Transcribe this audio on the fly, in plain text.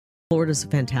Florida's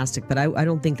fantastic, but I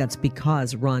don't think that's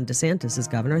because Ron DeSantis is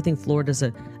governor. I think Florida's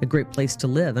a great place to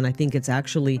live, and I think it's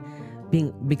actually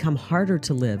become harder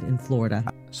to live in Florida.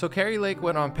 So Kari Lake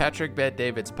went on Patrick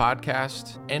Bet-David's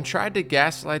podcast and tried to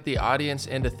gaslight the audience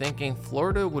into thinking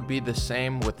Florida would be the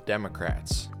same with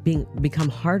Democrats. Become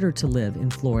harder to live in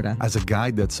Florida. As a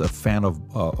guy that's a fan of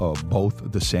both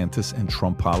DeSantis and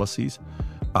Trump policies,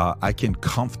 I can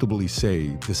comfortably say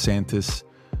DeSantis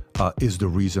is the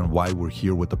reason why we're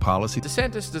here with the policy.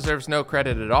 DeSantis deserves no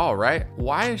credit at all, right?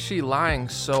 Why is she lying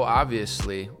so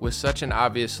obviously with such an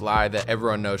obvious lie that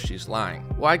everyone knows she's lying?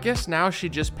 Well, I guess now she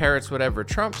just parrots whatever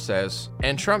Trump says,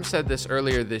 and Trump said this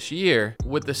earlier this year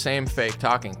with the same fake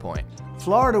talking point.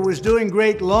 Florida was doing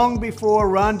great long before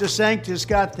Ron DeSantis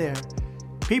got there.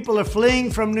 People are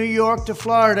fleeing from New York to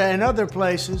Florida and other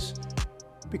places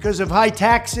because of high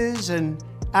taxes and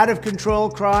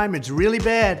out-of-control crime. It's really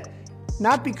bad.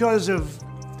 Not because of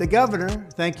the governor,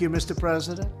 thank you, Mr.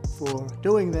 President, for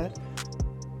doing that,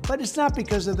 but it's not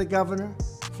because of the governor.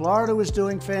 Florida was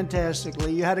doing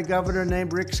fantastically. You had a governor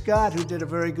named Rick Scott who did a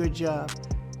very good job.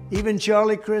 Even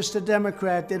Charlie Crist, a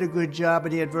Democrat, did a good job,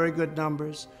 and he had very good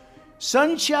numbers.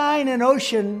 Sunshine and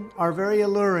ocean are very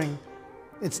alluring.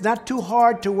 It's not too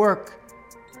hard to work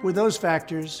with those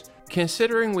factors.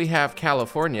 Considering we have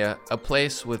California, a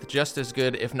place with just as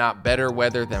good, if not better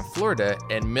weather than Florida,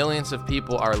 and millions of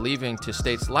people are leaving to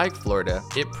states like Florida,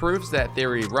 it proves that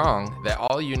theory wrong that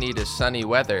all you need is sunny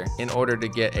weather in order to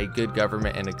get a good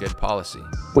government and a good policy.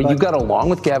 Well, you got along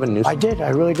with Gavin Newsom? I did, I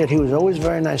really did. He was always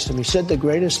very nice to me. He said the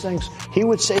greatest things. He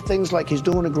would say things like he's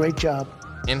doing a great job.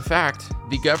 In fact,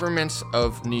 the governments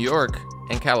of New York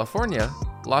and California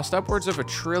lost upwards of $1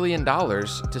 trillion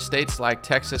to states like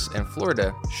Texas and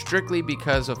Florida strictly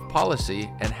because of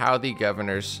policy and how the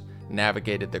governors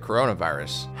navigated the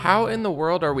coronavirus. How in the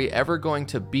world are we ever going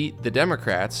to beat the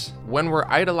Democrats when we're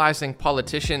idolizing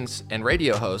politicians and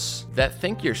radio hosts that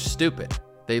think you're stupid?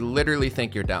 They literally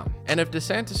think you're dumb. And if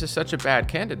DeSantis is such a bad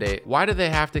candidate, why do they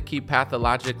have to keep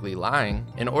pathologically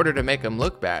lying in order to make him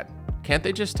look bad? Can't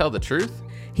they just tell the truth?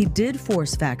 He did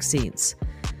force vaccines.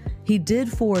 He did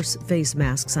force face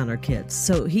masks on our kids.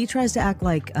 So he tries to act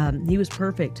like he was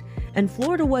perfect. And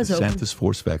Florida was open. DeSantis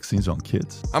forced vaccines on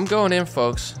kids. I'm going in,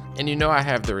 folks, and you know I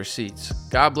have the receipts.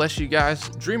 God bless you guys.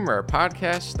 Dream Rare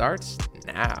Podcast starts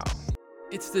now.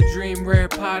 It's the Dream Rare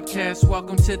Podcast.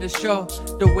 Welcome to the show.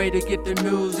 The way to get the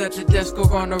news at the desk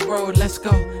or on the road. Let's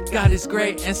go. God is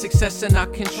great and success in our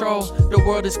control. The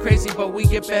world is crazy, but we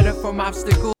get better from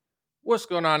obstacles. What's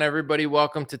going on, everybody?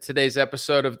 Welcome to today's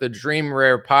episode of the Dream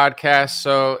Rare Podcast.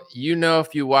 So, you know,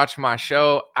 if you watch my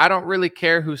show, I don't really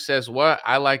care who says what.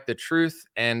 I like the truth,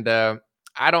 and I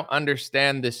don't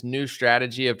understand this new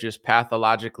strategy of just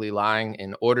pathologically lying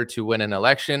in order to win an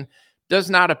election. Does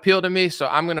not appeal to me, so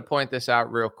I'm going to point this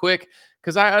out real quick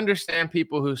because I understand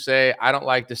people who say, I don't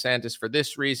like DeSantis for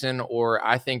this reason, or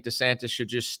I think DeSantis should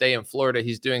just stay in Florida.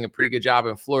 He's doing a pretty good job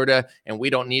in Florida, and we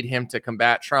don't need him to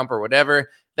combat Trump or whatever.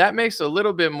 That makes a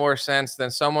little bit more sense than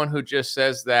someone who just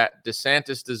says that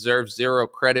DeSantis deserves zero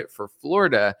credit for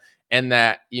Florida and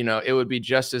that, you know, it would be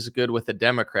just as good with a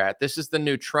Democrat. This is the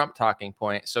new Trump talking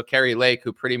point. So Kari Lake,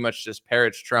 who pretty much just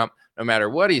parrots Trump no matter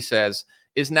what he says,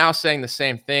 is now saying the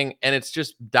same thing, and it's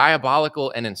just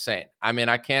diabolical and insane. I mean,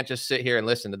 I can't just sit here and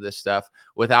listen to this stuff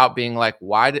without being like,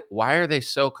 why are they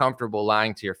so comfortable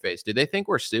lying to your face? Do they think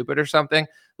we're stupid or something?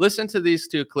 Listen to these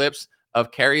two clips of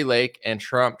Kari Lake and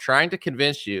Trump trying to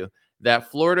convince you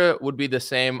that Florida would be the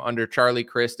same under Charlie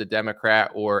Crist, a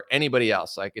Democrat, or anybody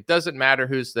else. Like, it doesn't matter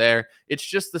who's there. It's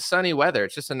just the sunny weather.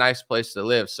 It's just a nice place to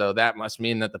live. So that must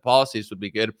mean that the policies would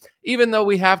be good, even though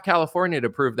we have California to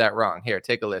prove that wrong. Here,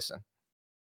 take a listen.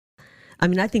 I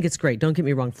mean, I think it's great. Don't get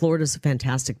me wrong. Florida's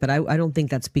fantastic, but I don't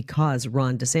think that's because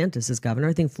Ron DeSantis is governor.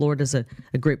 I think Florida's a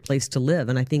great place to live,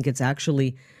 and I think it's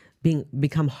actually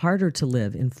become harder to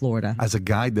live in Florida. As a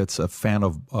guy that's a fan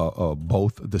of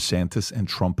both DeSantis and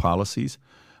Trump policies,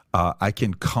 I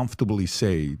can comfortably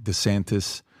say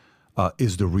DeSantis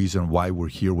is the reason why we're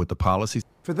here with the policies.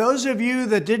 For those of you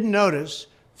that didn't notice,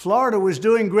 Florida was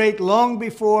doing great long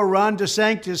before Ron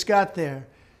DeSantis got there.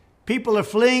 People are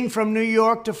fleeing from New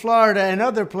York to Florida and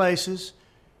other places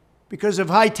because of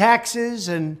high taxes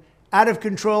and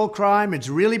out-of-control crime. It's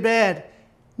really bad.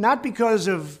 Not because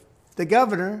of the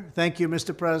governor, thank you,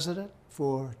 Mr. President,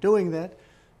 for doing that,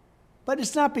 but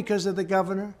it's not because of the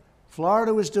governor.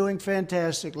 Florida was doing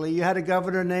fantastically. You had a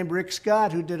governor named Rick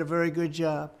Scott who did a very good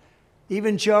job.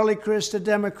 Even Charlie Crist, a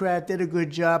Democrat, did a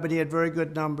good job, and he had very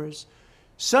good numbers.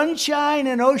 Sunshine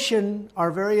and ocean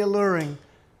are very alluring.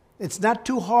 It's not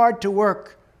too hard to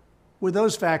work with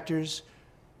those factors.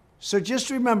 So just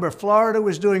remember, Florida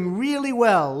was doing really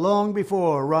well long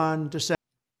before Ron DeSantis.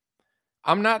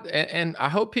 I'm not, and I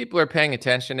hope people are paying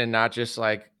attention and not just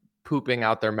like pooping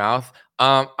out their mouth.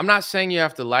 I'm not saying you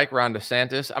have to like Ron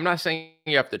DeSantis. I'm not saying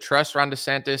you have to trust Ron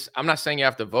DeSantis. I'm not saying you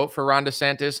have to vote for Ron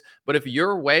DeSantis. But if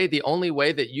your way, the only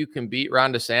way that you can beat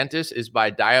Ron DeSantis is by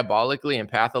diabolically and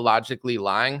pathologically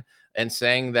lying and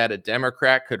saying that a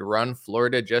Democrat could run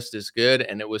Florida just as good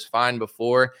and it was fine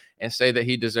before, and say that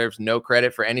he deserves no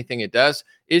credit for anything it does,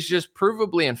 is just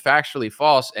provably and factually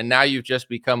false. And now you've just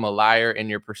become a liar in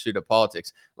your pursuit of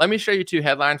politics. Let me show you two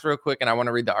headlines real quick, and I want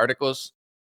to read the articles.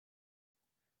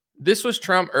 This was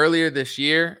Trump earlier this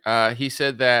year. He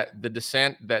said that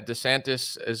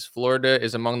DeSantis is Florida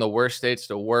is among the worst states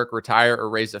to work, retire, or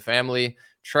raise a family.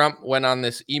 Trump went on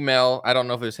this email. I don't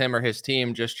know if it was him or his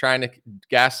team, just trying to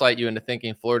gaslight you into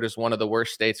thinking Florida is one of the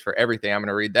worst states for everything. I'm going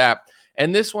to read that.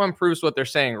 And this one proves what they're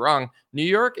saying wrong. New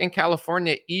York and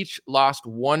California each lost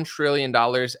 $1 trillion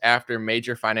after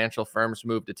major financial firms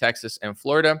moved to Texas and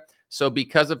Florida. So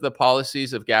because of the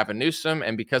policies of Gavin Newsom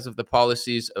and because of the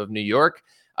policies of New York,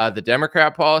 the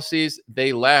Democrat policies,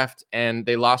 they left and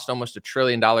they lost almost $1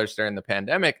 trillion during the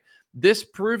pandemic. This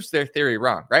proves their theory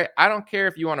wrong, right? I don't care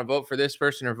if you want to vote for this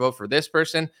person or vote for this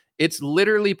person. It's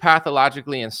literally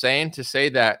pathologically insane to say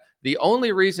that the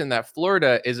only reason that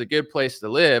Florida is a good place to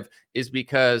live is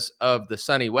because of the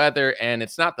sunny weather and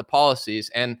it's not the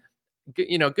policies. And,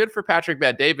 you know, good for Patrick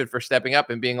Bet-David for stepping up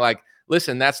and being like,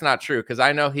 listen, that's not true, because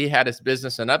I know he had his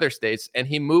business in other states and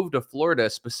he moved to Florida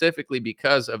specifically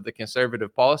because of the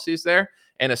conservative policies there.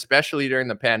 And especially during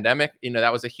the pandemic, you know,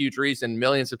 that was a huge reason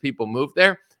millions of people moved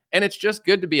there. And it's just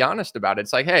good to be honest about it.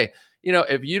 It's like, hey, you know,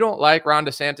 if you don't like Ron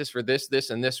DeSantis for this,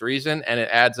 and this reason, and it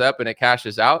adds up and it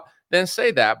cashes out, then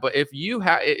say that. But if you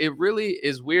have, it really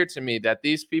is weird to me that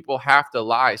these people have to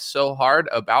lie so hard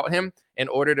about him in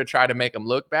order to try to make him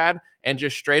look bad and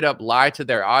just straight up lie to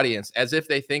their audience as if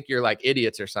they think you're like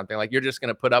idiots or something. Like you're just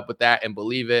going to put up with that and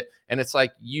believe it. And it's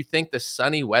like, you think the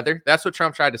sunny weather, that's what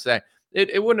Trump tried to say.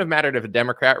 It wouldn't have mattered if a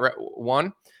Democrat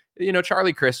won. You know,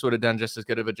 Charlie Crist would have done just as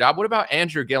good of a job. What about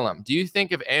Andrew Gillum? Do you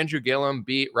think if Andrew Gillum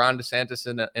beat Ron DeSantis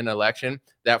in an election,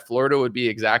 that Florida would be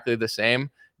exactly the same?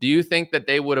 Do you think that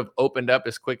they would have opened up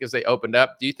as quick as they opened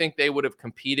up? Do you think they would have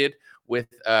competed with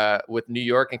New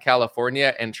York and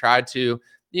California and tried to,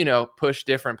 you know, push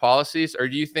different policies? Or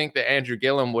do you think that Andrew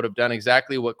Gillum would have done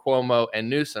exactly what Cuomo and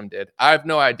Newsom did? I have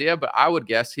no idea, but I would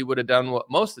guess he would have done what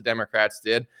most of the Democrats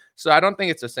did. So I don't think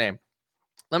it's the same.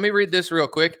 Let me read this real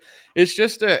quick. It's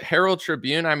just a Herald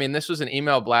Tribune. I mean, this was an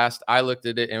email blast. I looked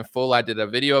at it in full. I did a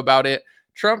video about it.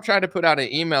 Trump tried to put out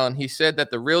an email and he said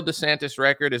that the real DeSantis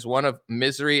record is one of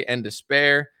misery and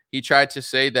despair. He tried to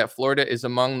say that Florida is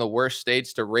among the worst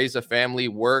states to raise a family,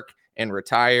 work, and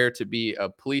retire, to be a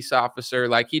police officer.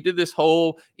 Like, he did this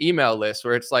whole email list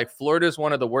where it's like Florida is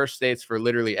one of the worst states for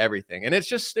literally everything. And it's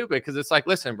just stupid because it's like,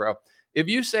 listen, bro, if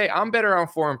you say I'm better on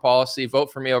foreign policy,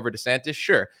 vote for me over DeSantis,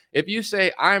 sure. If you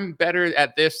say I'm better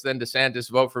at this than DeSantis,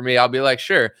 vote for me, I'll be like,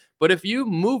 sure. But if you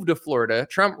move to Florida,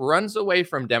 Trump runs away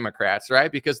from Democrats,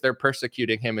 right? Because they're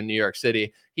persecuting him in New York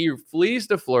City. He flees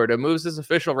to Florida, moves his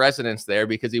official residence there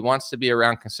because he wants to be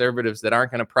around conservatives that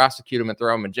aren't going to prosecute him and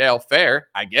throw him in jail. Fair,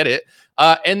 I get it.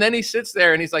 And then he sits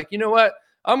there and he's like, you know what?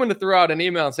 I'm going to throw out an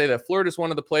email and say that Florida is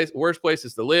one of the worst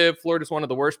places to live. Florida is one of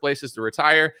the worst places to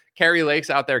retire. Kari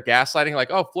Lake's out there gaslighting like,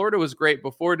 oh, Florida was great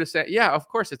before DeSantis. Yeah, of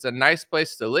course, it's a nice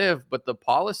place to live, but the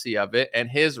policy of it and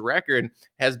his record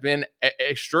has been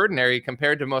extraordinary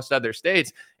compared to most other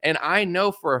states. And I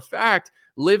know for a fact,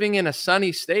 living in a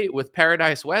sunny state with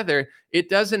paradise weather, it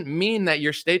doesn't mean that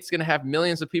your state's going to have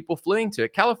millions of people fleeing to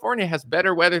it. California has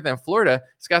better weather than Florida.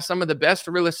 It's got some of the best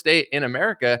real estate in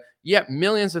America, yet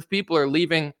millions of people are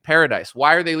leaving paradise.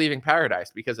 Why are they leaving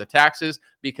paradise? Because of taxes,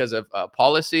 because of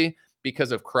policy,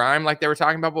 because of crime, like they were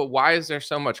talking about. But why is there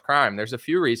so much crime? There's a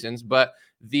few reasons, but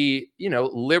the,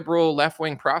 liberal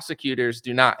left-wing prosecutors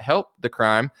do not help the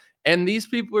crime. And these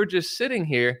people are just sitting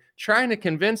here trying to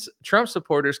convince Trump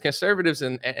supporters, conservatives,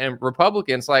 and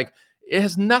Republicans, like, it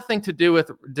has nothing to do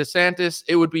with DeSantis.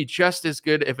 It would be just as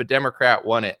good if a Democrat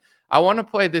won it. I want to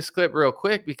play this clip real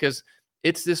quick because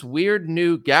it's this weird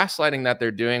new gaslighting that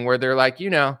they're doing where they're like,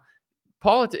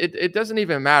 it doesn't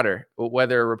even matter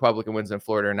whether a Republican wins in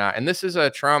Florida or not. And this is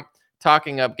Trump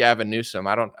talking up Gavin Newsom.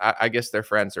 I guess they're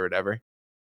friends or whatever.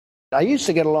 I used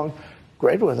to get along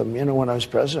great with him, when I was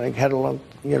president. I got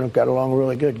along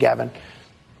really good, Gavin.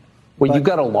 Well, you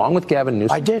got along with Gavin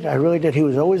Newsom? I did. I really did. He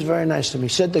was always very nice to me. He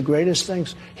said the greatest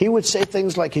things. He would say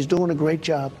things like he's doing a great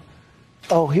job.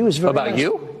 Oh, he was very nice. About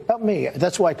you? About me.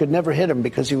 That's why I could never hit him,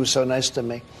 because he was so nice to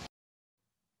me.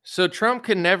 So Trump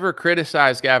could never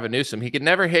criticize Gavin Newsom. He could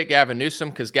never hit Gavin Newsom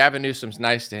because Gavin Newsom's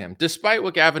nice to him. Despite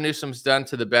what Gavin Newsom's done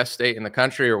to the best state in the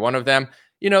country or one of them,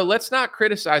 let's not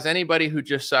criticize anybody who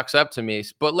just sucks up to me.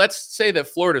 But let's say that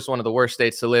Florida is one of the worst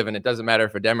states to live in. It doesn't matter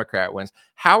if a Democrat wins.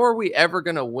 How are we ever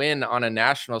going to win on a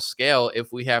national scale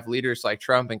if we have leaders like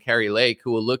Trump and Kari Lake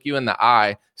who will look you in the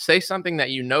eye, say something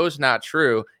that you know is not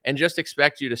true, and just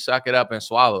expect you to suck it up and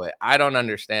swallow it? I don't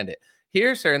understand it.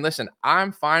 Here's her. And listen,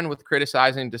 I'm fine with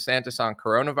criticizing DeSantis on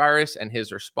coronavirus and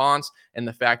his response and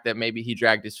the fact that maybe he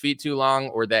dragged his feet too long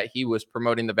or that he was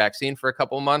promoting the vaccine for a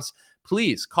couple of months.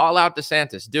 Please call out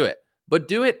DeSantis. Do it. But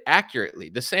do it accurately.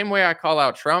 The same way I call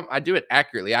out Trump, I do it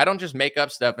accurately. I don't just make up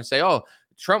stuff and say, oh,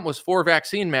 Trump was for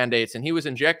vaccine mandates and he was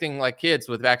injecting like kids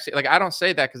with vaccine. Like, I don't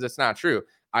say that because it's not true.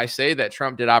 I say that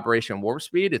Trump did Operation Warp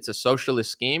Speed. It's a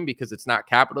socialist scheme because it's not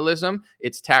capitalism.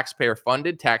 It's taxpayer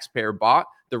funded, taxpayer bought.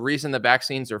 The reason the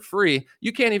vaccines are free,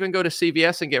 you can't even go to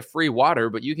CVS and get free water,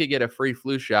 but you could get a free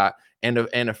flu shot and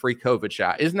a free COVID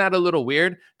shot. Isn't that a little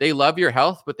weird? They love your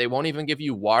health, but they won't even give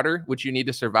you water, which you need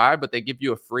to survive, but they give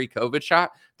you a free COVID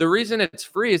shot. The reason it's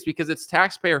free is because it's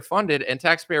taxpayer funded and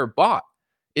taxpayer bought.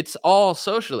 It's all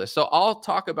socialist. So I'll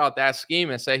talk about that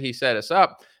scheme and say he set us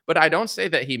up, but I don't say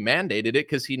that he mandated it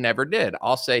because he never did.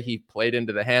 I'll say he played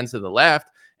into the hands of the left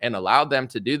and allowed them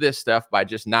to do this stuff by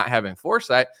just not having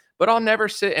foresight. But I'll never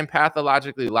sit and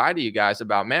pathologically lie to you guys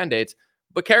about mandates.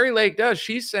 But Kari Lake does.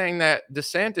 She's saying that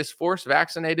DeSantis forced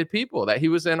vaccinated people, that he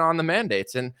was in on the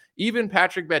mandates. And even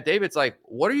Patrick Bet-David's like,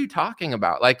 what are you talking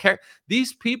about? Like,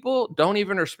 these people don't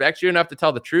even respect you enough to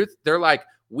tell the truth. They're like,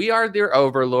 we are their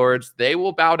overlords. They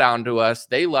will bow down to us.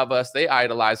 They love us. They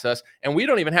idolize us. And we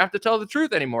don't even have to tell the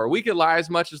truth anymore. We could lie as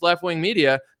much as left-wing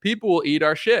media. People will eat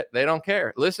our shit. They don't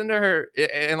care. Listen to her.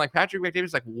 And like Patrick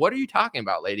Bet-David's like, what are you talking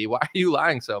about, lady? Why are you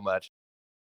lying so much?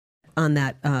 On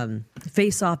that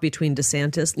face-off between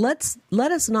DeSantis,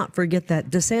 let us not forget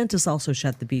that DeSantis also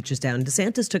shut the beaches down.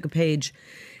 DeSantis took a page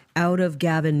out of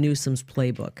Gavin Newsom's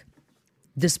playbook.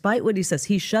 Despite what he says,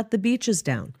 he shut the beaches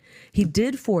down. He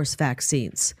did force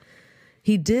vaccines.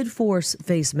 He did force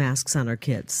face masks on our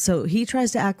kids. So he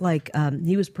tries to act like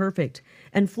he was perfect.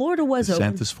 And Florida was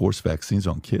open. DeSantis forced vaccines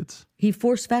on kids? He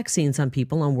forced vaccines on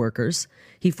people, on workers.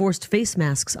 He forced face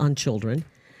masks on children.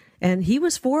 And he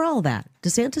was for all that.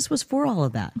 DeSantis was for all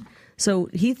of that. So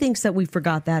he thinks that we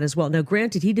forgot that as well. Now,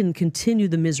 granted, he didn't continue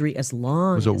the misery as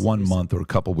long. Was it 1 month or a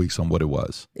couple of weeks on what it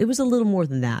was? It was a little more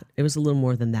than that.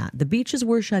 The beaches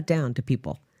were shut down to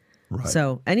people. Right.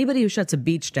 So anybody who shuts a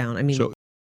beach down, I mean.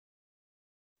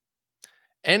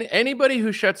 And anybody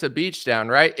who shuts a beach down,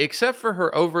 right, except for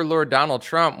her overlord Donald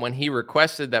Trump when he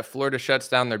requested that Florida shuts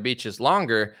down their beaches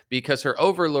longer because her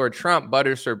overlord Trump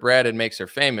butters her bread and makes her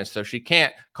famous. So she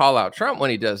can't call out Trump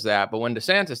when he does that. But when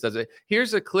DeSantis does it,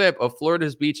 here's a clip of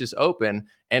Florida's beaches open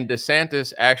and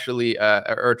DeSantis actually,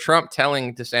 or Trump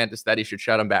telling DeSantis that he should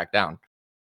shut them back down.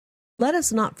 Let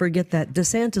us not forget that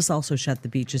DeSantis also shut the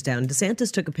beaches down.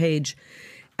 DeSantis took a page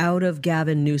out of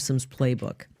Gavin Newsom's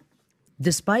playbook.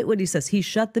 Despite what he says, he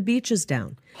shut the beaches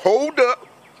down. Hold up.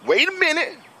 Wait a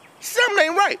minute. Something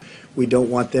ain't right. We don't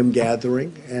want them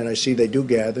gathering, and I see they do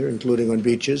gather, including on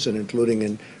beaches and including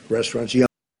in restaurants.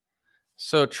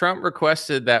 So Trump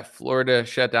requested that Florida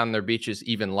shut down their beaches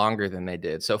even longer than they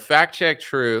did. So fact check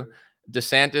true.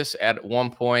 DeSantis at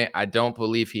one point, I don't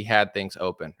believe he had things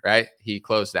open, right? He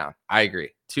closed down. I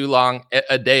agree. Too long.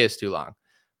 A day is too long.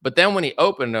 But then when he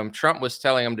opened them, Trump was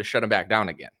telling him to shut them back down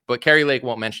again. But Kari Lake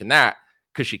won't mention that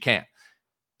because she can't.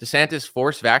 DeSantis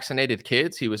forced vaccinated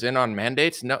kids. He was in on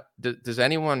mandates. No, does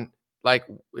anyone like,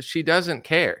 she doesn't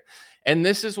care. And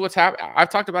this is what's happening. I've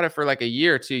talked about it for like a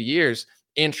year, 2 years.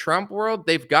 In Trump world,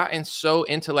 they've gotten so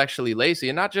intellectually lazy,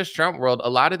 and not just Trump world. A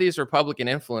lot of these Republican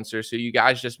influencers who you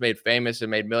guys just made famous and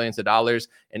made millions of dollars,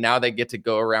 and now they get to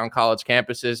go around college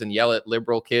campuses and yell at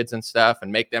liberal kids and stuff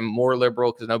and make them more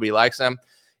liberal because nobody likes them.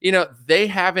 You know, they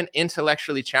haven't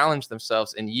intellectually challenged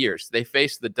themselves in years. They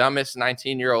face the dumbest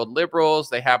 19-year-old liberals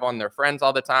they have on their friends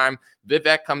all the time.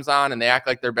 Vivek comes on and they act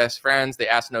like they're best friends. They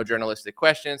ask no journalistic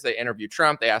questions. They interview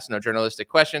Trump. They ask no journalistic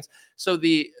questions. So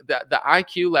the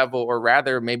IQ level, or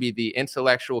rather maybe the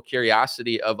intellectual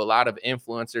curiosity of a lot of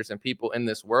influencers and people in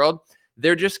this world,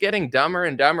 they're just getting dumber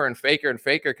and dumber and faker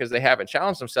because they haven't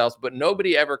challenged themselves, but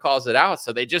nobody ever calls it out.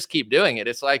 So they just keep doing it.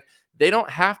 It's like, they don't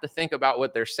have to think about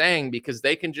what they're saying because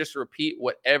they can just repeat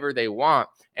whatever they want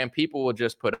and people will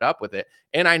just put up with it.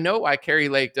 And I know why Kari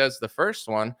Lake does the first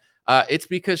one. It's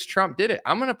because Trump did it.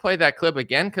 I'm going to play that clip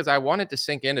again because I want it to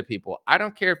sink into people. I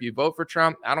don't care if you vote for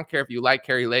Trump. I don't care if you like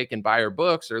Kari Lake and buy her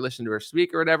books or listen to her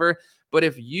speak or whatever. But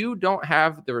if you don't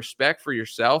have the respect for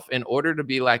yourself in order to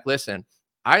be like, listen,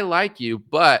 I like you,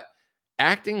 but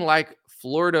acting like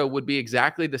Florida would be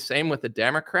exactly the same with a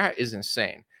Democrat is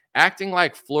insane. Acting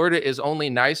like Florida is only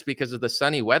nice because of the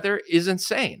sunny weather is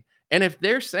insane. And if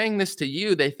they're saying this to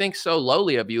you, they think so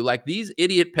lowly of you. Like, these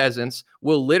idiot peasants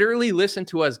will literally listen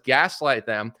to us gaslight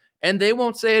them and they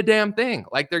won't say a damn thing.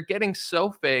 Like, they're getting so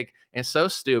fake and so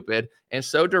stupid and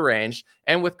so deranged.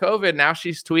 And with COVID, now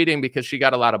she's tweeting because she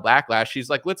got a lot of backlash. She's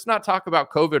like, let's not talk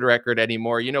about COVID record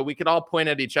anymore. You know, we could all point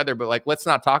at each other, but like, let's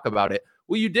not talk about it.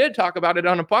 Well, you did talk about it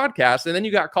on a podcast, and then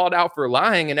you got called out for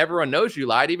lying, and everyone knows you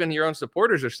lied. Even your own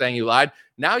supporters are saying you lied.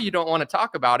 Now you don't want to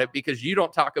talk about it because you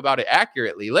don't talk about it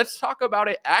accurately. Let's talk about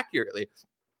it accurately.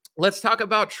 Let's talk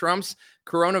about Trump's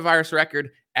coronavirus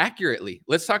record accurately.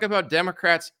 Let's talk about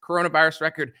Democrats' coronavirus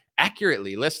record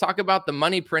accurately. Let's talk about the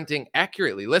money printing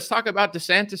accurately. Let's talk about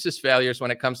DeSantis's failures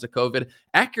when it comes to COVID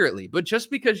accurately. But just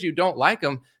because you don't like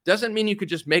them doesn't mean you could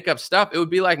just make up stuff. It would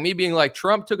be like me being like,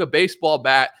 Trump took a baseball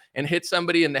bat and hit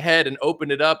somebody in the head and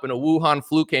opened it up, and a Wuhan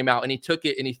flu came out, and he took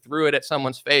it and he threw it at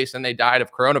someone's face and they died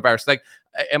of coronavirus. Like,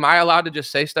 am I allowed to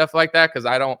just say stuff like that? Because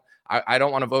I don't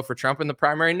want to vote for Trump in the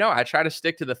primary. No, I try to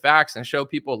stick to the facts and show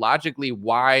people logically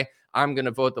why I'm going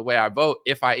to vote the way I vote,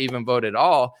 if I even vote at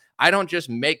all. I don't just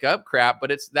make up crap,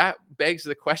 but that begs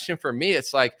the question for me.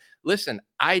 It's like, listen,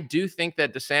 I do think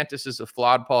that DeSantis is a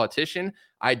flawed politician.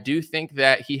 I do think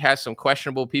that he has some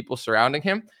questionable people surrounding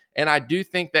him. And I do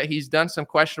think that he's done some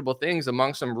questionable things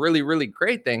among some really, really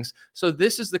great things. So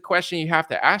this is the question you have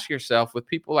to ask yourself with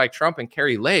people like Trump and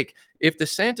Kari Lake. If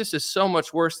DeSantis is so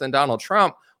much worse than Donald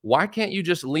Trump, why can't you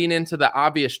just lean into the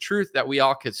obvious truth that we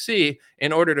all could see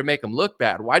in order to make him look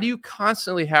bad? Why do you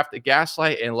constantly have to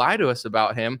gaslight and lie to us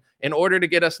about him in order to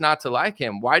get us not to like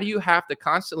him? Why do you have to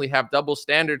constantly have double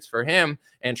standards for him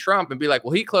and Trump and be like,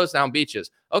 well, he closed down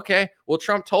beaches. Okay, well,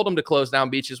 Trump told him to close down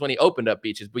beaches when he opened up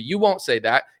beaches, but you won't say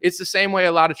that. It's the same way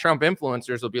a lot of Trump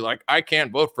influencers will be like, I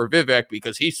can't vote for Vivek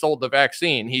because he sold the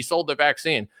vaccine. He sold the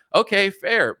vaccine. Okay,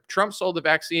 fair. Trump sold the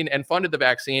vaccine and funded the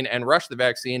vaccine and rushed the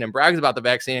vaccine and brags about the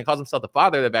vaccine and calls himself the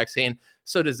father of the vaccine.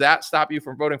 So does that stop you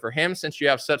from voting for him since you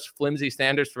have such flimsy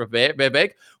standards for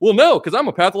Vivek? Well, no, because I'm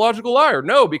a pathological liar.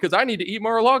 No, because I need to eat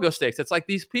Mar-a-Lago steaks. It's like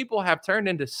these people have turned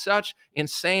into such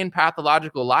insane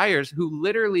pathological liars who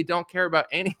literally don't care about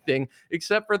anything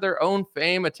except for their own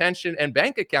fame, attention, and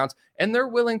bank accounts. And they're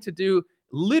willing to do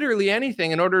literally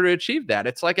anything in order to achieve that.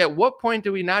 It's like, at what point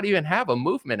do we not even have a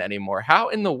movement anymore? How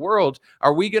in the world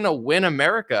are we going to win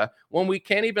America when we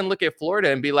can't even look at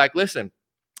Florida and be like, listen,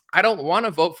 I don't want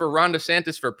to vote for Ron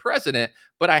DeSantis for president,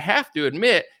 but I have to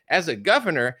admit, as a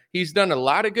governor, he's done a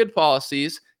lot of good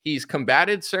policies. He's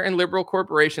combated certain liberal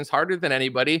corporations harder than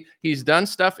anybody. He's done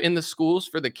stuff in the schools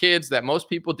for the kids that most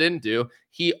people didn't do.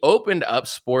 He opened up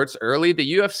sports early.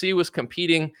 The UFC was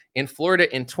competing in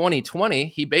Florida in 2020.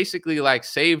 He basically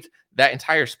saved that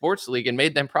entire sports league and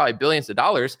made them probably billions of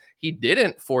dollars. He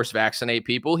didn't force vaccinate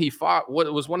people. He fought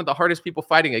what was one of the hardest people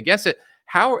fighting against it.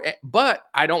 But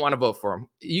I don't want to vote for him.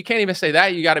 You can't even say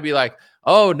that. You got to be like,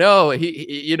 oh no,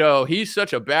 he's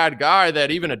such a bad guy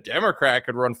that even a Democrat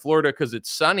could run Florida because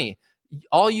it's sunny.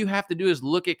 All you have to do is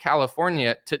look at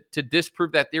California to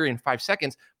disprove that theory in 5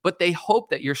 seconds. But they hope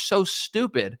that you're so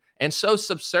stupid and so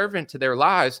subservient to their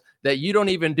lies that you don't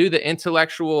even do the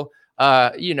intellectual,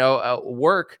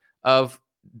 work of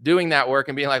doing that work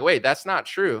and being like, wait, that's not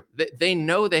true. They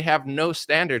know they have no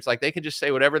standards. Like, they can just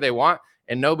say whatever they want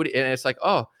and it's like,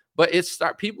 oh, but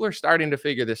people are starting to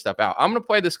figure this stuff out. I'm going to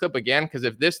play this clip again, because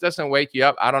if this doesn't wake you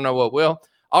up, I don't know what will.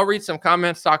 I'll read some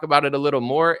comments, talk about it a little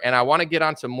more, and I want to get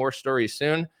on to more stories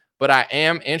soon, but I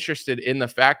am interested in the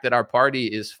fact that our party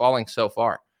is falling so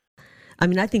far. I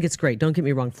mean, I think it's great. Don't get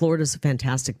me wrong. Florida's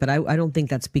fantastic, but I don't think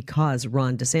that's because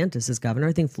Ron DeSantis is governor.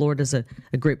 I think Florida's a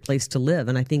great place to live,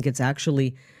 and I think it's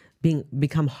actually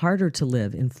become harder to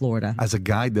live in Florida. As a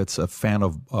guy that's a fan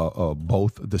of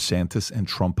both DeSantis and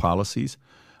Trump policies,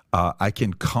 I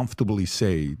can comfortably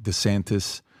say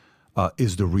DeSantis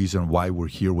is the reason why we're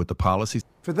here with the policies.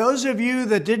 For those of you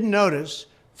that didn't notice,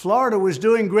 Florida was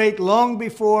doing great long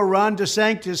before Ron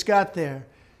DeSantis got there.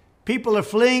 People are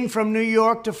fleeing from New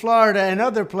York to Florida and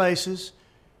other places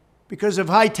because of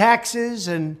high taxes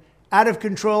and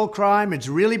out-of-control crime. It's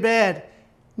really bad.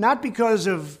 Not because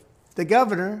of the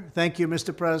governor. Thank you,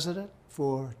 Mr. President,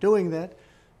 for doing that.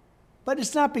 But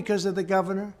it's not because of the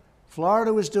governor.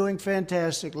 Florida was doing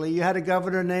fantastically. You had a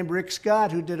governor named Rick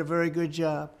Scott who did a very good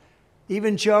job.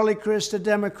 Even Charlie Crist, a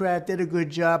Democrat, did a good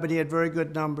job, and he had very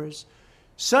good numbers.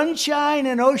 Sunshine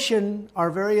and ocean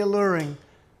are very alluring.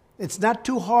 It's not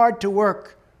too hard to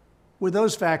work with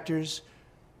those factors.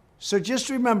 So just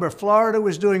remember, Florida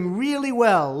was doing really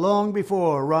well long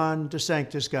before Ron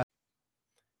DeSantis got.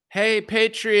 Hey,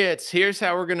 Patriots, here's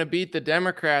how we're going to beat the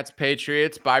Democrats,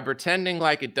 Patriots, by pretending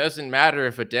like it doesn't matter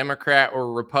if a Democrat or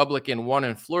a Republican won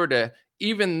in Florida,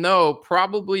 even though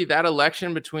probably that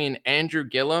election between Andrew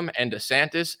Gillum and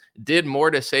DeSantis did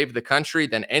more to save the country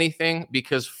than anything,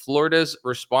 because Florida's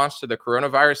response to the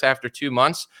coronavirus after 2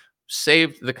 months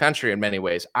saved the country in many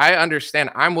ways. I understand.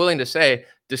 I'm willing to say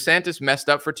DeSantis messed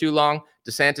up for too long.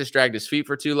 DeSantis dragged his feet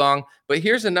for too long. But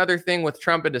here's another thing with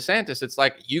Trump and DeSantis. It's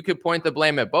like you could point the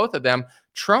blame at both of them.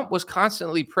 Trump was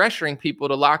constantly pressuring people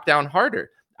to lock down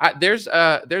harder. There's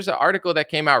an article that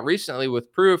came out recently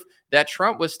with proof that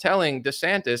Trump was telling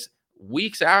DeSantis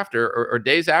weeks after or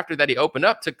days after that he opened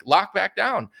up to lock back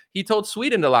down. He told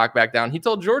Sweden to lock back down. He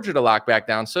told Georgia to lock back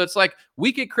down. So it's like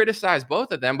we could criticize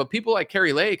both of them, but people like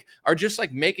Kari Lake are just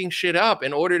like making shit up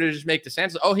in order to just make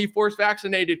DeSantis, oh, he forced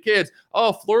vaccinated kids.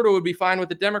 Oh, Florida would be fine with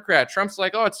the Democrat. Trump's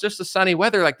like, oh, it's just the sunny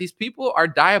weather. Like these people are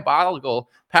diabolical,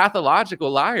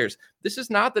 pathological liars. This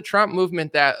is not the Trump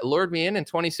movement that lured me in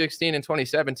 2016 and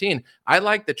 2017. I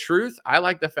like the truth. I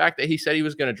like the fact that he said he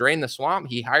was going to drain the swamp.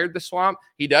 He hired the swamp.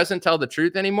 He doesn't tell the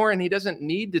truth anymore, and he doesn't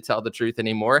need to tell the truth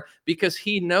anymore because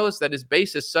he knows that his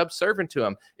base is subservient to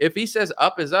him. If he says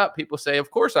up is up, people say,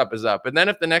 of course up is up. And then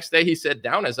if the next day he said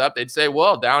down is up, they'd say,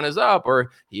 well, down is up,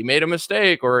 or he made a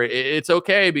mistake, or it's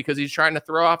okay because he's trying to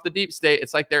throw off the deep state.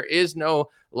 It's like there is no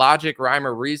logic, rhyme,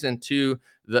 or reason to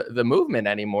the movement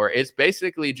anymore. It's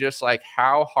basically just like,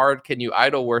 how hard can you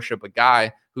idol worship a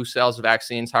guy who sells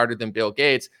vaccines harder than Bill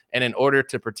Gates? And in order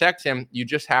to protect him, you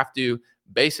just have to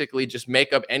basically just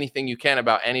make up anything you can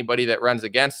about anybody that runs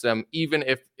against them, even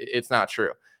if it's not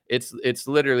true. It's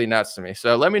literally nuts to me.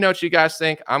 So let me know what you guys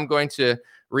think. I'm going to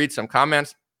read some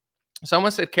comments.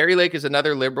 Someone said Kari Lake is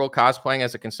another liberal cosplaying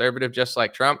as a conservative, just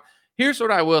like Trump. Here's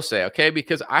what I will say, okay?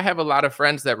 Because I have a lot of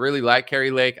friends that really like Kari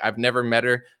Lake. I've never met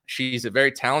her. She's a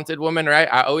very talented woman, right?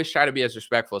 I always try to be as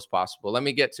respectful as possible. Let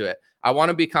me get to it. I want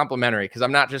to be complimentary because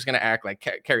I'm not just going to act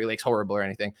like Kari Lake's horrible or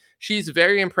anything. She's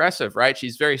very impressive, right?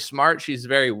 She's very smart. She's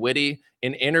very witty.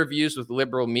 In interviews with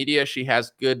liberal media, she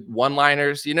has good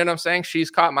one-liners. You know what I'm saying?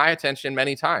 She's caught my attention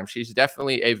many times. She's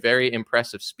definitely a very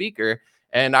impressive speaker.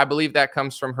 And I believe that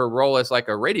comes from her role as like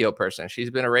a radio person. She's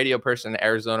been a radio person in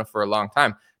Arizona for a long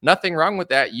time. Nothing wrong with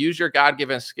that. Use your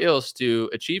God-given skills to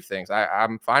achieve things.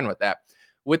 I'm fine with that.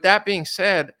 With that being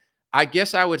said, I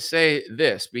guess I would say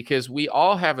this, because we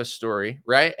all have a story,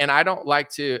 right? And I don't like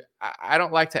to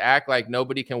act like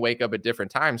nobody can wake up at different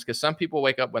times, because some people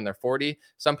wake up when they're 40,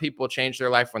 some people change their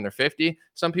life when they're 50,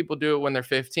 some people do it when they're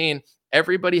 15.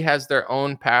 Everybody has their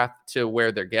own path to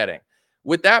where they're getting.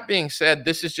 With that being said,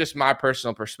 this is just my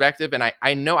personal perspective, and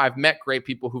I know I've met great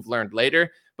people who've learned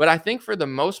later, but I think for the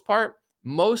most part,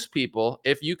 most people,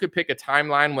 if you could pick a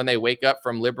timeline when they wake up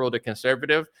from liberal to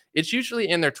conservative, it's usually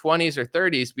in their 20s or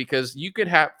 30s, because you could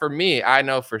have, for me, I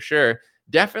know for sure,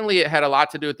 definitely it had a lot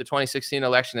to do with the 2016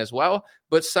 election as well.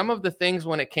 But some of the things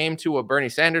when it came to what Bernie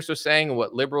Sanders was saying and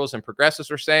what liberals and progressives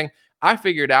were saying, I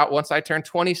figured out once I turned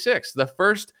 26. The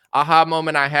first aha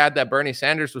moment I had that Bernie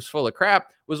Sanders was full of crap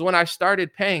was when I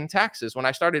started paying taxes, when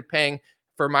I started paying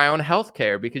for my own health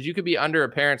care, because you could be under a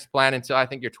parent's plan until I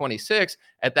think you're 26.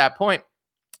 At that point,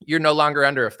 you're no longer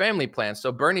under a family plan.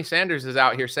 So Bernie Sanders is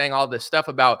out here saying all this stuff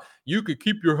about you could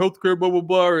keep your health care, blah, blah,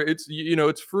 blah, or it's, you know,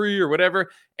 it's free or whatever.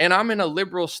 And I'm in a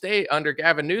liberal state under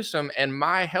Gavin Newsom, and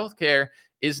my health care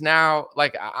is now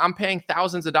like I'm paying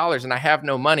thousands of dollars and I have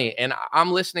no money. And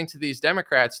I'm listening to these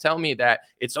Democrats tell me that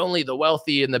it's only the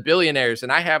wealthy and the billionaires,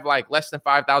 and I have like less than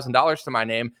 $5,000 to my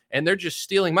name, and they're just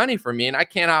stealing money from me, and I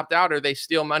can't opt out, or they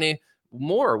steal money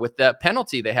more with the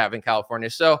penalty they have in California.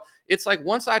 So it's like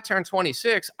once I turned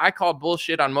 26, I called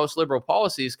bullshit on most liberal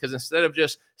policies, because instead of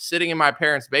just sitting in my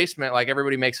parents' basement like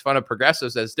everybody makes fun of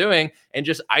progressives as doing and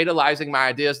just idolizing my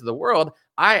ideas of the world,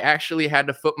 I actually had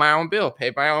to foot my own bill,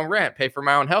 pay my own rent, pay for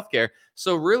my own healthcare.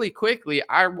 So really quickly,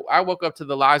 I woke up to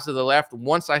the lies of the left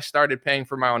once I started paying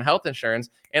for my own health insurance,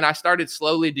 and I started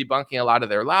slowly debunking a lot of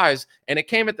their lies. And it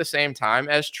came at the same time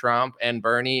as Trump and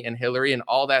Bernie and Hillary and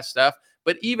all that stuff.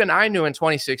 But even I knew in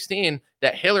 2016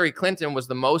 that Hillary Clinton was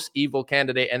the most evil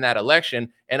candidate in that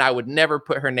election, and I would never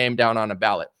put her name down on a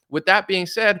ballot. With that being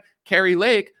said, Kari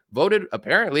Lake voted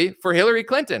apparently for Hillary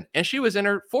Clinton, and she was in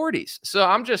her 40s. So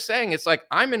I'm just saying, it's like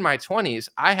I'm in my 20s.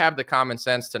 I have the common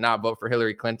sense to not vote for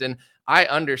Hillary Clinton. I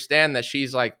understand that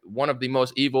she's like one of the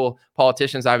most evil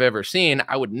politicians I've ever seen.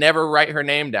 I would never write her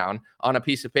name down on a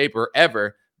piece of paper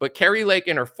ever. But Kari Lake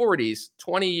in her 40s,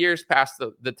 20 years past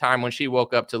the time when she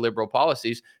woke up to liberal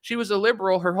policies, she was a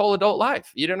liberal her whole adult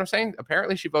life. You know what I'm saying?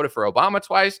 Apparently she voted for Obama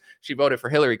twice. She voted for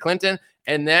Hillary Clinton.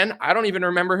 And then I don't even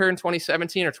remember her in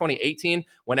 2017 or 2018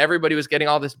 when everybody was getting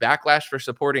all this backlash for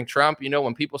supporting Trump. You know,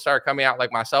 when people started coming out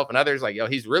like myself and others like, yo,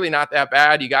 he's really not that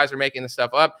bad. You guys are making this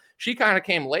stuff up. She kind of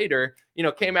came later, you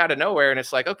know, came out of nowhere. And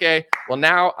it's like, okay, well,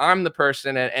 now I'm the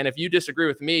person. And if you disagree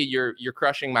with me, you're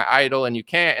crushing my idol and you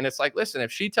can't. And it's like, listen,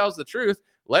 if she tells the truth,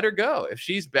 let her go. If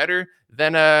she's better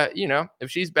than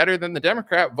if she's better than the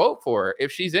Democrat, vote for her.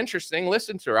 If she's interesting,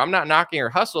 listen to her. I'm not knocking her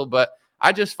hustle, but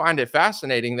I just find it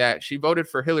fascinating that she voted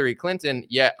for Hillary Clinton,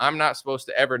 yet I'm not supposed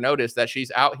to ever notice that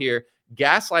she's out here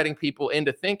gaslighting people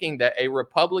into thinking that a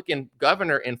Republican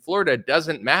governor in Florida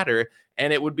doesn't matter,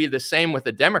 and it would be the same with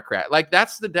a Democrat. Like,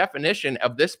 that's the definition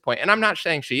of this point. And I'm not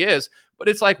saying she is, but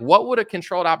it's like, what would a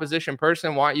controlled opposition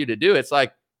person want you to do? It's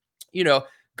like, you know,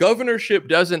 governorship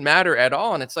doesn't matter at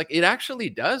all. And it's like, it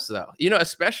actually does, though. You know,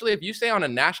 especially if you say on a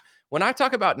national, when I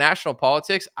talk about national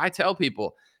politics, I tell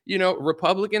people, you know,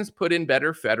 Republicans put in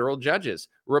better federal judges.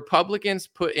 Republicans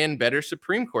put in better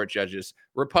Supreme Court judges.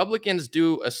 Republicans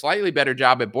do a slightly better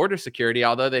job at border security,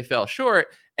 although they fell short.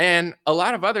 And a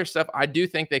lot of other stuff I do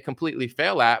think they completely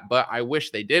fail at, but I wish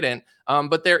they didn't.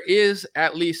 But there is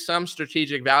at least some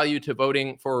strategic value to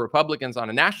voting for Republicans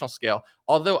on a national scale,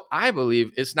 although I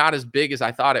believe it's not as big as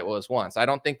I thought it was once. I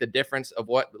don't think the difference of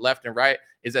what left and right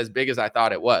is as big as I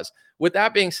thought it was. With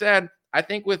that being said, I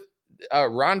think with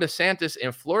Ron DeSantis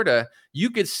in Florida,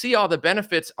 you could see all the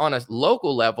benefits on a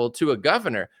local level to a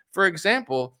governor. For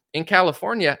example, in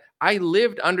California, I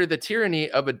lived under the tyranny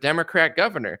of a Democrat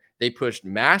governor. They pushed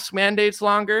mask mandates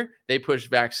longer. They pushed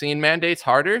vaccine mandates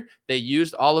harder. They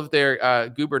used all of their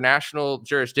gubernatorial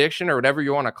jurisdiction, or whatever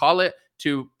you want to call it,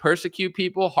 to persecute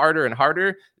people harder and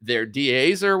harder. Their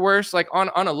DAs are worse. Like on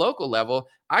a local level,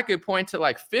 I could point to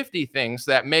like 50 things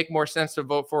that make more sense to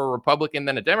vote for a Republican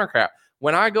than a Democrat.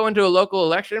 When I go into a local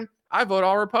election, I vote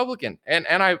all Republican. And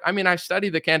I mean, I study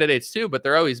the candidates too, but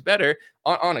they're always better.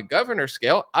 On a governor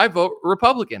scale, I vote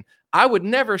Republican. I would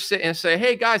never sit and say,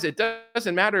 hey, guys, it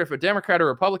doesn't matter if a Democrat or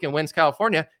Republican wins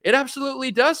California. It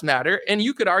absolutely does matter. And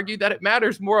you could argue that it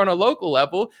matters more on a local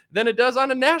level than it does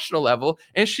on a national level.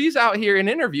 And she's out here in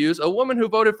interviews, a woman who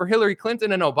voted for Hillary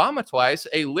Clinton and Obama twice,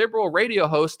 a liberal radio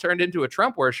host turned into a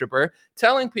Trump worshiper,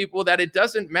 telling people that it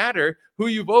doesn't matter who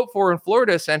you vote for in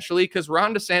Florida, essentially, because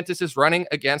Ron DeSantis is running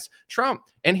against Trump.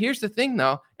 And here's the thing,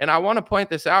 though, and I want to point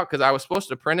this out because I was supposed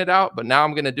to print it out, but now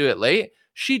I'm going to do it late.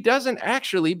 She doesn't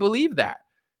actually believe that.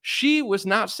 She was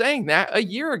not saying that a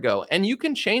year ago. And you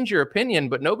can change your opinion,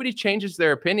 but nobody changes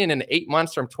their opinion in 8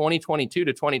 months from 2022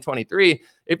 to 2023.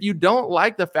 If you don't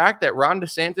like the fact that Ron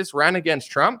DeSantis ran against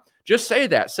Trump, just say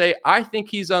that. Say, I think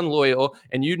he's unloyal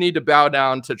and you need to bow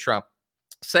down to Trump.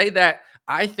 Say that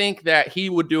I think that he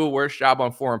would do a worse job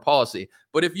on foreign policy.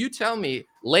 But if you tell me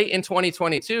late in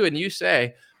 2022 and you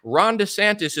say, Ron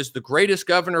DeSantis is the greatest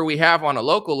governor we have on a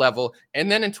local level,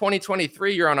 and then in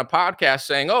 2023, you're on a podcast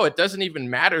saying, oh, it doesn't even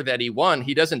matter that he won.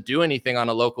 He doesn't do anything on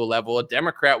a local level. A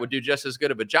Democrat would do just as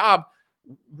good of a job.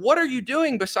 What are you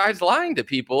doing besides lying to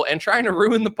people and trying to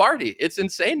ruin the party? It's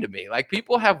insane to me. Like,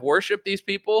 people have worshiped these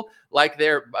people like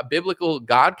they're biblical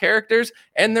God characters,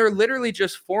 and they're literally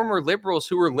just former liberals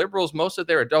who were liberals most of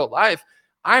their adult life.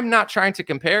 I'm not trying to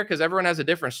compare because everyone has a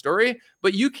different story,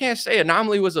 but you can't say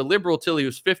Anomaly was a liberal till he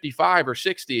was 55 or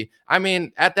 60. I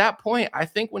mean, at that point, I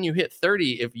think when you hit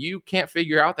 30, if you can't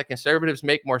figure out that conservatives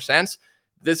make more sense,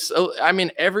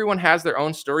 everyone has their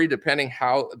own story depending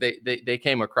how they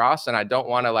came across. And I don't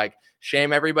want to like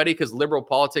shame everybody because liberal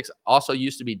politics also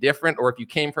used to be different. Or if you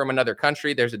came from another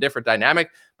country, there's a different dynamic.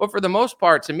 But for the most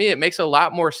part, to me, it makes a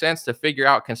lot more sense to figure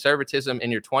out conservatism in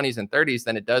your 20s and 30s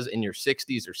than it does in your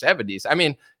 60s or 70s. I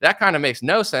mean, that kind of makes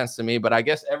no sense to me, but I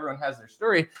guess everyone has their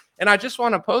story. And I just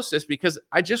want to post this because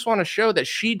I just want to show that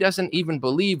she doesn't even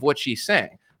believe what she's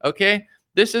saying. Okay.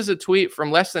 This is a tweet from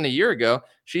less than a year ago.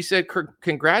 She said,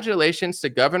 congratulations to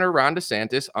Governor Ron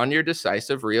DeSantis on your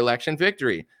decisive re-election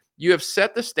victory. You have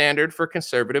set the standard for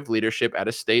conservative leadership at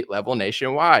a state level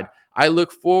nationwide. I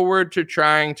look forward to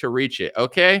trying to reach it.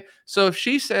 Okay. So if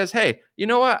she says, hey, you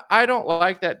know what? I don't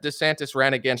like that DeSantis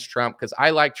ran against Trump because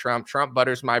I like Trump. Trump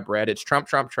butters my bread. It's Trump,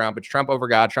 Trump, Trump. It's Trump over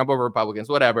God, Trump over Republicans,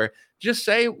 whatever. Just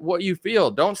say what you feel.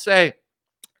 Don't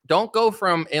go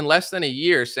from in less than a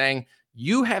year saying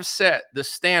you have set the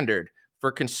standard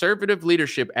for conservative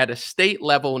leadership at a state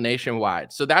level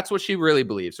nationwide. So that's what she really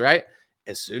believes, right?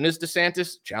 As soon as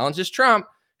DeSantis challenges Trump,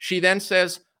 she then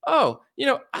says, oh,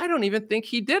 I don't even think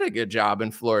he did a good job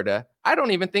in Florida. I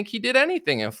don't even think he did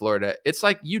anything in Florida. It's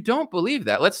like, you don't believe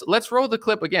that. Let's roll the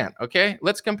clip again. Okay.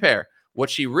 Let's compare. what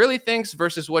she really thinks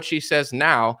versus what she says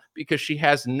now, because she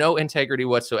has no integrity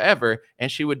whatsoever,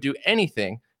 and she would do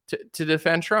anything to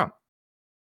defend Trump.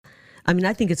 I mean,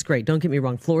 I think it's great. Don't get me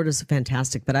wrong. Florida's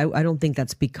fantastic, but I don't think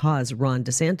that's because Ron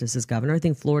DeSantis is governor. I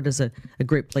think Florida's a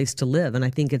great place to live, and I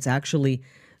think it's actually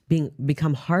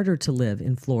become harder to live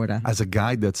in Florida. As a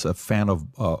guy that's a fan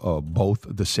of both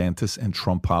DeSantis and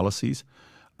Trump policies,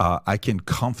 I can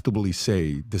comfortably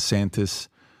say DeSantis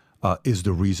is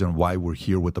the reason why we're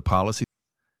here with the policy.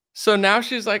 So now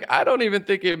she's like, I don't even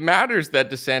think it matters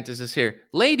that DeSantis is here.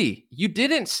 Lady, you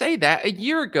didn't say that a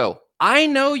year ago. I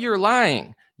know you're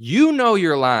lying. You know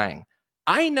you're lying.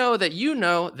 I know that you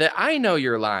know that I know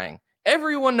you're lying.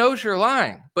 Everyone knows you're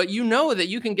lying, but you know that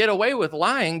you can get away with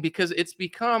lying because it's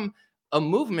become a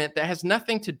movement that has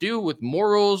nothing to do with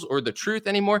morals or the truth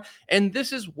anymore. And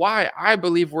this is why I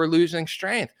believe we're losing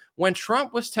strength. When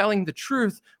Trump was telling the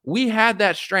truth, we had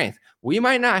that strength. We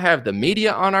might not have the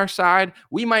media on our side.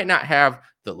 We might not have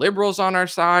the liberals on our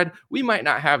side. We might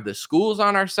not have the schools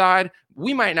on our side.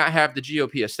 We might not have the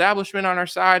GOP establishment on our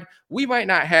side. We might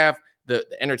not have the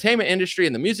entertainment industry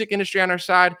and the music industry on our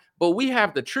side, but we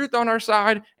have the truth on our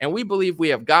side, and we believe we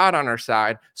have God on our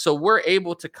side. So we're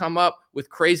able to come up with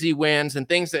crazy wins and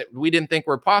things that we didn't think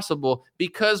were possible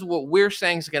because what we're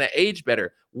saying is going to age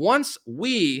better. Once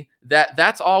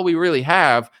that's all we really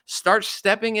have, start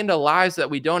stepping into lies that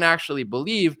we don't actually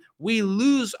believe, we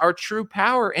lose our true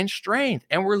power and strength,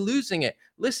 and we're losing it.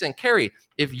 Listen, Kari,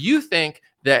 if you think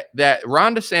that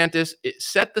Ron DeSantis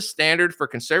set the standard for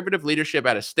conservative leadership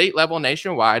at a state level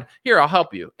nationwide, here, I'll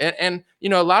help you. And you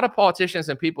know, a lot of politicians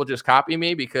and people just copy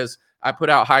me because I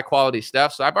put out high quality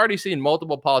stuff. So I've already seen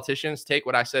multiple politicians take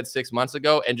what I said 6 months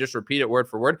ago and just repeat it word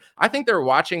for word. I think they're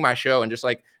watching my show and just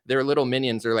like their little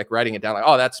minions are like writing it down like,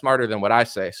 oh, that's smarter than what I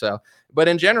say. So, but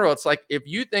in general, it's like, if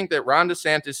you think that Ron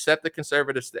DeSantis set the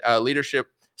conservative leadership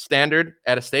standard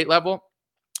at a state level,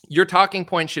 your talking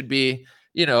point should be,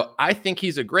 you know, I think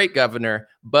he's a great governor,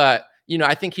 but, you know,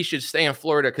 I think he should stay in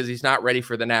Florida because he's not ready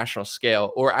for the national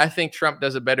scale. Or I think Trump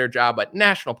does a better job at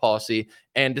national policy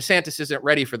and DeSantis isn't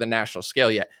ready for the national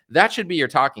scale yet. That should be your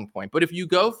talking point. But if you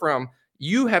go from,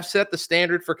 you have set the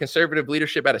standard for conservative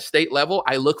leadership at a state level,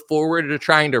 I look forward to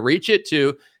trying to reach it,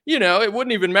 to, you know, it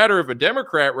wouldn't even matter if a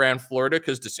Democrat ran Florida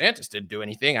because DeSantis didn't do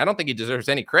anything. I don't think he deserves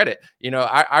any credit. You know,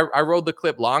 I rolled the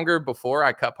clip longer before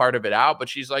I cut part of it out, but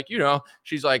she's like, you know,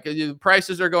 she's like,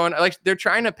 prices are going, like, they're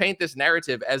trying to paint this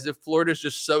narrative as if Florida's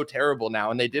just so terrible now.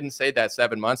 And they didn't say that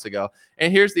 7 months ago.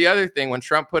 And here's the other thing. When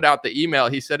Trump put out the email,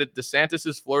 he said that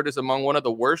DeSantis's Florida is among one of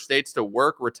the worst states to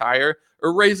work, retire,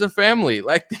 or raise a family.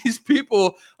 Like, these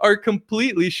people are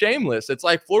completely shameless. It's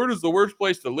like, Florida's the worst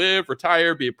place to live,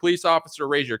 retire, be a police officer,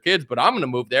 raise your kids, but I'm going to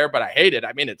move there, but I hate it.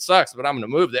 I mean, it sucks, but I'm going to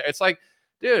move there. It's like,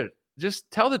 dude, just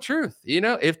tell the truth. You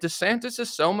know, if DeSantis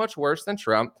is so much worse than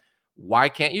Trump, why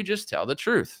can't you just tell the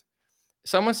truth?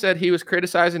 Someone said he was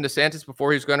criticizing DeSantis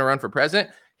before he was going to run for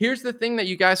president. Here's the thing that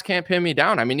you guys can't pin me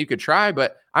down. I mean, you could try,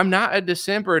 but I'm not a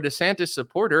DeSantis or a DeSantis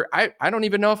supporter. I don't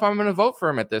even know if I'm going to vote for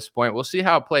him at this point. We'll see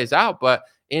how it plays out. But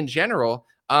in general,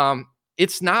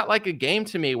 it's not like a game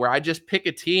to me where I just pick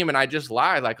a team and I just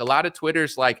lie. Like, a lot of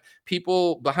Twitter's like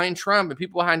people behind Trump and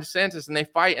people behind DeSantis, and they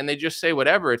fight and they just say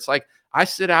whatever. It's like, I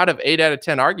sit out of 8 out of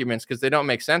 10 arguments because they don't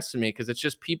make sense to me, because it's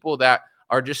just people that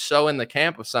are just so in the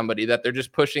camp of somebody that they're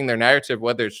just pushing their narrative,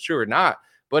 whether it's true or not.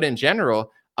 But in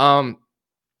general,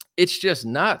 it's just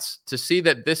nuts to see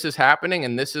that this is happening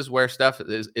and this is where stuff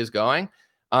is going.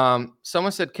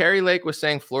 Someone said Kari Lake was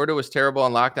saying Florida was terrible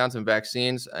on lockdowns and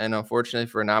vaccines, and unfortunately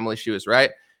for Anomaly, she was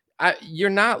right. You're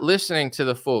not listening to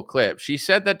the full clip. She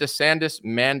said that DeSantis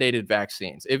mandated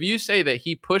vaccines. If you say that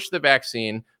he pushed the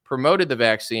vaccine, promoted the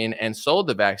vaccine, and sold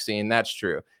the vaccine, that's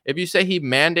true. If you say he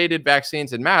mandated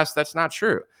vaccines and masks, that's not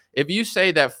true. If you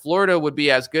say that Florida would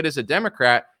be as good as a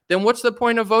Democrat, then what's the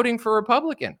point of voting for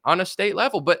Republican on a state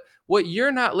level? But what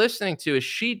you're not listening to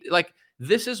is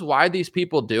this is why these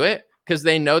people do it, because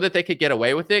they know that they could get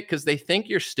away with it, because they think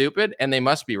you're stupid and they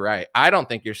must be right. I don't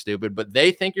think you're stupid, but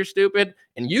they think you're stupid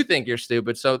and you think you're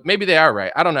stupid. So maybe they are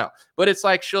right. I don't know. But it's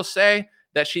like, she'll say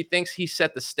that she thinks he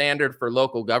set the standard for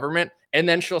local government, and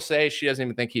then she'll say she doesn't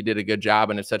even think he did a good job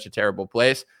and it's such a terrible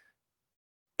place.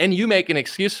 And you make an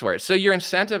excuse for it. So you're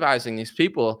incentivizing these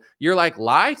people. You're like,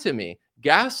 lie to me,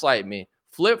 gaslight me,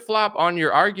 flip-flop on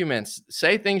your arguments,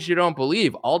 say things you don't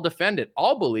believe. I'll defend it.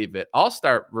 I'll believe it. I'll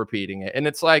start repeating it. And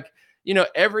it's like, you know,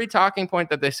 every talking point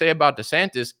that they say about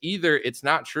DeSantis, either it's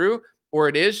not true or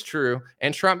it is true.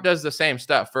 And Trump does the same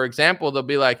stuff. For example, they'll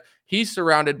be like, he's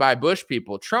surrounded by Bush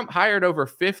people. Trump hired over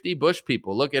 50 Bush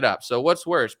people. Look it up. So what's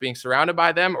worse, being surrounded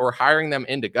by them or hiring them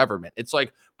into government? It's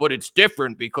like, but it's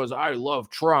different because I love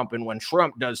Trump. And when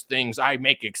Trump does things, I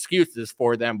make excuses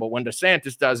for them. But when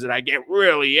DeSantis does it, I get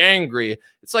really angry.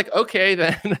 It's like, okay,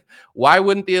 then why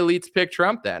wouldn't the elites pick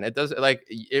Trump then? It doesn't, like,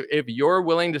 if you're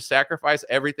willing to sacrifice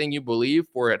everything you believe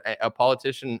for a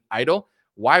politician idol,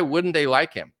 why wouldn't they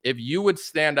like him? If you would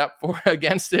stand up for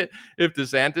against it, if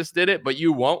DeSantis did it, but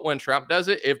you won't when Trump does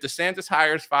it. If DeSantis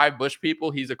hires 5 Bush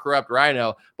people, he's a corrupt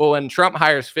rhino. But when Trump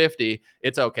hires 50,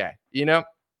 it's okay, you know?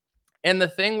 And the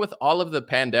thing with all of the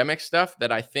pandemic stuff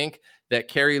that I think that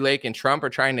Kari Lake and Trump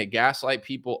are trying to gaslight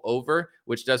people over,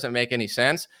 which doesn't make any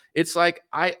sense. It's like,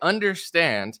 I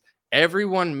understand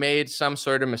everyone made some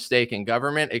sort of mistake in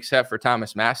government, except for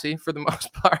Thomas Massie for the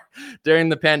most part during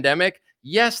the pandemic.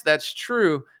 Yes, that's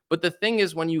true. But the thing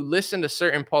is, when you listen to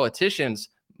certain politicians,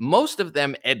 most of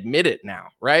them admit it now,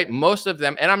 right? Most of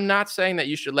them. And I'm not saying that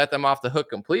you should let them off the hook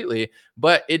completely,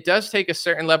 but it does take a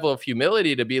certain level of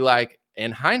humility to be like,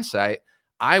 in hindsight,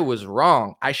 I was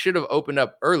wrong. I should have opened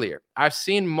up earlier. I've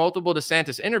seen multiple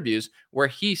DeSantis interviews where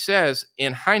he says,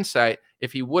 in hindsight,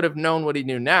 if he would have known what he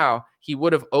knew now, he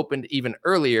would have opened even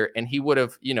earlier. And he would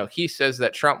have, he says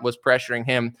that Trump was pressuring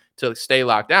him to stay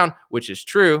locked down, which is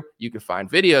true. You can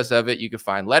find videos of it. You can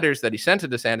find letters that he sent to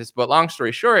DeSantis. But long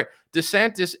story short,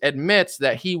 DeSantis admits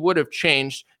that he would have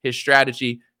changed his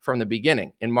strategy from the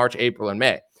beginning in March, April, and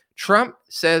May. Trump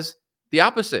says the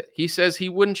opposite. He says he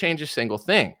wouldn't change a single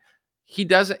thing. He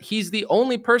doesn't. He's the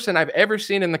only person I've ever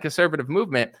seen in the conservative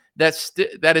movement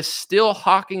that is still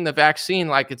hawking the vaccine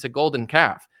like it's a golden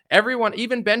calf. Everyone,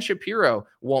 even Ben Shapiro,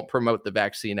 won't promote the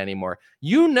vaccine anymore.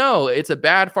 It's a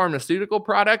bad pharmaceutical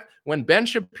product when Ben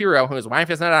Shapiro, whose wife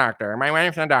is a doctor, my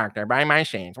wife's a doctor, buy my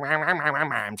machines.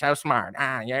 I'm so smart.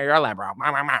 Yeah, you're a liberal.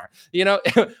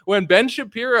 When Ben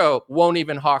Shapiro won't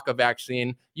even hawk a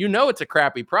vaccine, it's a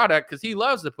crappy product because he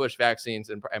loves to push vaccines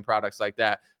and products like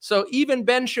that. So even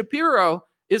Ben Shapiro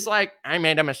is like, I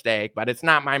made a mistake, but it's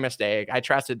not my mistake. I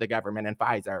trusted the government and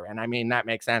Pfizer. And I mean, that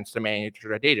makes sense to me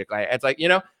strategically. It's like,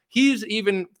 he's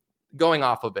even going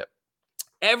off of it.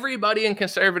 Everybody in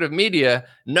conservative media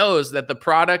knows that the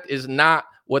product is not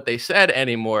what they said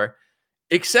anymore,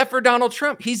 except for Donald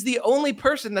Trump. He's the only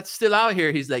person that's still out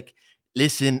here. He's like,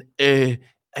 listen, I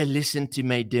listened to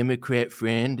my Democrat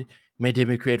friend. My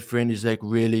Democrat friend is like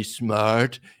really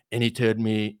smart. And he told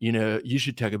me, you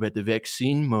should talk about the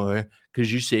vaccine more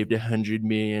because you saved 100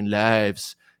 million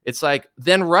lives. It's like,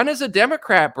 then run as a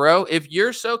Democrat, bro. If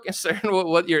you're so concerned with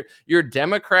what your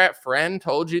Democrat friend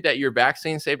told you that your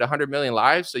vaccine saved 100 million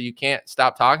lives, so you can't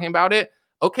stop talking about it,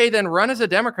 okay, then run as a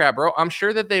Democrat, bro. I'm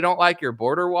sure that they don't like your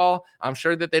border wall. I'm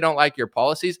sure that they don't like your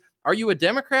policies. Are you a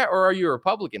Democrat or are you a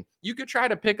Republican? You could try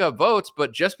to pick up votes,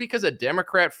 but just because a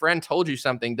Democrat friend told you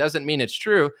something doesn't mean it's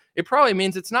true. It probably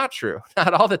means it's not true.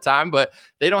 Not all the time, but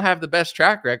they don't have the best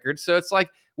track record. So it's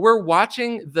like we're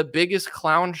watching the biggest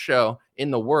clown show in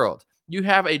the world. You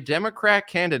have a Democrat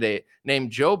candidate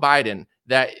named Joe Biden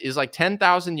that is like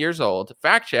 10,000 years old.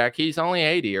 Fact check, he's only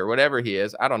 80 or whatever he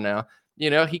is. I don't know.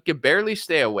 He can barely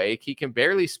stay awake. He can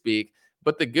barely speak.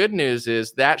 But the good news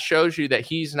is that shows you that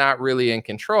he's not really in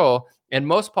control. And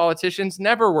most politicians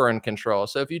never were in control.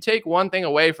 So if you take one thing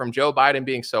away from Joe Biden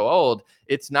being so old,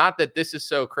 it's not that this is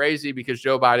so crazy because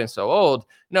Joe Biden's so old.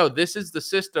 No, this is the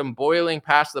system boiling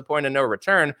past the point of no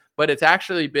return. But it's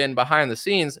actually been behind the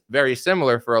scenes very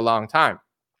similar for a long time.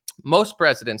 Most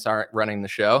presidents aren't running the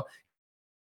show.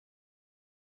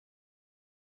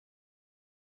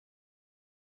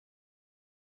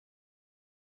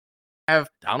 Have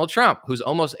Donald Trump, who's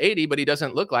almost 80, but he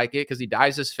doesn't look like it because he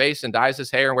dyes his face and dyes his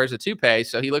hair and wears a toupee.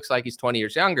 So he looks like he's 20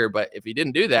 years younger. But if he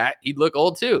didn't do that, he'd look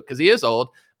old too because he is old.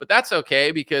 But that's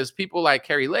okay because people like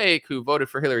Kari Lake, who voted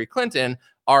for Hillary Clinton,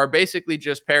 are basically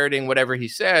just parroting whatever he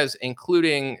says,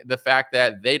 including the fact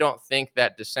that they don't think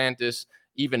that DeSantis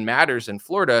even matters in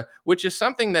Florida, which is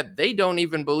something that they don't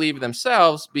even believe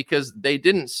themselves because they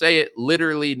didn't say it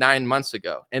literally 9 months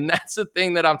ago. And that's the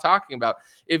thing that I'm talking about.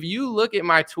 If you look at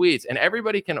my tweets, and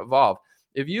everybody can evolve,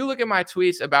 if you look at my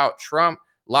tweets about Trump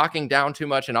locking down too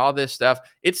much and all this stuff,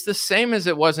 it's the same as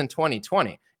it was in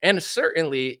 2020. And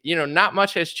certainly, not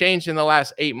much has changed in the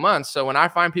last 8 months. So when I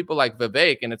find people like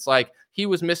Vivek, and it's like, he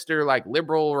was Mr. like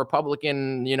liberal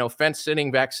Republican, fence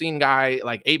sitting vaccine guy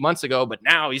like 8 months ago, but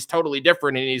now he's totally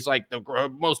different. And he's like the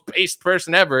most based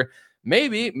person ever.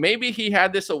 Maybe he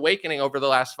had this awakening over the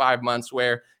last 5 months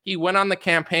where he went on the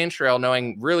campaign trail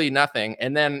knowing really nothing.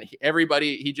 And then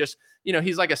he just,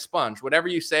 he's like a sponge. Whatever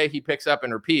you say, he picks up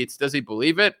and repeats. Does he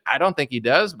believe it? I don't think he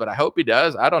does, but I hope he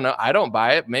does. I don't know. I don't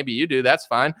buy it. Maybe you do. That's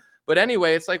fine. But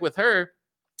anyway, it's like with her,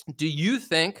 do you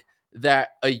think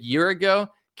that a year ago,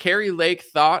 Kari Lake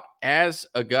thought as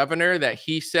a governor that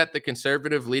he set the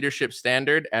conservative leadership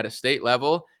standard at a state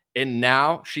level. And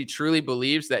now she truly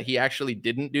believes that he actually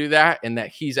didn't do that and that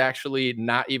he's actually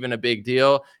not even a big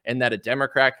deal and that a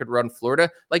Democrat could run Florida.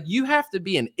 Like, you have to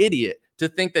be an idiot to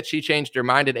think that she changed her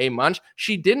mind in 8 months.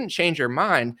 She didn't change her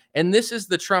mind. And this is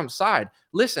the Trump side.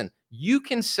 Listen, you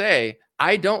can say,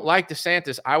 I don't like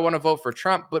DeSantis, I want to vote for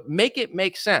Trump, but make it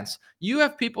make sense. You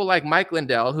have people like Mike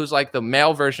Lindell, who's like the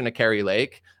male version of Kari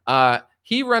Lake.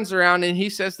 He runs around and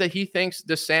he says that he thinks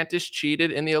DeSantis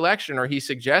cheated in the election, or he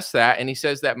suggests that, and he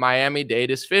says that Miami-Dade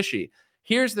is fishy.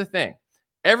 Here's the thing.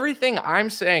 Everything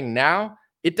I'm saying now,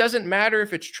 it doesn't matter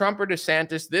if it's Trump or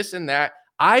DeSantis, this and that.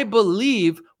 I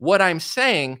believe what I'm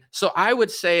saying, so I would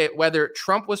say it whether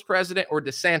Trump was president or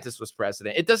DeSantis was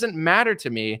president. It doesn't matter to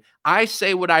me. I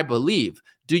say what I believe.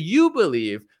 Do you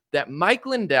believe that Mike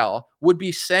Lindell would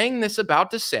be saying this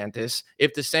about DeSantis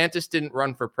if DeSantis didn't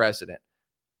run for president?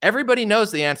 Everybody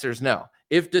knows the answer is no.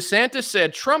 If DeSantis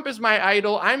said, Trump is my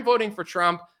idol, I'm voting for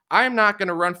Trump, I'm not going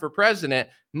to run for president,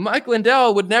 Mike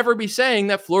Lindell would never be saying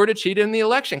that Florida cheated in the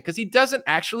election because he doesn't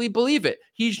actually believe it.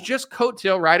 He's just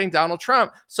coattail riding Donald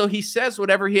Trump. So he says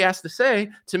whatever he has to say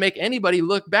to make anybody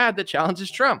look bad that challenges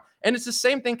Trump. And it's the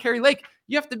same thing, Kari Lake.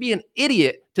 You have to be an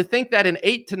idiot to think that in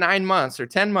 8 to 9 months or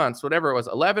 10 months, whatever it was,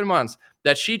 11 months,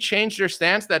 that she changed her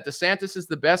stance, that DeSantis is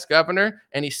the best governor,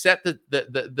 and he set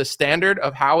the standard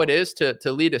of how it is to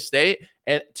lead a state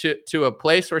and to a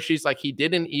place where she's like, he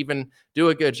didn't even do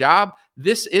a good job.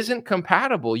 This isn't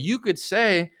compatible. You could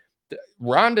say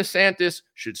Ron DeSantis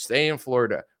should stay in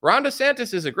Florida. Ron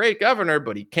DeSantis is a great governor,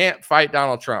 but he can't fight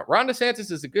Donald Trump. Ron DeSantis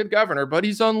is a good governor, but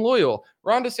he's unloyal.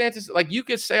 Ron DeSantis, like, you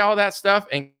could say all that stuff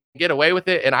and get away with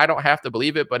it, and I don't have to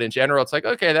believe it, but in general, it's like,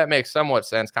 okay, that makes somewhat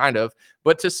sense, kind of.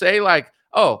 But to say like,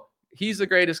 oh, he's the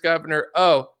greatest governor,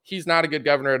 oh, he's not a good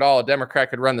governor at all, a Democrat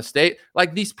could run the state,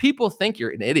 like, these people think you're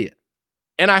an idiot.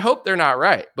 And I hope they're not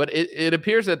right, but it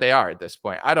appears that they are at this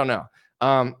point. I don't know.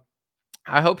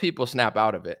 I hope people snap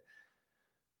out of it.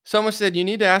 Someone said, you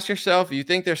need to ask yourself, you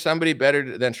think there's somebody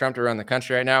better than Trump to run the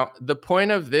country right now? The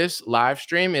point of this live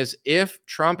stream is, if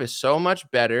Trump is so much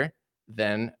better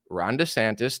than Ron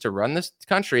DeSantis to run this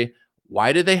country,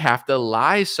 why do they have to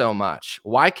lie so much?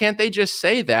 Why can't they just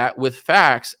say that with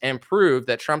facts and prove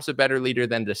that Trump's a better leader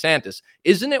than DeSantis?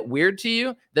 Isn't it weird to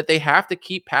you that they have to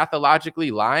keep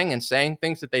pathologically lying and saying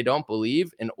things that they don't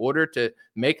believe in order to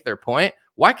make their point?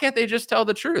 Why can't they just tell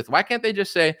the truth? Why can't they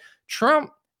just say,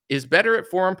 Trump is better at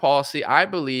foreign policy, I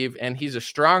believe, and he's a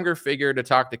stronger figure to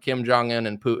talk to Kim Jong-un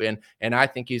and Putin, and I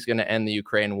think he's going to end the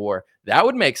Ukraine war? That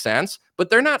would make sense, but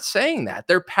they're not saying that.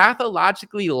 They're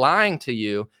pathologically lying to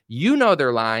you. You know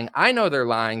they're lying. I know they're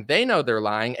lying. They know they're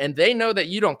lying, and they know that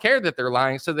you don't care that they're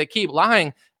lying, so they keep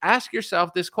lying. Ask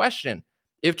yourself this question.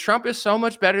 If Trump is so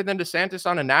much better than DeSantis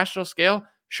on a national scale,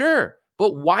 sure.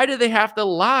 But why do they have to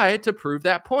lie to prove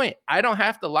that point? I don't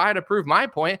have to lie to prove my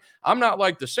point. I'm not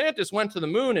like, DeSantis went to the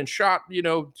moon and shot, Xi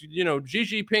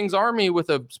Jinping's army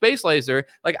with a space laser.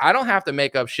 Like, I don't have to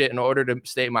make up shit in order to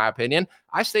state my opinion.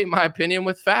 I state my opinion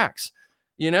with facts,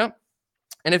 And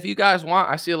if you guys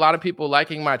want, I see a lot of people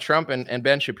liking my Trump and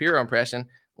Ben Shapiro impression.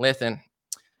 Listen.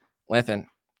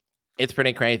 It's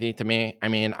pretty crazy to me. I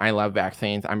mean, I love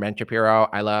vaccines. I'm Ben Shapiro.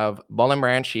 I love Bull and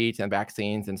Brand sheets and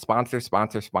vaccines and sponsors. Oh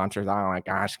my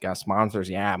gosh, got sponsors.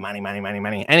 Yeah,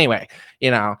 money. Anyway,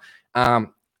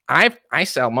 I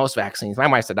sell most vaccines. My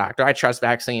wife's a doctor. I trust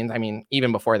vaccines. I mean,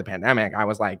 even before the pandemic, I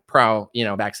was like pro,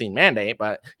 vaccine mandate.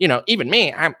 But even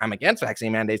me, I'm against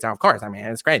vaccine mandates. Now, of course, I mean,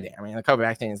 it's crazy. I mean, the COVID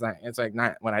vaccine is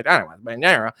not what I thought it was. But in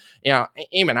general,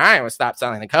 even I would stop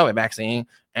selling the COVID vaccine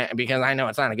because I know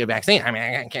it's not a good vaccine. I mean,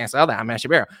 I can't sell that. I'm Ben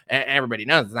Shapiro. And everybody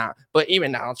knows it's not. But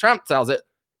even Donald Trump sells it.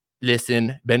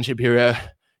 Listen, Ben Shapiro,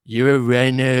 you're a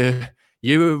rhino.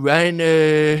 You're a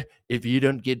rhino. If you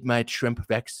don't get my Trump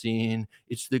vaccine,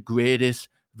 it's the greatest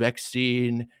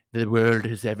vaccine the world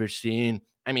has ever seen.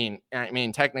 I mean,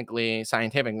 technically,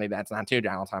 scientifically, that's not true,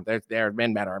 Donald Trump. There have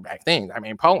been better vaccines. I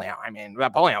mean, polio. The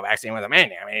polio vaccine was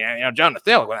amazing. I mean, Jonas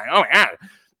Salk was like, oh my God.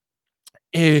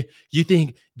 You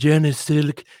think Jonas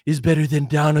Salk is better than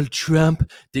Donald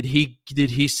Trump? Did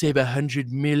he save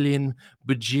 100 million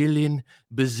bazillion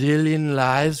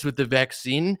lives with the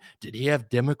vaccine? Did he have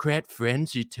Democrat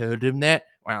friends who told him that?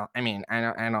 Well, I mean,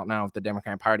 I don't know if the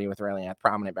Democrat Party was really that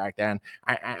prominent back then.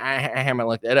 I haven't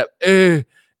looked it up.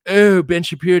 Oh, Ben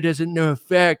Shapiro doesn't know a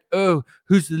fact. Oh,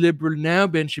 who's the liberal now,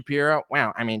 Ben Shapiro?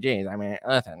 Well, I mean, geez, I mean,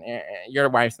 listen, your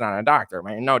wife's not a doctor.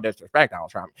 I mean, no disrespect,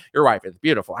 Donald Trump. Your wife is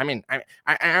beautiful. I mean, oh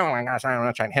my gosh, I'm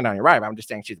not trying to hit on your wife. I'm just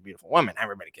saying she's a beautiful woman.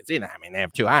 Everybody can see that. I mean, they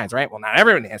have two eyes, right? Well, not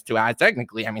everybody has two eyes,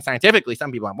 technically. I mean, scientifically,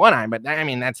 some people have one eye, but I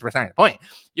mean, that's beside the point.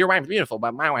 Your wife's beautiful,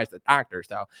 but my wife's a doctor.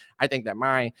 So I think that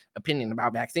my opinion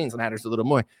about vaccines matters a little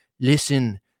more.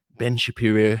 Listen, Ben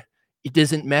Shapiro, it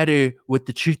doesn't matter what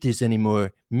the truth is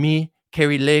anymore. Me,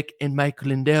 Kari Lake, and Michael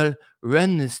Lindell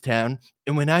run this town,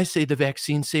 and when I say the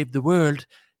vaccine saved the world,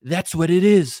 that's what it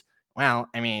is. Well,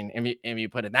 I mean, if you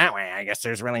put it that way, I guess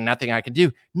there's really nothing I can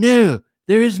do. No,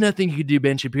 there is nothing you can do,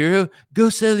 Ben Shapiro. Go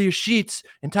sell your sheets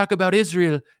and talk about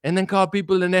Israel, and then call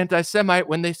people an anti-Semite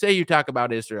when they say you talk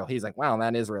about Israel. He's like, well,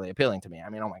 that is really appealing to me. I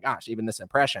mean, oh my gosh, even this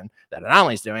impression that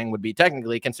Anali's doing would be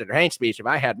technically considered hate speech if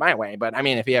I had my way. But I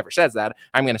mean, if he ever says that,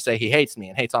 I'm going to say he hates me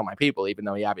and hates all my people, even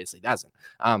though he obviously doesn't.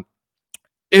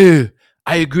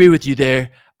 I agree with you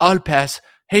there. I'll pass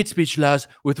hate speech laws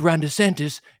with Ron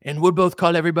DeSantis, and we'll both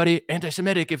call everybody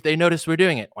anti-Semitic if they notice we're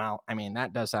doing it. Well, I mean,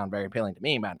 that does sound very appealing to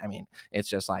me, but I mean, it's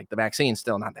just like the vaccine's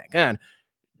still not that good.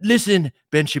 Listen,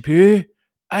 Ben Shapiro,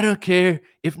 I don't care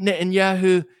if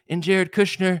Netanyahu and Jared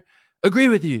Kushner agree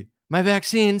with you. My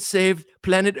vaccine saved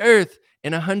planet Earth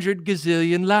and 100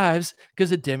 gazillion lives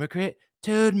because a Democrat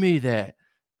told me that.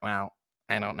 Well,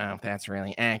 I don't know if that's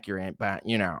really accurate, but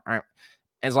you know,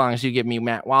 as long as you give me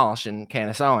Matt Walsh and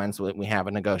Candace Owens, we have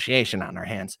a negotiation on our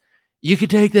hands. You can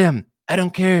take them. I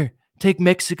don't care. Take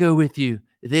Mexico with you.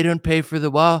 They don't pay for the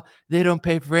wall. They don't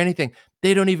pay for anything.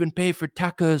 They don't even pay for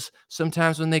tacos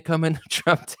sometimes when they come in the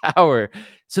Trump Tower.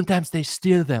 Sometimes they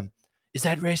steal them. Is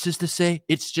that racist to say?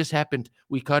 It's just happened.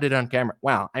 We caught it on camera.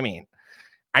 Well, I mean,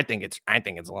 I think it's a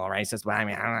little racist, but I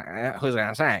mean, who's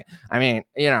gonna say? I mean,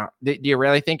 you know, do you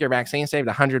really think your vaccine saved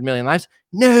 100 million lives?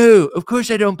 No, of course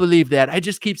I don't believe that. I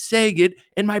just keep saying it,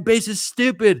 and my base is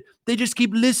stupid. They just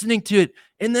keep listening to it,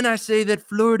 and then I say that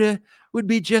Florida would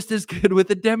be just as good with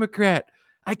a Democrat.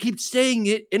 I keep saying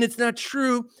it, and it's not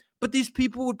true. But these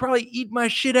people would probably eat my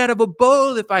shit out of a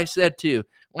bowl if I said to.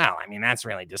 Well, I mean, that's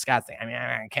really disgusting. I mean,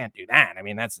 I can't do that. I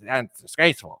mean, that's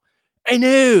disgraceful. I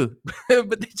know,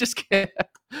 but they just can't.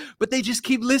 But they just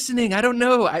keep listening. I don't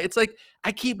know. It's like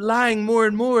I keep lying more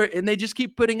and more, and they just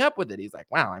keep putting up with it. He's like,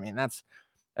 wow, I mean, that's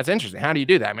interesting. How do you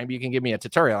do that? Maybe you can give me a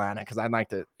tutorial on it because I'd like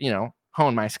to, you know,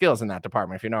 hone my skills in that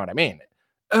department, if you know what I mean.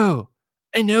 Oh,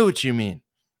 I know what you mean.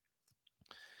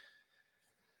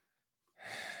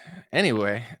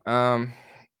 Anyway,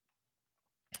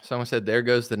 someone said, there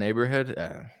goes the neighborhood.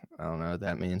 I don't know what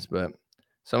that means, but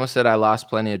someone said I lost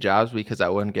plenty of jobs because I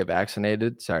wouldn't get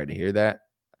vaccinated. Sorry to hear that.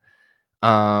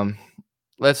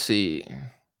 Let's see.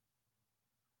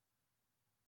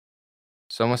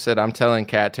 Someone said, I'm telling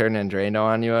Cat Turner and Drano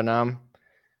on you, Anam.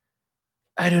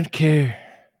 I don't care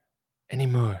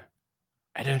anymore.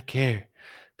 I don't care.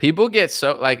 People get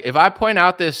so, like, if I point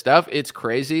out this stuff, it's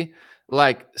crazy.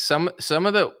 Like, some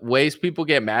of the ways people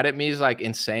get mad at me is, like,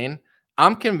 insane.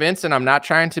 I'm convinced, and I'm not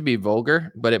trying to be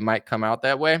vulgar, but it might come out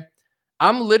that way.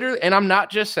 I'm literally, and I'm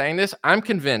not just saying this, I'm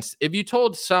convinced if you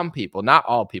told some people, not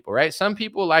all people, right? Some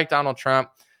people like Donald Trump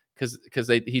because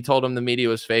he told them the media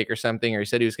was fake or something, or he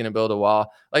said he was going to build a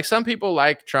wall. Like, some people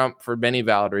like Trump for many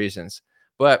valid reasons.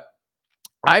 But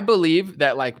I believe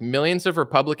that, like, millions of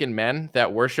Republican men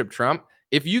that worship Trump,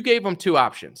 if you gave them two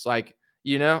options, like,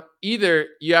 you know, either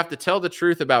you have to tell the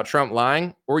truth about Trump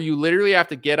lying, or you literally have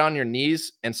to get on your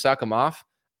knees and suck him off.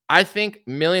 I think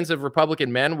millions of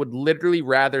Republican men would literally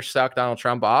rather suck Donald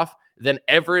Trump off than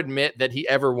ever admit that he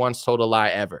ever once told a lie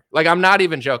ever. Like, I'm not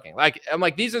even joking. Like, I'm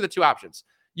like, these are the two options.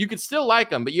 You could still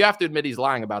like him, but you have to admit he's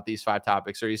lying about these 5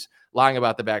 topics, or he's lying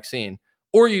about the vaccine,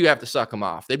 or you have to suck him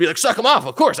off. They'd be like, suck him off.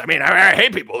 Of course. I mean, I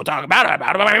hate people who talk about it.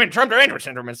 I mean, Trump derangement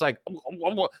syndrome. It's like,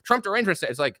 Trump derangement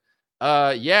syndrome. It's like,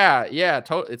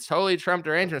 it's totally Trump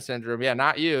derangement syndrome. Yeah,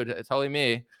 not you. It's totally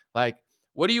me. Like,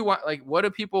 what do you want? Like, what do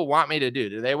people want me to do?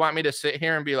 Do they want me to sit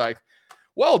here and be like,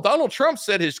 well, Donald Trump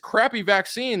said his crappy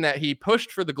vaccine that he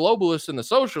pushed for the globalists and the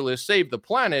socialists saved the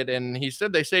planet, and he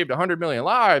said they saved 100 million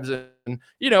lives. And,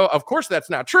 you know, of course that's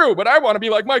not true, but I want to be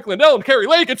like Mike Lindell and Kari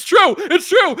Lake. It's true. It's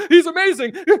true. He's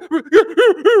amazing.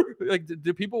 Like,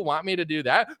 do people want me to do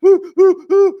that?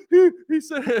 He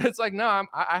said, it's like, no,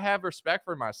 I have respect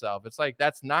for myself. It's like,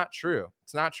 that's not true.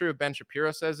 It's not true if Ben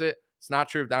Shapiro says it. It's not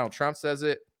true if Donald Trump says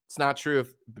it. It's not true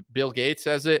if Bill Gates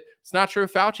says it. It's not true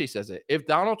if Fauci says it. If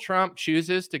Donald Trump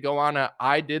chooses to go on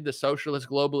I did the socialist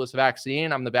globalist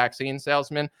vaccine, I'm the vaccine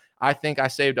salesman, I think I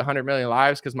saved 100 million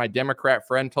lives because my Democrat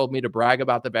friend told me to brag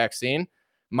about the vaccine,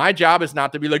 My job is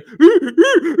not to be like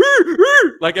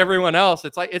everyone else.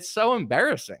 It's like, it's so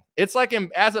embarrassing. It's like,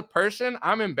 as a person,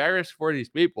 I'm embarrassed for these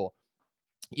people.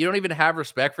 You don't even have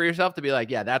respect for yourself to be like,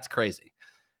 yeah, that's crazy.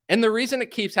 And the reason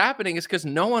it keeps happening is because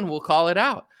no one will call it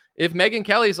out. If Megyn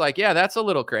Kelly's like, yeah, that's a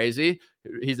little crazy,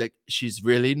 he's like, she's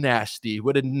really nasty.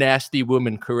 What a nasty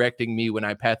woman correcting me when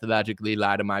I pathologically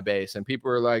lie to my base. And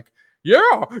people are like,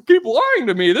 yeah, keep lying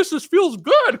to me. This feels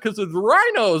good because of the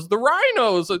rhinos.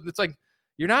 It's like,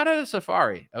 you're not at a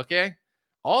safari, okay?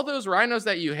 All those rhinos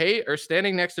that you hate are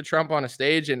standing next to Trump on a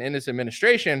stage and in his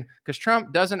administration because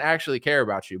Trump doesn't actually care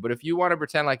about you. But if you want to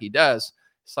pretend like he does,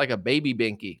 it's like a baby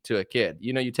binky to a kid.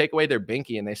 You know, you take away their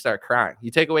binky and they start crying.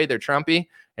 You take away their Trumpy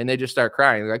and they just start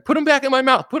crying. They're like, put him back in my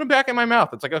mouth. Put him back in my mouth.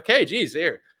 It's like, okay, geez,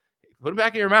 here, put him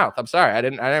back in your mouth. I'm sorry. I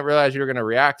didn't realize you were going to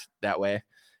react that way.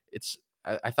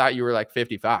 I thought you were like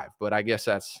 55, but I guess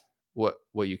that's what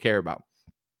you care about.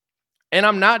 And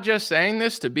I'm not just saying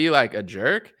this to be like a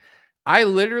jerk. I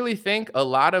literally think a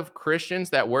lot of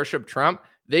Christians that worship Trump,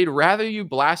 they'd rather you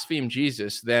blaspheme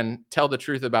Jesus than tell the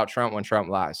truth about Trump when Trump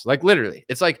lies. Like, literally,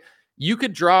 it's like you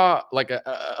could draw like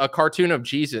a cartoon of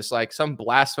Jesus, like some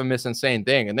blasphemous, insane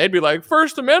thing, and they'd be like,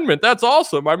 First Amendment, that's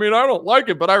awesome. I mean, I don't like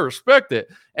it, but I respect it.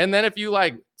 And then if you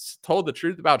like told the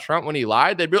truth about Trump when he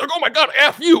lied, they'd be like, oh my God,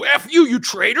 F you, you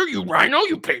traitor, you rhino,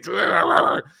 you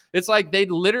patriot. It's like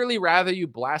they'd literally rather you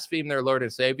blaspheme their Lord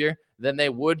and Savior than they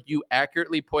would you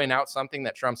accurately point out something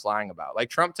that Trump's lying about. Like,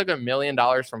 Trump took $1 million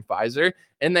from Pfizer,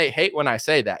 and they hate when I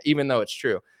say that, even though it's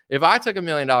true. If I took $1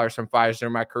 million from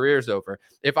Pfizer, my career's over.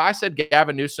 If I said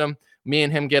Gavin Newsom, me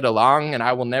and him get along and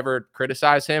I will never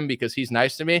criticize him because he's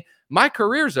nice to me, my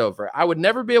career's over. I would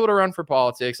never be able to run for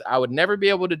politics. I would never be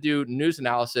able to do news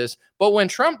analysis. But when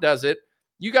Trump does it,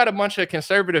 you got a bunch of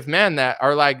conservative men that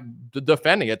are like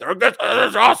defending it. They're like,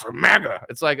 that's awesome, MAGA.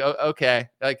 It's like, okay.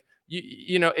 Like,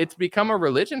 you know, it's become a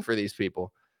religion for these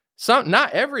people.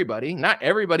 Not everybody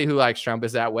who likes Trump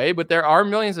is that way, but there are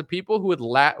millions of people who would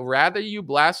rather you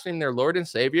blaspheme their Lord and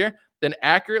Savior than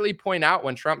accurately point out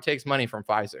when Trump takes money from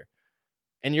Pfizer.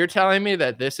 And you're telling me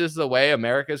that this is the way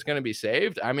America is going to be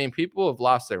saved? I mean, people have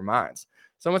lost their minds.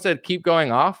 Someone said, keep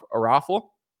going off, or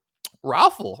raffle.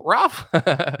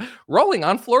 Rolling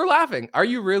on floor laughing. Are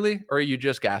you really, or are you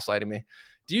just gaslighting me?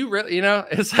 Do you really, you know,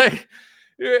 it's like,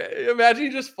 imagine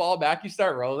you just fall back, you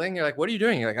start rolling. You're like, what are you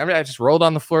doing? You're like, I mean, I just rolled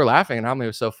on the floor laughing and it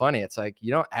was so funny. It's like,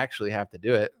 you don't actually have to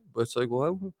do it, but it's like,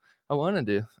 well, I want to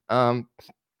do.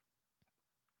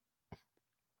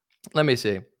 Let me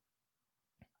see.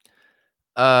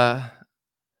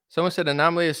 Someone said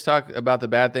Anomaly has talked about the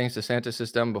bad things DeSantis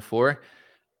has done before.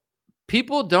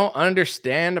 People don't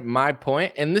understand my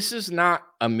point, and this is not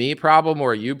a me problem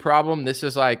or a you problem. This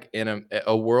is like in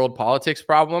a world politics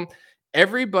problem.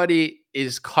 Everybody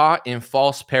is caught in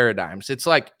false paradigms. It's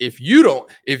like, if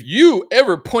you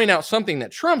ever point out something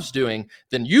that Trump's doing,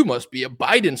 then you must be a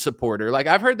Biden supporter. Like,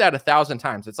 I've heard that 1,000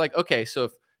 times. It's like, okay, so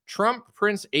if Trump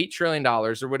prints $8 trillion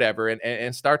or whatever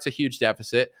and starts a huge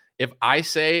deficit, if I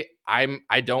say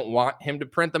I don't want him to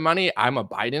print the money, I'm a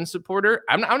Biden supporter.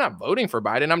 I'm not voting for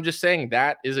Biden. I'm just saying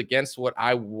that is against what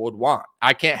I would want.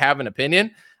 I can't have an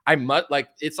opinion. I must, like,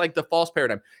 it's like the false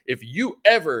paradigm. If you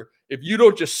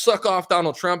don't just suck off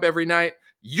Donald Trump every night,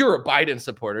 you're a Biden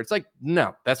supporter. It's like,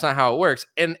 no, that's not how it works.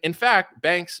 And in fact,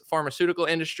 banks, pharmaceutical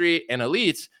industry, and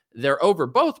elites, they're over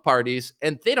both parties,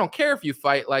 and they don't care if you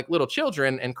fight like little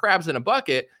children and crabs in a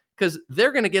bucket, because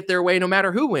they're going to get their way no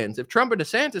matter who wins. If Trump or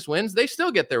DeSantis wins, they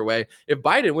still get their way. If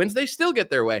Biden wins, they still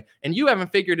get their way. And you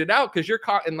haven't figured it out because you're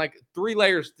caught in like 3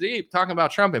 layers deep talking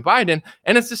about Trump and Biden.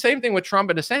 And it's the same thing with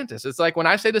Trump and DeSantis. It's like, when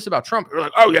I say this about Trump, you're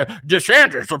like, oh yeah,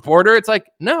 DeSantis supporter. It's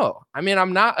like, no, I mean,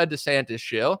 I'm not a DeSantis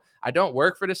shill. I don't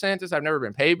work for DeSantis. I've never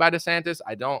been paid by DeSantis.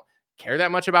 I don't care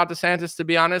that much about DeSantis, to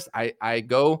be honest. I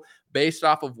go based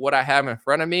off of what I have in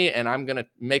front of me, and I'm going to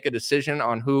make a decision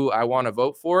on who I want to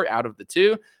vote for out of the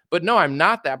two. But no, I'm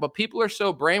not that. But people are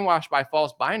so brainwashed by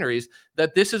false binaries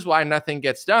that this is why nothing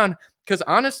gets done. Because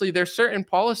honestly, there's certain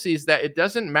policies that it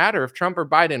doesn't matter if Trump or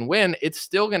Biden win, it's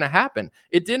still going to happen.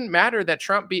 It didn't matter that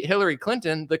Trump beat Hillary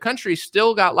Clinton. The country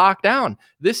still got locked down.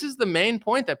 This is the main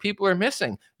point that people are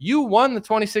missing. You won the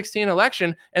 2016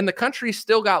 election and the country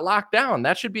still got locked down.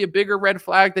 That should be a bigger red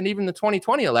flag than even the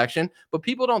 2020 election. But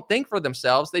people don't think for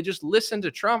themselves. They just listen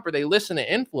to Trump or they listen to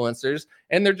influencers,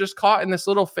 and they're just caught in this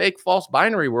little fake false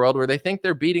binary world where they think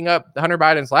they're beating up Hunter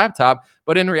Biden's laptop.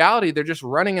 But in reality, they're just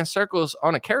running in circles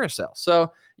on a carousel.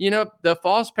 So, you know, the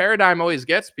false paradigm always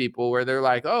gets people where they're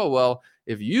like, oh, well,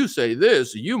 if you say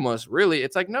this, you must really.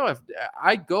 It's like, no, if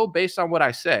I go based on what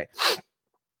I say.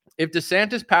 If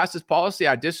DeSantis passes policy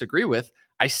I disagree with,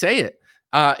 I say it.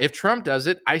 If Trump does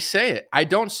it, I say it. I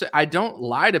don't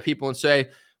lie to people and say,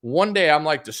 one day I'm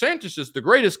like, DeSantis is the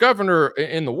greatest governor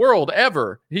in the world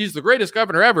ever. He's the greatest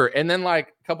governor ever. And then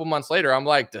like a couple months later, I'm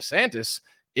like, DeSantis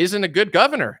isn't a good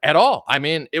governor at all. I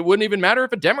mean, it wouldn't even matter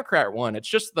if a Democrat won. It's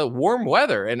just the warm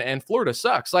weather and Florida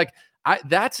sucks. Like,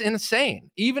 that's insane.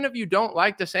 Even if you don't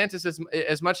like DeSantis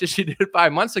as much as you did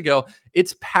 5 months ago,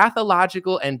 it's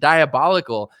pathological and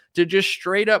diabolical to just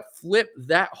straight up flip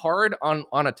that hard on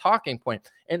a talking point.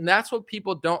 And that's what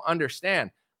people don't understand.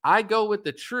 I go with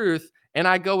the truth and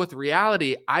I go with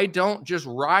reality. I don't just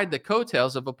ride the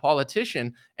coattails of a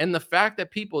politician. And the fact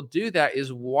that people do that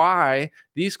is why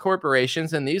these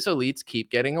corporations and these elites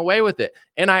keep getting away with it.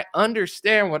 And I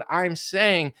understand what I'm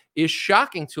saying is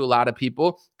shocking to a lot of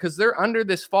people because they're under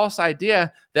this false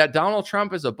idea that Donald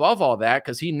Trump is above all that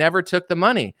because he never took the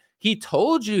money. He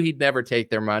told you he'd never take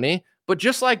their money. But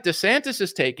just like DeSantis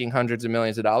is taking hundreds of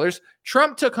millions of dollars,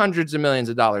 Trump took hundreds of millions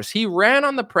of dollars. He ran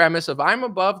on the premise of I'm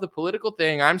above the political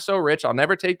thing. I'm so rich, I'll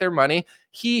never take their money.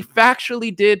 He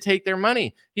factually did take their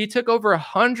money. He took over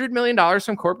 $100 million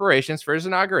from corporations for his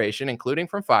inauguration, including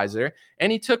from Pfizer. And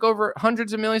he took over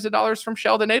hundreds of millions of dollars from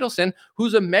Sheldon Adelson,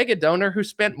 who's a mega donor who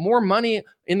spent more money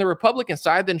in the Republican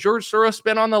side than George Soros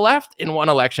spent on the left in one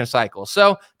election cycle.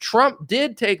 So Trump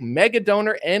did take mega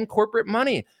donor and corporate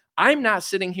money. I'm not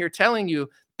sitting here telling you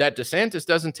that DeSantis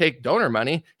doesn't take donor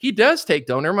money. He does take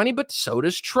donor money, but so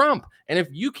does Trump. And if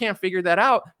you can't figure that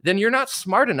out, then you're not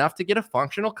smart enough to get a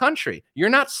functional country. You're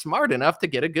not smart enough to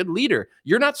get a good leader.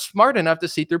 You're not smart enough to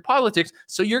see through politics.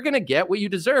 So you're going to get what you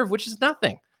deserve, which is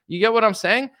nothing. You get what I'm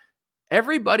saying?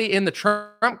 Everybody in the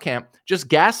Trump camp just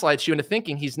gaslights you into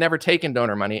thinking he's never taken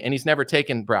donor money and he's never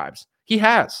taken bribes. He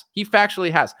has. He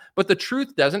factually has. But the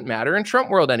truth doesn't matter in Trump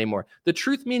world anymore. The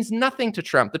truth means nothing to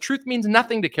Trump. The truth means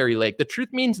nothing to Kari Lake. The truth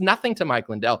means nothing to Mike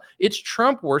Lindell. It's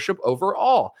Trump worship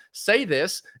overall. Say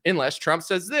this unless Trump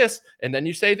says this, and then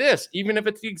you say this, even if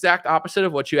it's the exact opposite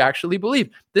of what you actually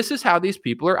believe. This is how these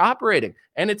people are operating.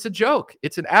 And it's a joke.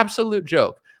 It's an absolute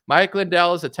joke. Mike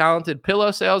Lindell is a talented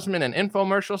pillow salesman and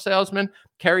infomercial salesman.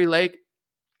 Kari Lake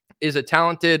is a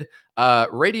talented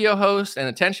radio host and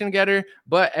attention getter.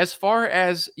 But as far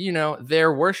as,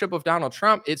 their worship of Donald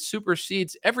Trump, it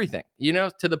supersedes everything,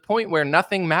 to the point where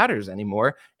nothing matters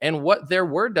anymore. And what their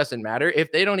word doesn't matter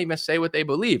if they don't even say what they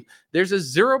believe. There's a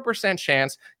 0%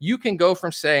 chance you can go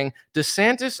from saying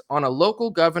DeSantis on a local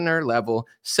governor level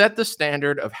set the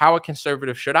standard of how a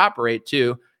conservative should operate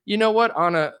to, you know what,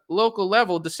 on a local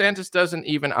level, DeSantis doesn't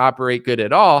even operate good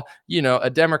at all. A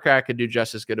Democrat could do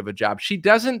just as good of a job. She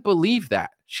doesn't believe that.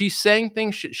 She's saying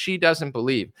things she doesn't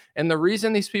believe. And the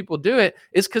reason these people do it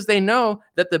is because they know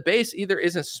that the base either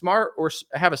isn't smart or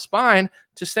have a spine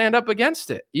to stand up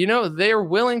against it. They're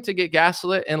willing to get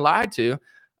gaslit and lied to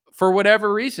for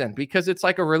whatever reason, because it's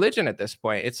like a religion at this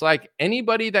point. It's like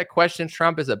anybody that questions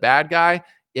Trump is a bad guy.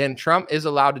 And Trump is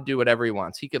allowed to do whatever he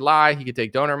wants. He could lie. He could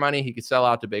take donor money. He could sell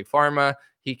out to big pharma.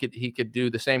 He could do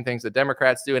the same things that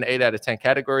Democrats do in 8 out of 10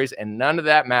 categories, and none of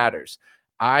that matters.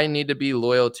 I need to be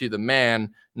loyal to the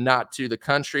man, not to the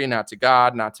country, not to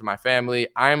God, not to my family.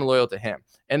 I'm loyal to him.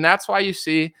 And that's why you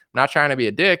see, I'm not trying to be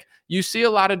a dick, you see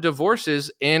a lot of divorces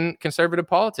in conservative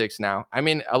politics now. I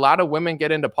mean, a lot of women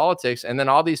get into politics, and then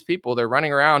all these people, they're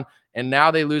running around, and now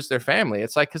they lose their family.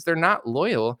 It's like because they're not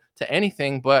loyal to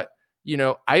anything but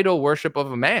idol worship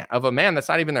of a man that's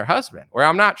not even their husband. Where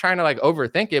I'm not trying to like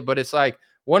overthink it, but it's like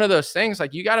one of those things,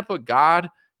 like you got to put God,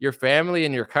 your family,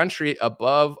 and your country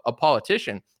above a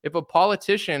politician. If a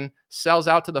politician sells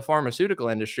out to the pharmaceutical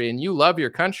industry and you love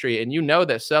your country and you know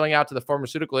that selling out to the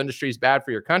pharmaceutical industry is bad for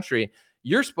your country,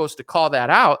 you're supposed to call that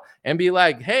out and be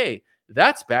like, hey,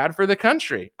 that's bad for the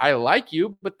country. I like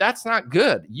you, but that's not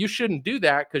good. You shouldn't do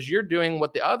that because you're doing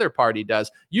what the other party does.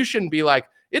 You shouldn't be like,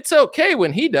 it's okay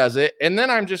when he does it, and then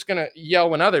I'm just going to yell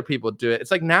when other people do it.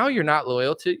 It's like now you're not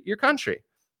loyal to your country.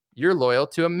 You're loyal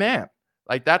to a man.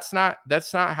 Like that's not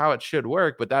how it should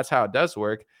work, but that's how it does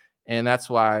work, and that's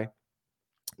why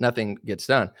nothing gets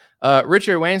done.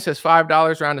 Richard Wayne says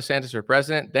 $5 Ron DeSantis for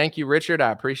president. Thank you, Richard.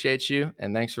 I appreciate you,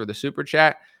 and thanks for the super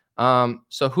chat.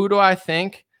 So who do I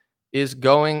think is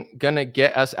going to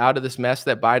get us out of this mess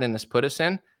that Biden has put us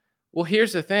in? Well,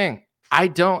 here's the thing.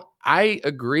 I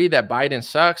agree that Biden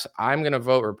sucks. I'm going to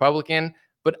vote Republican,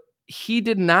 but he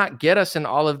did not get us in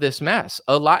all of this mess.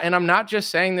 A lot, and I'm not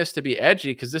just saying this to be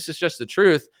edgy because this is just the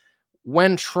truth.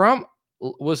 When Trump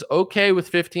was okay with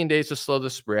 15 days to slow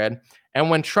the spread, and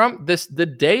when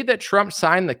the day that Trump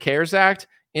signed the CARES Act,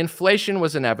 inflation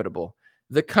was inevitable.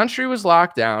 The country was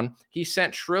locked down. He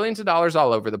sent trillions of dollars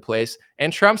all over the place.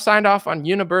 And Trump signed off on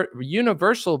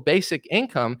universal basic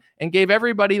income and gave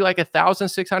everybody like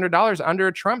 $1,600 under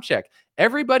a Trump check.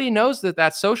 Everybody knows that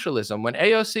that's socialism. When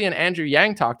AOC and Andrew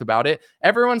Yang talked about it,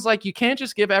 everyone's like, you can't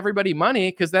just give everybody money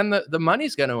because then the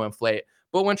money's going to inflate.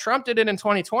 But when Trump did it in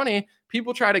 2020,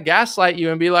 people try to gaslight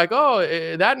you and be like, oh,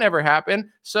 that never happened.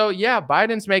 So yeah,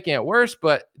 Biden's making it worse.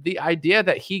 But the idea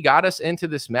that he got us into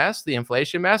this mess, the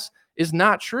inflation mess, is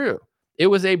not true. It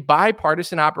was a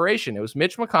bipartisan operation. It was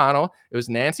Mitch McConnell, it was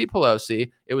Nancy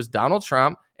Pelosi, it was Donald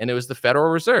Trump, and it was the Federal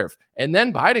Reserve. And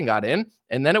then Biden got in,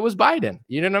 and then it was Biden.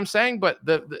 You know what I'm saying? But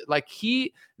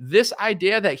this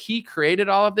idea that he created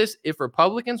all of this, if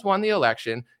Republicans won the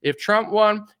election, if Trump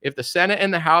won, if the Senate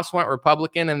and the House went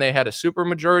Republican and they had a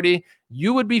supermajority,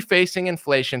 you would be facing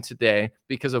inflation today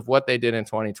because of what they did in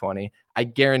 2020. I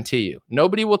guarantee you.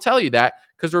 Nobody will tell you that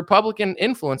because Republican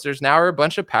influencers now are a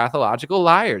bunch of pathological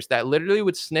liars that literally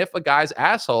would sniff a guy's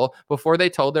asshole before they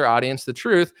told their audience the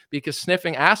truth, because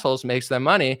sniffing assholes makes them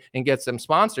money and gets them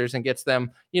sponsors and gets them,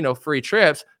 free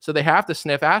trips. So they have to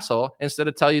sniff asshole instead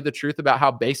of tell you the truth about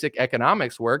how basic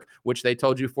economics work, which they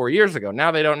told you 4 years ago.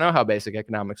 Now they don't know how basic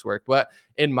economics work. But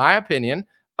in my opinion,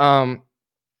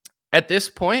 at this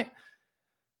point,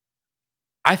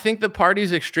 I think the party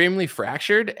is extremely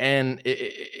fractured, and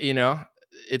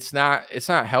it's not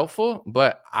helpful.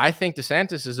 But I think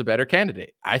DeSantis is a better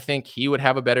candidate. I think he would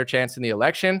have a better chance in the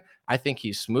election. I think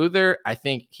he's smoother. I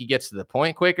think he gets to the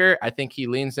point quicker. I think he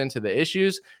leans into the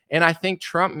issues, and I think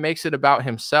Trump makes it about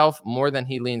himself more than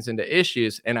he leans into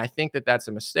issues. And I think that that's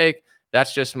a mistake.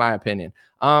 That's just my opinion.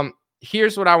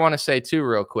 Here's what I want to say too,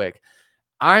 real quick.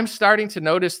 I'm starting to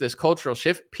notice this cultural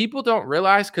shift. People don't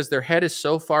realize because their head is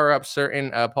so far up certain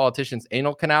politicians'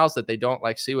 anal canals that they don't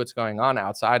see what's going on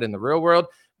outside in the real world.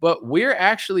 But we're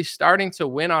actually starting to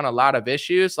win on a lot of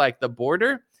issues. Like the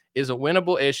border is a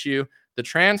winnable issue. The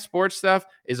transport stuff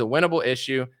is a winnable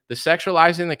issue. The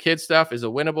sexualizing the kid stuff is a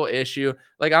winnable issue.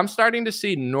 I'm starting to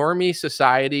see normie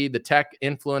society, the tech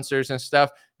influencers and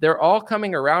stuff, they're all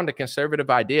coming around to conservative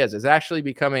ideas. It's actually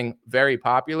becoming very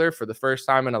popular for the first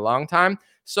time in a long time.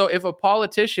 So if a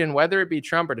politician, whether it be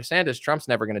Trump or DeSantis, Trump's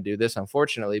never going to do this,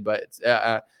 unfortunately, but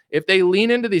if they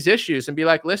lean into these issues and be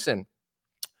like, listen,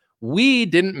 we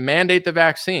didn't mandate the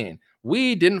vaccine.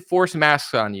 We didn't force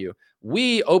masks on you.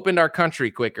 We opened our country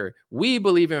quicker. We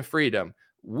believe in freedom.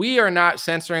 We are not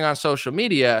censoring on social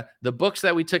media. The books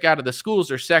that we took out of the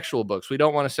schools are sexual books. We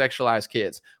don't want to sexualize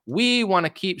kids. We want to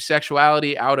keep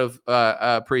sexuality out of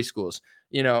preschools.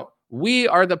 We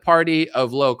are the party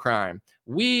of low crime.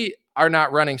 We are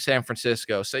not running San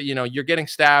Francisco. So, you're getting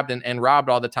stabbed and robbed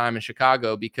all the time in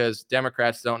Chicago because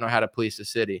Democrats don't know how to police the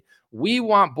city. We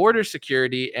want border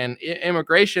security and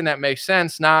immigration that makes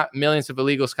sense, not millions of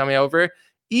illegals coming over.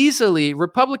 Easily,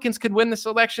 Republicans could win this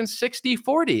election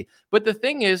 60-40. But the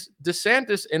thing is,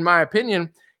 DeSantis, in my opinion,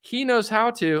 he knows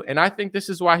how to, and I think this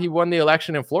is why he won the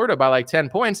election in Florida by 10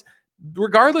 points.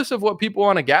 Regardless of what people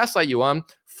want to gaslight you on,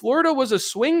 Florida was a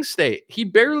swing state. He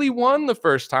barely won the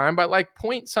first time by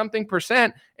point something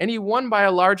percent, and he won by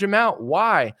a large amount.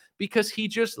 Why? Because he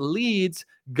just leads,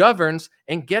 governs,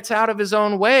 and gets out of his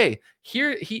own way.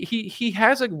 Here, he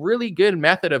has a really good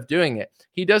method of doing it.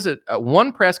 He does it at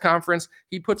one press conference.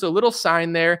 He puts a little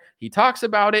sign there. He talks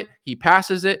about it. He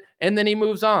passes it, and then he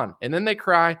moves on. And then they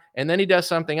cry, and then he does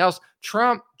something else.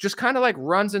 Trump just kind of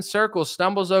runs in circles,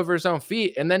 stumbles over his own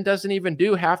feet, and then doesn't even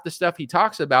do half the stuff he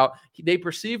talks about. They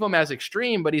perceive him as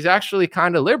extreme, but he's actually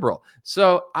kind of liberal.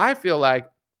 So I feel like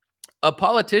a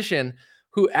politician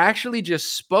who actually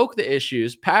just spoke the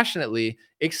issues passionately,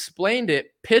 explained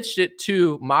it, pitched it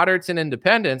to moderates and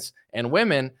independents and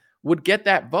women would get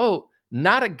that vote,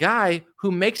 not a guy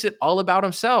who makes it all about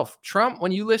himself. Trump,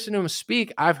 when you listen to him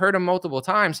speak, I've heard him multiple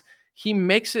times, he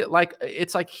makes it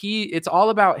it's all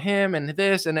about him and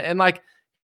this and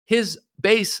his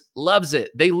base loves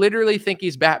it. They literally think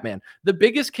he's Batman. The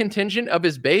biggest contingent of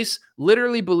his base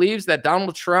literally believes that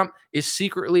Donald Trump is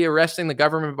secretly arresting the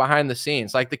government behind the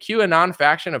scenes. The QAnon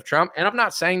faction of Trump. And I'm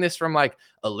not saying this from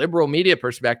a liberal media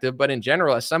perspective, but in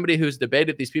general, as somebody who's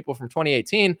debated these people from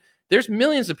 2018, there's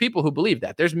millions of people who believe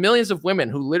that. There's millions of women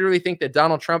who literally think that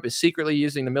Donald Trump is secretly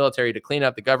using the military to clean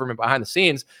up the government behind the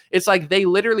scenes. It's they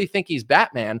literally think he's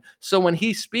Batman. So when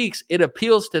he speaks, it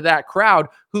appeals to that crowd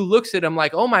who looks at him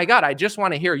oh my God, I just just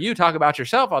want to hear you talk about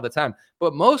yourself all the time.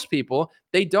 But most people,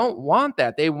 they don't want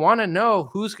that. They want to know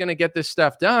who's going to get this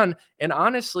stuff done. And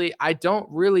honestly, I don't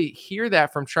really hear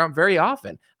that from Trump very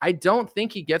often. I don't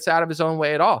think he gets out of his own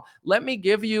way at all. Let me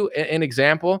give you an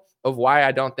example of why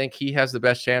I don't think he has the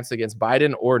best chance against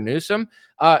Biden or Newsom.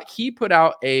 He put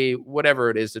out a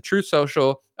Truth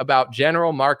Social about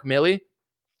General Mark Milley,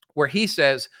 where he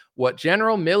says what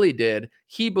General Milley did,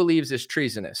 he believes is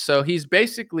treasonous. So he's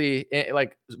basically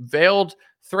like veiled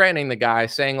threatening the guy,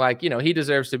 saying like, he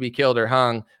deserves to be killed or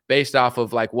hung based off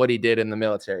of like what he did in the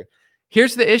military.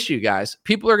 Here's the issue, guys.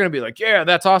 People are going to be like, yeah,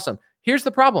 that's awesome. Here's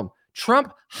the problem.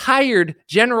 Trump hired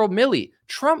General Milley.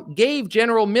 Trump gave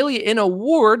General Milley an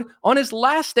award on his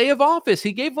last day of office.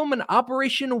 He gave him an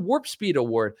Operation Warp Speed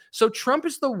award. So Trump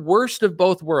is the worst of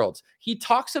both worlds. He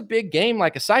talks a big game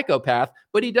like a psychopath,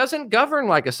 but he doesn't govern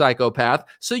like a psychopath.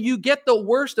 So you get the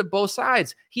worst of both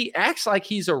sides. He acts like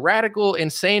he's a radical,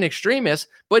 insane extremist,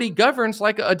 but he governs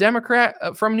like a Democrat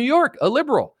from New York, a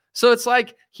liberal. So it's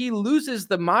like he loses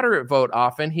the moderate vote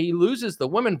often. He loses the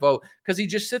women vote because he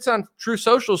just sits on Truth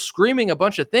Social screaming a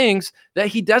bunch of things that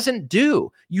he doesn't do.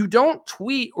 You don't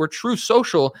tweet or Truth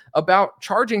Social about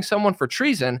charging someone for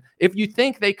treason. If you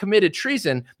think they committed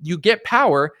treason, you get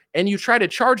power and you try to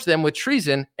charge them with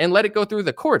treason and let it go through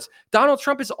the courts. Donald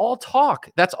Trump is all talk.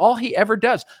 That's all he ever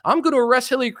does. I'm going to arrest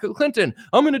Hillary Clinton.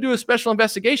 I'm going to do a special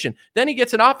investigation. Then he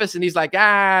gets in office and he's like,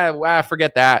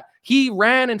 forget that. He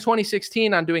ran in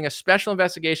 2016 on doing a special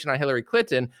investigation on Hillary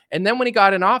Clinton. And then when he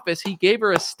got in office, he gave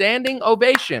her a standing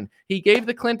ovation. He gave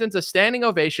the Clintons a standing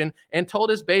ovation and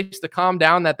told his base to calm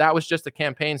down, that was just a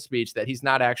campaign speech, that he's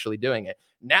not actually doing it.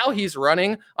 Now he's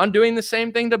running on doing the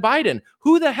same thing to Biden.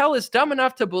 Who the hell is dumb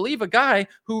enough to believe a guy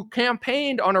who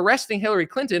campaigned on arresting Hillary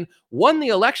Clinton, won the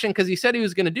election because he said he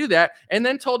was going to do that, and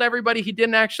then told everybody he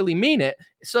didn't actually mean it?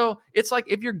 So it's like,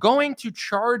 if you're going to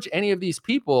charge any of these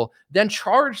people, then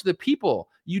charge the people.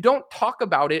 You don't talk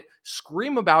about it,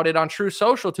 scream about it on Truth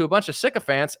Social to a bunch of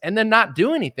sycophants, and then not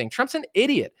do anything. Trump's an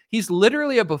idiot. He's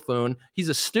literally a buffoon. He's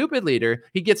a stupid leader.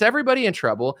 He gets everybody in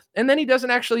trouble, and then he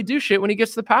doesn't actually do shit when he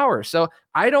gets the power. So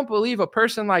I don't believe a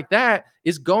person like that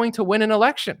is going to win an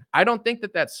election. I don't think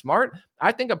that that's smart.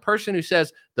 I think a person who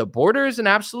says the border is an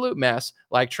absolute mess,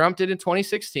 like Trump did in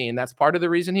 2016, that's part of the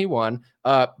reason he won.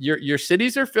 Your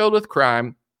cities are filled with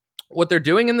crime. What they're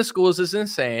doing in the schools is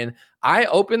insane. I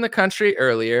opened the country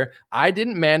earlier. I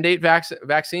didn't mandate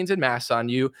vaccines and masks on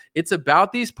you. It's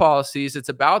about these policies. It's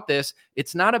about this.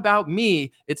 It's not about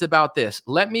me. It's about this.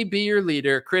 Let me be your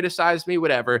leader. Criticize me,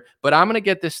 whatever. But I'm going to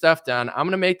get this stuff done. I'm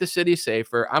going to make the city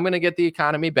safer. I'm going to get the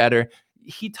economy better.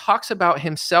 He talks about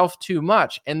himself too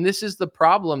much. And this is the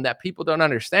problem that people don't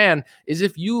understand, is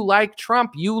if you like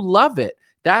Trump, you love it.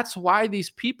 That's why these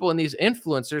people and these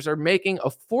influencers are making a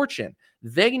fortune.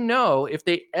 They know if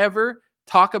they ever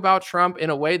talk about Trump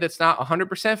in a way that's not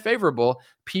 100% favorable,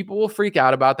 people will freak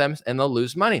out about them and they'll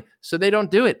lose money. So they don't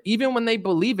do it. Even when they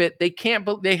believe it, they can't.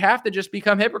 They have to just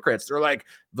become hypocrites. They're like,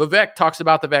 Vivek talks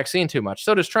about the vaccine too much.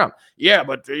 So does Trump. Yeah,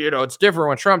 but it's different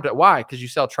when Trump. Why? Because you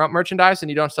sell Trump merchandise and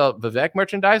you don't sell Vivek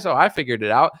merchandise. Oh, I figured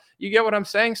it out. You get what I'm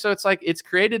saying? So it's like, it's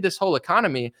created this whole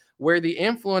economy where the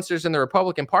influencers in the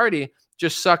Republican Party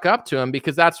just suck up to him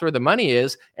because that's where the money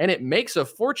is, and it makes a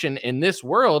fortune in this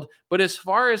world. But as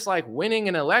far as like winning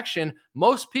an election,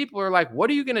 most people are like, what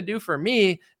are you going to do for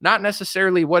me? Not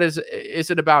necessarily what is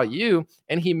it about you?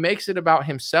 And he makes it about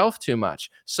himself too much.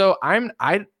 So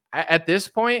at this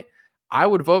point, I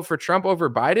would vote for Trump over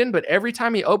Biden, but every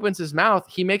time he opens his mouth,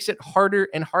 he makes it harder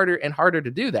and harder and harder to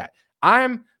do that.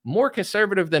 I'm more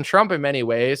conservative than Trump in many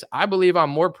ways. I believe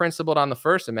I'm more principled on the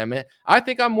First Amendment. I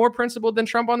think I'm more principled than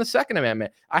Trump on the Second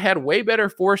Amendment. I had way better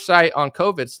foresight on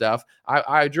COVID stuff.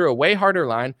 I drew a way harder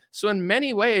line. So in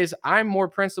many ways, I'm more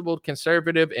principled,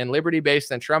 conservative, and liberty-based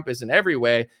than Trump is in every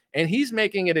way. And he's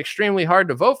making it extremely hard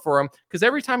to vote for him because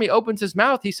every time he opens his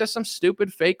mouth, he says some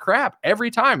stupid fake crap every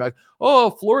time. Like,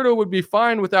 oh, Florida would be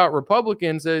fine without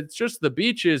Republicans. It's just the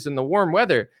beaches and the warm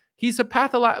weather. He's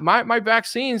a my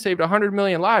vaccine saved 100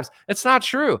 million lives. It's not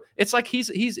true. It's like he's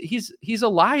a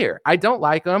liar. I don't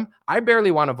like him. I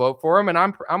barely want to vote for him, and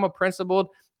I'm a principled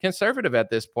conservative at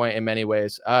this point in many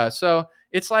ways. So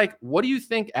it's like, what do you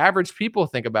think average people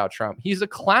think about Trump? He's a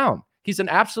clown. He's an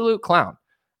absolute clown.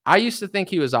 I used to think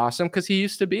he was awesome because he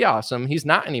used to be awesome. He's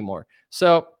not anymore.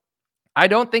 So I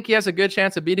don't think he has a good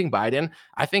chance of beating Biden.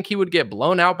 I think he would get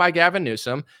blown out by Gavin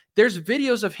Newsom. There's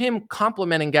videos of him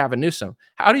complimenting Gavin Newsom.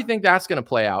 How do you think that's going to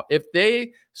play out? If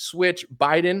they switch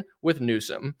Biden with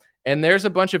Newsom, and there's a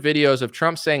bunch of videos of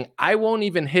Trump saying, I won't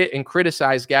even hit and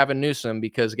criticize Gavin Newsom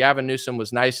because Gavin Newsom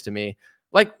was nice to me.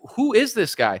 Like, who is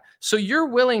this guy? So you're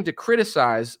willing to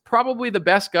criticize probably the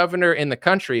best governor in the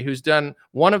country who's done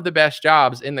one of the best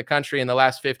jobs in the country in the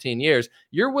last 15 years.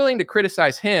 You're willing to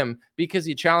criticize him because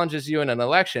he challenges you in an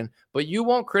election, but you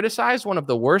won't criticize one of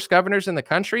the worst governors in the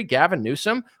country, Gavin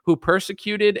Newsom, who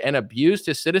persecuted and abused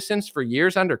his citizens for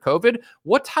years under COVID.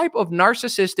 What type of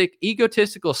narcissistic,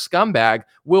 egotistical scumbag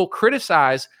will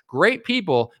criticize great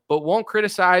people, but won't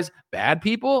criticize bad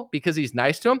people because he's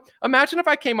nice to them? Imagine if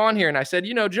I came on here and I said,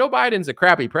 Joe Biden's a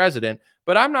crappy president,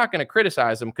 but I'm not going to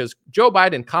criticize him because Joe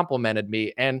Biden complimented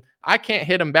me and I can't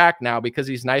hit him back now because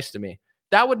he's nice to me.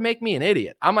 That would make me an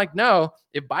idiot. I'm like, no,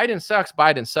 if Biden sucks,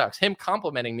 Biden sucks. Him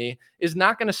complimenting me is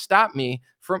not going to stop me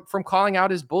from calling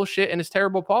out his bullshit and his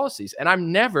terrible policies. And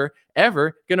I'm never,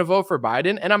 ever going to vote for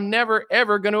Biden. And I'm never,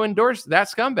 ever going to endorse that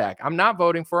scumbag. I'm not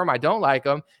voting for him. I don't like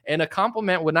him. And a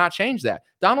compliment would not change that.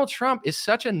 Donald Trump is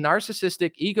such a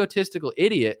narcissistic, egotistical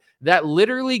idiot that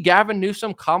literally Gavin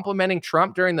Newsom complimenting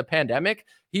Trump during the pandemic,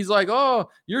 he's like, oh,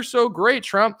 you're so great,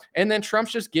 Trump. And then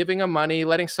Trump's just giving him money,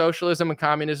 letting socialism and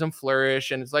communism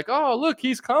flourish. And it's like, oh, look,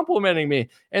 he's complimenting me.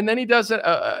 And then he does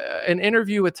an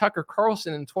interview with Tucker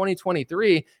Carlson in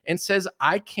 2023 and says,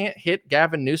 I can't hit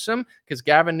Gavin Newsom because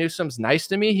Gavin Newsom's nice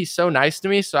to me. He's so nice to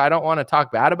me, so I don't want to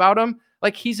talk bad about him.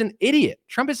 Like, he's an idiot.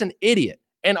 Trump is an idiot.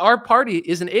 And our party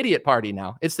is an idiot party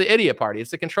now. It's the idiot party.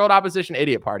 It's the controlled opposition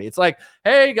idiot party. It's like,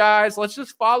 hey, guys, let's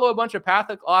just follow a bunch of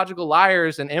pathological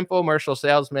liars and infomercial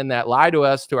salesmen that lie to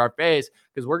us to our face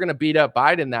because we're going to beat up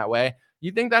Biden that way.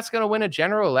 You think that's going to win a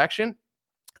general election?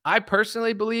 I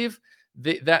personally believe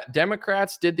that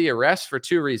Democrats did the arrest for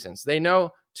two reasons. They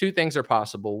know two things are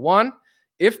possible. One,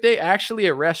 if they actually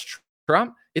arrest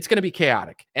Trump, it's going to be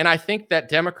chaotic. And I think that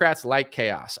Democrats like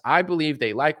chaos. I believe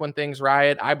they like when things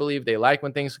riot. I believe they like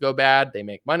when things go bad. They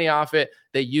make money off it.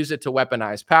 They use it to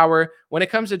weaponize power. When it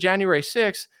comes to January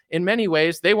 6th, in many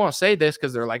ways, they won't say this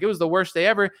because they're like, it was the worst day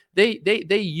ever. They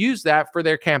use that for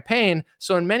their campaign.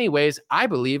 So in many ways, I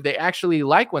believe they actually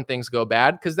like when things go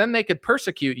bad because then they could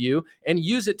persecute you and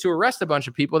use it to arrest a bunch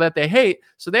of people that they hate.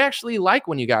 So they actually like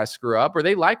when you guys screw up, or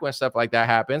they like when stuff like that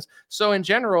happens. So in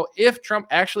general, if Trump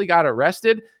actually got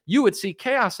arrested, you would see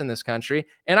chaos in this country.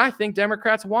 And I think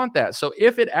Democrats want that. So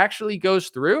if it actually goes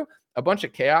through, a bunch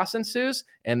of chaos ensues,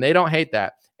 and they don't hate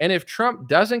that. And if Trump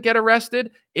doesn't get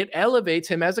arrested, it elevates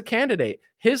him as a candidate.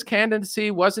 His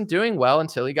candidacy wasn't doing well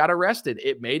until he got arrested.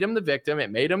 It made him the victim.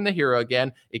 It made him the hero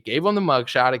again. It gave him the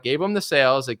mugshot. It gave him the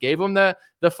sales. It gave him the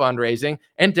fundraising.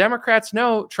 And Democrats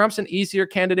know Trump's an easier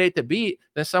candidate to beat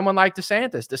than someone like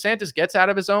DeSantis. DeSantis gets out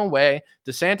of his own way.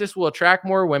 DeSantis will attract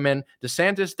more women.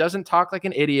 DeSantis doesn't talk like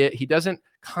an idiot. He doesn't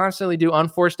constantly do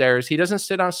unforced errors. He doesn't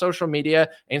sit on social media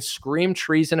and scream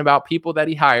treason about people that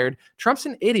he hired. Trump's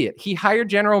an idiot. He hired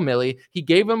General Milley. He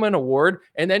gave him an award,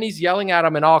 and then he's yelling at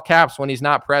him in all caps when he's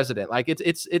not president. Like,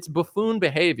 it's buffoon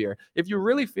behavior. If you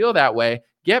really feel that way,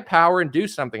 get power and do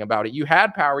something about it. You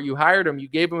had power, you hired him, you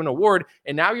gave him an award,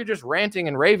 and now you're just ranting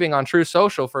and raving on True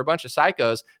Social for a bunch of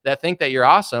psychos that think that you're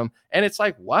awesome. And it's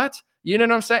like, what? You know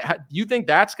what I'm saying? You think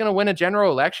that's going to win a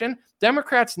general election?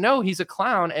 Democrats know he's a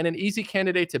clown and an easy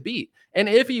candidate to beat. And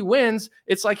if he wins,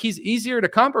 it's like he's easier to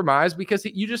compromise because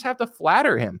you just have to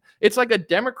flatter him. It's like a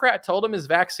Democrat told him his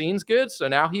vaccine's good, so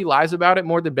now he lies about it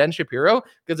more than Ben Shapiro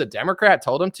because a Democrat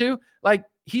told him to. Like,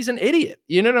 he's an idiot.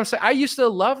 You know what I'm saying? I used to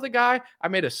love the guy. I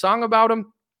made a song about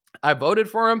him. I voted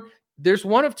for him. There's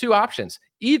one of two options.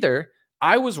 Either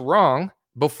I was wrong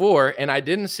before and I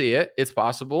didn't see it. It's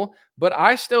possible. But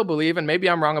I still believe, and maybe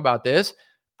I'm wrong about this,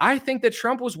 I think that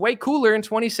Trump was way cooler in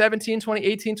 2017,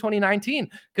 2018, 2019,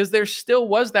 because there still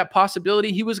was that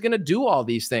possibility he was going to do all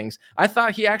these things. I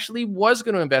thought he actually was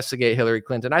going to investigate Hillary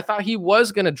Clinton. I thought he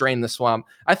was going to drain the swamp.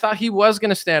 I thought he was going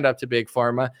to stand up to Big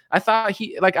Pharma. I thought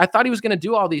he was going to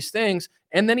do all these things,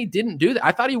 and then he didn't do that.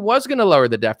 I thought he was going to lower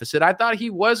the deficit. I thought he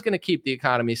was going to keep the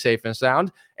economy safe and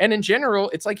sound. And in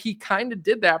general, it's like he kind of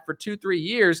did that for 2-3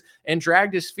 years and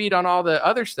dragged his feet on all the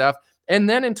other stuff. And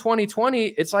then in 2020,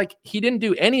 it's like he didn't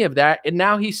do any of that. And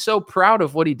now he's so proud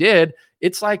of what he did.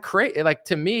 It's like crazy. Like,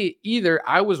 to me, either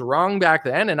I was wrong back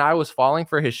then and I was falling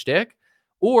for his shtick,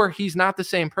 or he's not the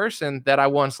same person that I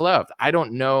once loved. I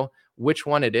don't know which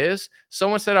one it is.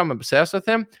 Someone said I'm obsessed with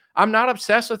him. I'm not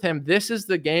obsessed with him. This is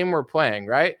the game we're playing,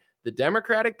 right? The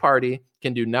Democratic Party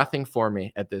can do nothing for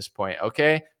me at this point,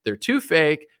 okay? They're too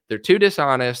fake. They're too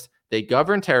dishonest. They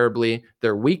govern terribly.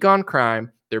 They're weak on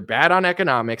crime. They're bad on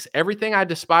economics. Everything I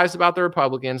despise about the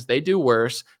Republicans, they do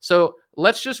worse. So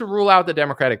let's just rule out the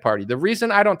Democratic Party. The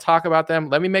reason I don't talk about them,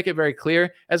 let me make it very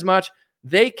clear as much,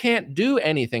 they can't do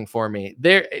anything for me.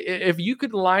 If you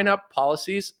could line up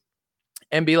policies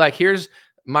and be like, here's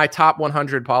my top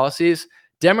 100 policies,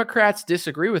 Democrats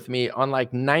disagree with me on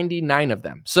like 99 of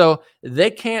them. So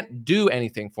they can't do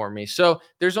anything for me. So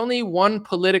there's only one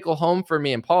political home for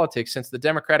me in politics since the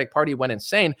Democratic Party went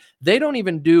insane. They don't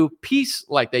even do peace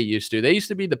like they used to. They used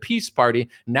to be the peace party.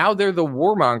 Now they're the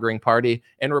warmongering party.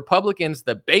 And Republicans,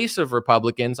 the base of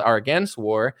Republicans, are against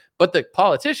war, but the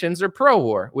politicians are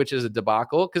pro-war, which is a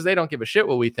debacle because they don't give a shit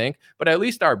what we think. But at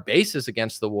least our base is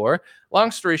against the war.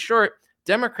 Long story short,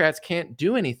 Democrats can't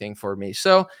do anything for me.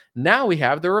 So now we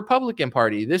have the Republican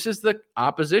Party. This is the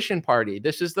opposition party.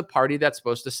 This is the party that's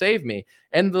supposed to save me.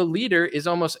 And the leader is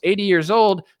almost 80 years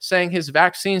old saying his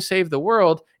vaccine saved the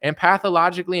world and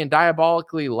pathologically and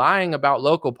diabolically lying about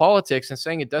local politics and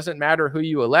saying it doesn't matter who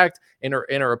you elect in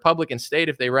a Republican state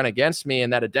if they run against me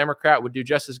and that a Democrat would do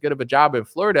just as good of a job in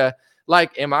Florida.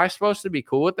 Like, am I supposed to be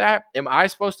cool with that? Am I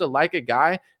supposed to like a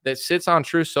guy that sits on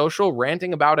True Social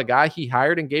ranting about a guy he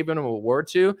hired and gave him an award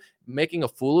to, making a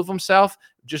fool of himself,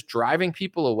 just driving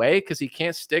people away because he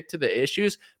can't stick to the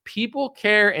issues? People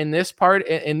care in this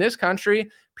country.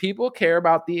 People care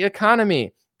about the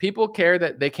economy. People care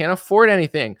that they can't afford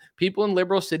anything. People in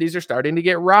liberal cities are starting to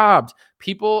get robbed.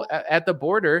 People at the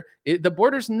border, the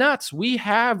border's nuts. We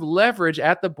have leverage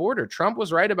at the border. Trump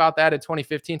was right about that in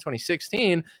 2015,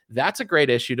 2016. That's a great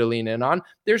issue to lean in on.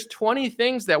 There's 20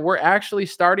 things that we're actually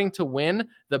starting to win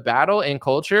the battle in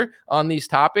culture on these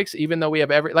topics, even though we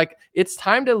have it's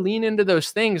time to lean into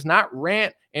those things, not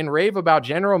rant and rave about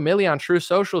General Milley on True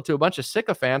Social to a bunch of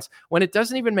sycophants when it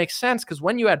doesn't even make sense, because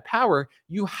when you had power,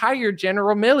 you hired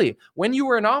General Milley. When you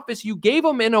were in office, you gave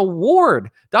him an award.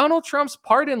 Donald Trump's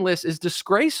pardon list is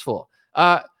disgraceful.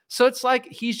 So it's like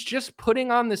he's just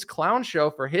putting on this clown show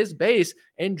for his base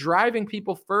and driving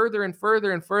people further and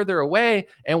further and further away.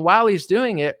 And while he's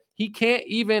doing it, he can't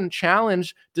even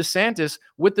challenge DeSantis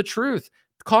with the truth.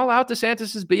 Call out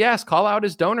DeSantis's BS, call out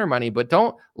his donor money, but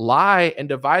don't lie and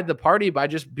divide the party by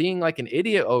just being like an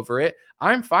idiot over it.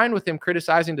 I'm fine with him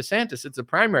criticizing DeSantis. It's a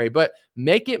primary, but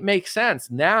make it make sense.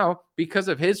 Now, because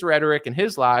of his rhetoric and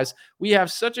his lies, we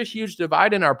have such a huge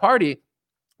divide in our party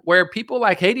where people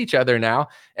like hate each other now.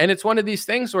 And it's one of these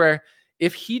things where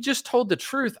if he just told the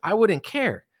truth, I wouldn't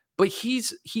care. But he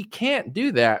can't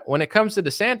do that when it comes to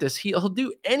DeSantis. He'll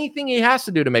do anything he has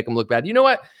to do to make him look bad. You know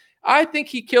what? I think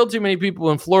he killed too many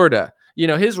people in Florida. You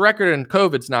know, his record in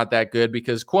COVID's not that good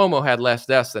because Cuomo had less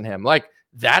deaths than him. Like,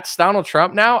 that's Donald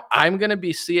Trump now. I'm going to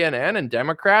be CNN and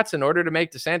Democrats in order to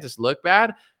make DeSantis look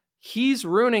bad. He's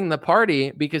ruining the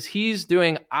party because he's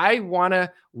doing, I want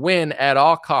to win at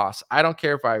all costs. I don't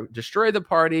care if I destroy the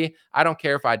party. I don't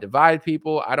care if I divide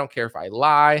people. I don't care if I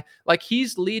lie. Like,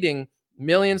 he's leading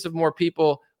millions of more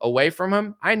people away from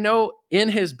him. I know in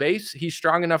his base, he's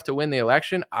strong enough to win the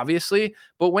election, obviously.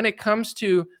 But when it comes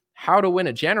to how to win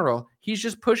a general, he's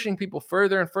just pushing people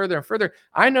further and further and further.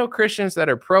 I know Christians that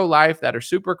are pro-life, that are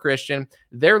super Christian.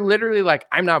 They're literally like,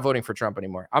 I'm not voting for Trump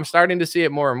anymore. I'm starting to see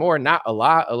it more and more. Not a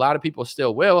lot. A lot of people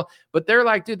still will. But they're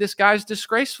like, dude, this guy's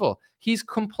disgraceful. He's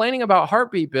complaining about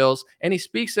heartbeat bills, and he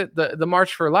speaks at the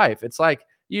March for Life. It's like,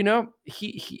 you know,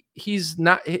 he's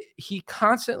not, he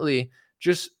constantly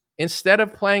just, instead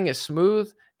of playing it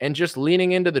smooth and just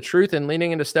leaning into the truth and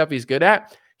leaning into stuff he's good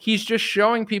at, he's just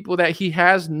showing people that he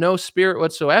has no spirit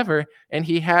whatsoever and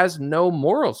he has no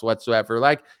morals whatsoever.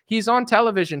 Like, he's on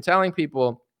television telling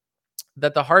people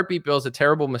that the heartbeat bill is a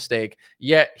terrible mistake,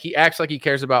 yet he acts like he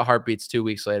cares about heartbeats 2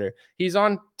 weeks later. He's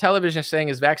on television saying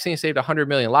his vaccine saved 100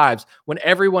 million lives when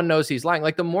everyone knows he's lying.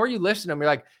 Like, the more you listen to him, you're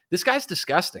like, this guy's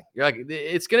disgusting. You're like,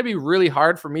 it's going to be really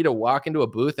hard for me to walk into a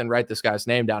booth and write this guy's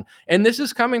name down. And this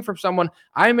is coming from someone,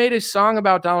 I made a song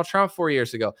about Donald Trump 4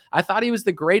 years ago. I thought he was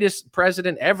the greatest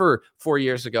president ever 4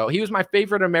 years ago. He was my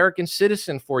favorite American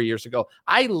citizen 4 years ago.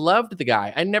 I loved the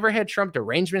guy. I never had Trump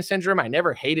derangement syndrome. I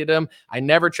never hated him. I'm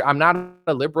not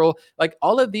a liberal. Like,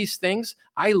 all of these things,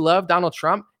 I love Donald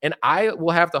Trump, and I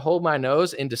will have to hold my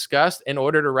nose in disgust in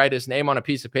order to write his name on a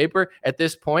piece of paper at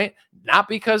this point, not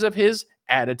because of his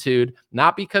attitude,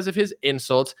 not because of his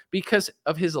insults, because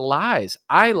of his lies.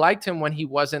 I liked him when he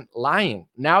wasn't lying.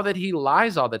 Now that he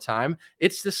lies all the time,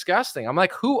 it's disgusting. I'm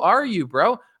like, who are you,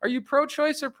 bro? Are you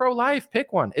pro-choice or pro-life?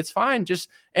 Pick one. It's fine.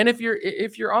 And if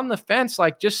you're on the fence,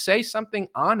 like, just say something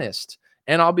honest,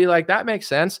 and I'll be like, that makes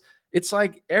sense. It's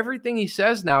like everything he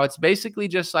says now, it's basically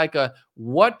just like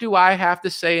what do I have to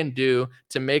say and do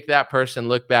to make that person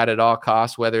look bad at all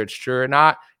costs, whether it's true or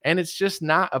not? And it's just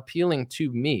not appealing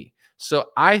to me.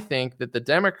 So I think that the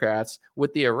Democrats,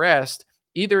 with the arrest,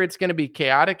 Either it's going to be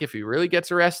chaotic if he really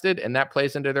gets arrested and that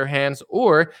plays into their hands,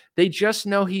 or they just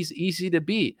know he's easy to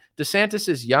beat. DeSantis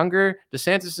is younger.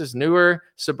 DeSantis is newer.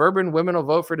 Suburban women will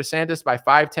vote for DeSantis by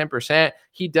 5-10%.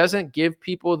 He doesn't give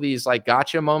people these like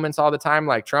gotcha moments all the time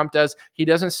like Trump does. He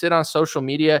doesn't sit on social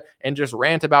media and just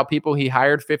rant about people he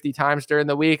hired 50 times during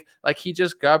the week. Like he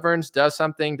just governs, does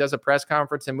something, does a press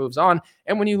conference and moves on.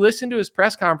 And when you listen to his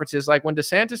press conferences, like when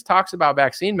DeSantis talks about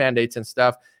vaccine mandates and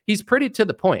stuff, he's pretty to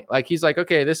the point. Like he's like,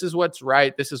 okay, this is what's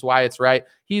right. This is why it's right.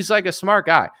 He's like a smart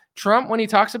guy. Trump, when he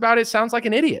talks about it, sounds like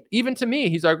an idiot. Even to me,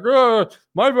 he's like,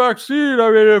 my vaccine. I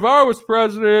mean, if I was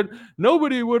president,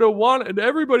 everybody would have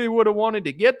wanted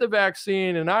to get the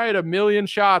vaccine. And I had 1 million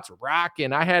shots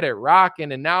rocking. I had it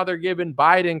rocking. And now they're giving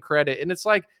Biden credit. And it's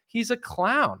like, he's a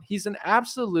clown. He's an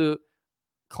absolute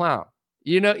clown.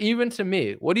 Even to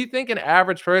me, what do you think an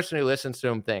average person who listens to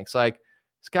him thinks? Like,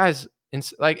 this guy's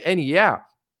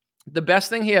the best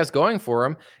thing he has going for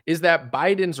him is that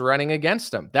Biden's running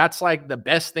against him. That's like the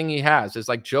best thing he has is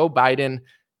like Joe Biden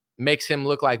makes him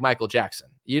look like Michael Jackson.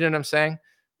 You know what I'm saying?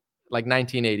 Like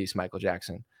 1980s Michael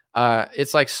Jackson.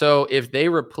 It's like, so if they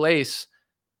replace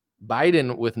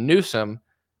Biden with Newsom,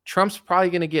 Trump's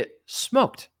probably going to get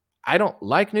smoked. I don't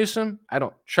like Newsom. I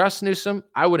don't trust Newsom.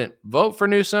 I wouldn't vote for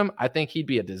Newsom. I think he'd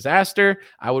be a disaster.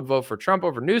 I would vote for Trump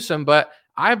over Newsom, but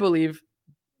I believe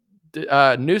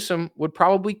Newsom would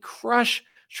probably crush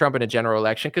Trump in a general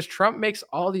election because Trump makes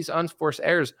all these unforced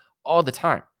errors all the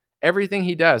time. Everything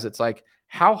he does, it's like,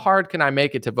 how hard can I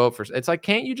make it to vote for? It's like,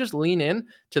 can't you just lean in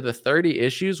to the 30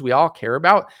 issues we all care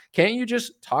about? Can't you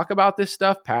just talk about this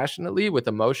stuff passionately with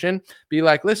emotion? Be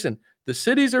like, listen, the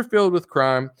cities are filled with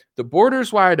crime. The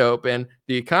border's wide open.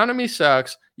 The economy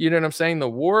sucks. You know what I'm saying? The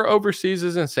war overseas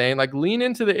is insane. Like, lean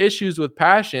into the issues with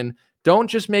passion. Don't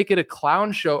just make it a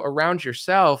clown show around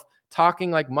yourself,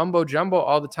 talking like mumbo jumbo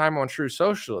all the time on True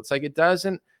Social. It's like,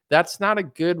 that's not a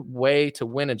good way to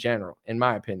win a general, in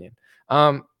my opinion.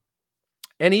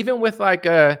 And even with like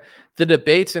the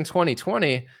debates in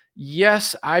 2020,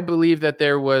 yes, I believe that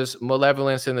there was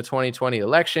malevolence in the 2020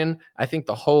 election. I think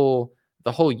the whole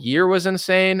year was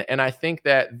insane. And I think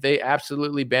that they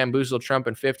absolutely bamboozled Trump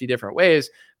in 50 different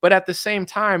ways. But at the same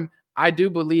time, I do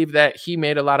believe that he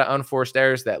made a lot of unforced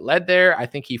errors that led there. I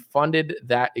think he funded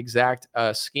that exact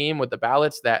scheme with the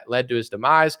ballots that led to his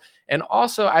demise. And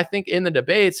also, I think in the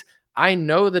debates, I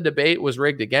know the debate was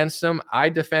rigged against him. I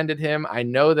defended him. I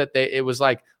know that it was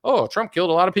like, oh, Trump killed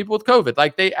a lot of people with COVID.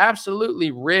 Like, they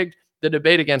absolutely rigged the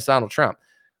debate against Donald Trump.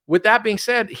 With that being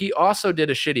said, he also did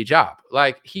a shitty job.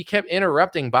 Like, he kept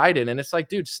interrupting Biden. And it's like,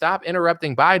 dude, stop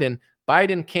interrupting Biden.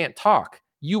 Biden can't talk.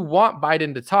 You want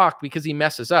Biden to talk because he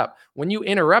messes up. When you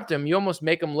interrupt him, you almost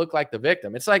make him look like the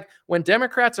victim. It's like when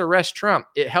Democrats arrest Trump,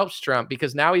 it helps Trump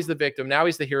because now he's the victim. Now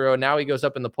he's the hero. Now he goes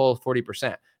up in the polls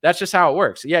 40%. That's just how it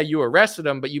works. Yeah, you arrested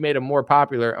him, but you made him more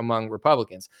popular among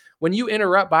Republicans. When you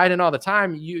interrupt Biden all the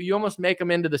time, you almost make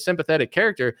him into the sympathetic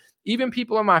character. Even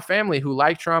people in my family who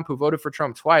like Trump, who voted for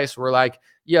Trump twice, were like,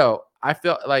 yo, I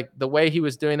feel like the way he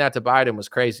was doing that to Biden was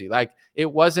crazy. Like,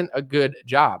 it wasn't a good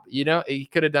job. He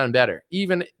could have done better,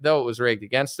 even though it was rigged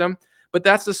against him. But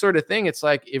that's the sort of thing. It's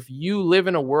like, if you live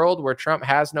in a world where Trump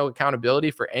has no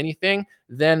accountability for anything,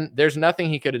 then there's nothing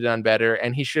he could have done better,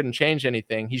 and he shouldn't change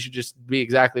anything. He should just be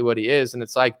exactly what he is. And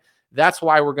it's like, that's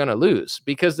why we're going to lose,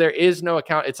 because there is no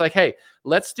account. It's like, hey,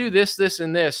 let's do this, this,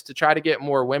 and this to try to get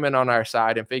more women on our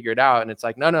side and figure it out. And it's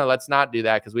like, no, let's not do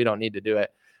that because we don't need to do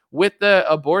it. With the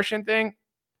abortion thing,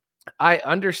 I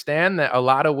understand that a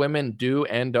lot of women do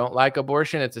and don't like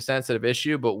abortion. It's a sensitive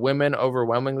issue, but women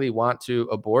overwhelmingly want to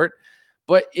abort.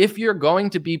 But if you're going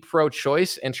to be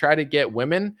pro-choice and try to get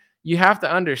women, you have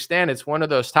to understand it's one of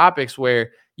those topics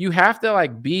where you have to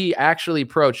like be actually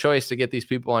pro-choice to get these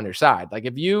people on your side. Like,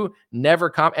 if you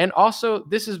never and also,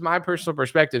 this is my personal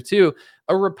perspective too,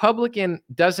 a Republican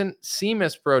doesn't seem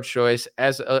as pro-choice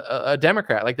as a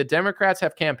Democrat. Like, the Democrats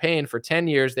have campaigned for 10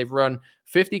 years. They've run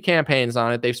 50 campaigns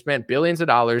on it. They've spent billions of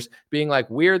dollars being like,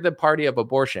 we're the party of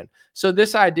abortion. So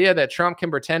this idea that Trump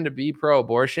can pretend to be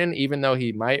pro-abortion, even though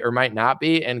he might or might not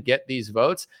be, and get these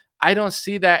votes, I don't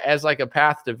see that as like a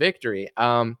path to victory.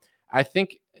 I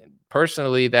think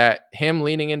personally that him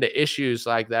leaning into issues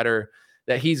like that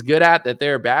he's good at, that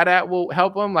they're bad at, will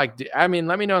help him. Like, let me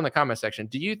know in the comment section.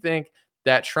 Do you think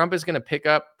that Trump is going to pick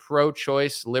up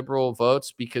pro-choice liberal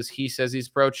votes because he says he's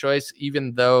pro-choice,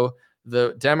 even though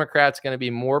the Democrats going to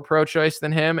be more pro-choice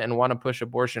than him and want to push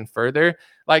abortion further?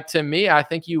 Like, to me, I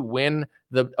think you win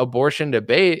the abortion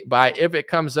debate by, if it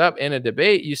comes up in a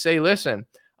debate, you say, listen,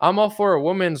 I'm all for a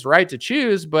woman's right to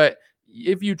choose, but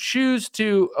if you choose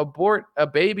to abort a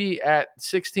baby at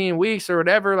 16 weeks or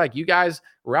whatever, like you guys,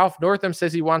 Ralph Northam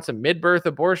says he wants a mid-birth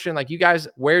abortion. Like you guys,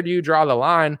 where do you draw the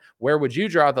line? Where would you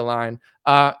draw the line?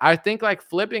 I think like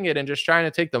flipping it and just trying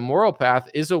to take the moral path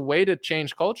is a way to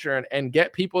change culture and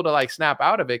get people to like snap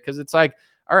out of it. Cause it's like,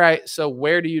 all right, so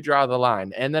where do you draw the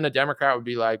line? And then a Democrat would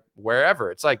be like,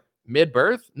 wherever. It's like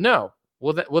mid-birth? No.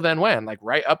 Well, then when? Like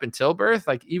right up until birth?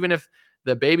 Like even if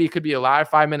the baby could be alive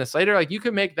 5 minutes later, like you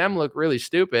could make them look really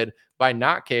stupid by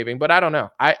not caving. But I don't know.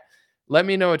 Let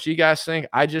me know what you guys think.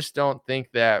 I just don't think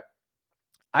that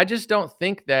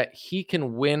he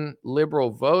can win liberal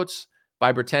votes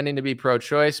by pretending to be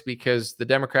pro-choice, because the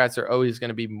Democrats are always going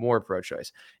to be more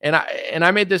pro-choice. And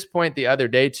I made this point the other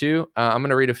day too. I'm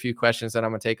going to read a few questions that I'm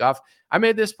going to take off. I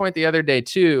made this point the other day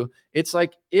too. It's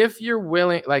like, if you're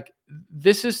willing, like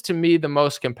this is to me the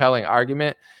most compelling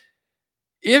argument.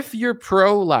 If you're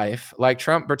pro-life, like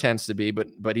Trump pretends to be,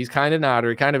 but he's kind of not, or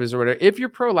he kind of is, or whatever. If you're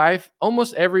pro-life,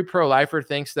 almost every pro-lifer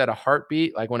thinks that a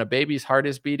heartbeat, like when a baby's heart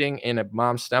is beating in a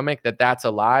mom's stomach, that's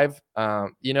alive.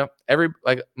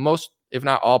 Most, if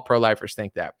not all, pro-lifers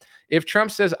think that. If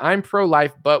Trump says I'm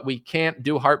pro-life, but we can't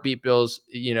do heartbeat bills,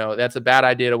 that's a bad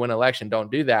idea to win an election, don't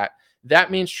do that.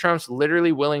 That means Trump's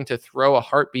literally willing to throw a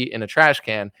heartbeat in a trash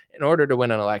can in order to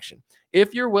win an election.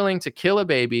 If you're willing to kill a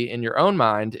baby in your own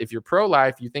mind, if you're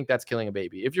pro-life, you think that's killing a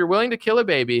baby. If you're willing to kill a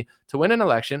baby to win an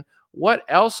election, what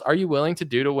else are you willing to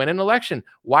do to win an election?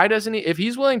 Why doesn't he, if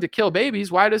he's willing to kill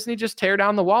babies, why doesn't he just tear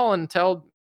down the wall and tell,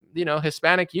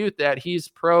 Hispanic youth that he's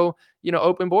pro,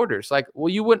 open borders? Like,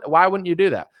 well, why wouldn't you do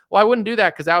that? Well, I wouldn't do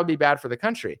that because that would be bad for the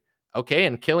country. Okay.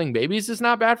 And killing babies is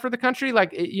not bad for the country. Like,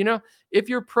 if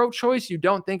you're pro-choice, you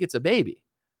don't think it's a baby.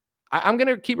 I'm going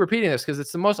to keep repeating this because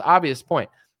it's the most obvious point.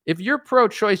 If you're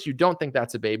pro-choice, you don't think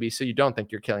that's a baby, so you don't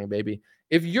think you're killing a baby.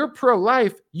 If you're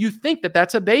pro-life, you think that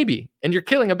that's a baby and you're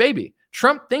killing a baby.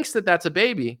 Trump thinks that that's a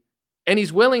baby and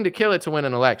he's willing to kill it to win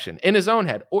an election in his own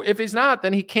head. Or if he's not,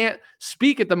 then he can't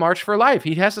speak at the March for Life.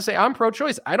 He has to say, I'm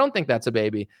pro-choice. I don't think that's a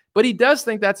baby. But he does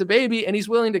think that's a baby and he's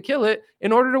willing to kill it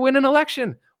in order to win an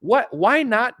election. Why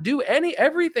not do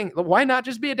everything? Why not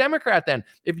just be a Democrat then?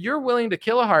 If you're willing to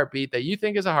kill a heartbeat that you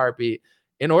think is a heartbeat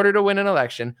in order to win an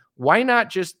election, why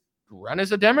not just run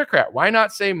as a Democrat? Why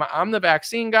not say, I'm the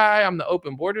vaccine guy, I'm the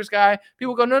open borders guy?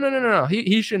 People go, no.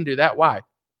 He shouldn't do that. Why?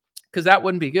 Because that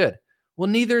wouldn't be good. Well,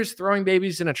 neither is throwing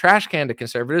babies in a trash can to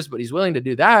conservatives, but he's willing to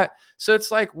do that. So it's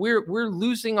like we're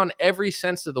losing on every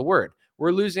sense of the word.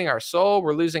 We're losing our soul,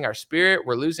 we're losing our spirit,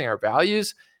 we're losing our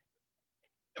values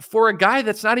for a guy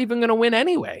that's not even going to win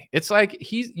anyway. It's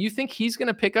like you think he's going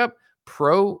to pick up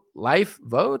pro-life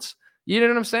votes? You know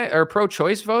what I'm saying? Or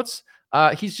pro-choice votes?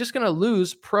 He's just going to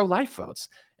lose pro-life votes.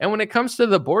 And when it comes to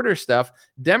the border stuff,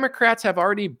 Democrats have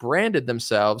already branded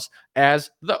themselves as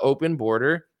the open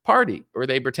border party, or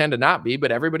they pretend to not be,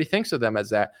 but everybody thinks of them as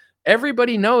that.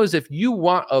 Everybody knows if you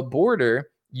want a border,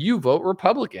 you vote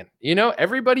Republican.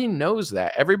 Everybody knows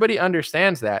that. Everybody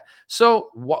understands that. So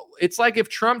it's like if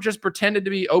Trump just pretended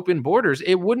to be open borders,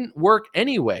 it wouldn't work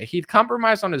anyway. He'd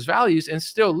compromise on his values and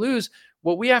still lose.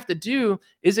 What we have to do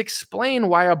is explain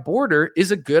why a border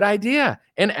is a good idea.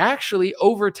 And actually,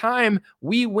 over time,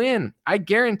 we win. I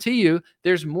guarantee you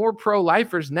there's more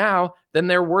pro-lifers now than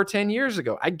there were 10 years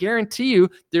ago. I guarantee you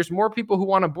there's more people who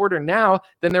want a border now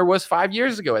than there was 5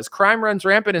 years ago. As crime runs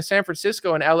rampant in San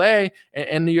Francisco and LA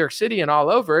and New York City and all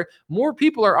over, more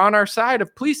people are on our side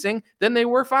of policing than they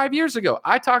were 5 years ago.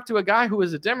 I talked to a guy who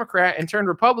was a Democrat and turned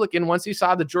Republican once he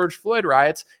saw the George Floyd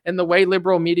riots and the way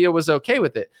liberal media was okay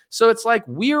with it. So it's like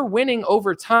we're winning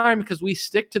over time because we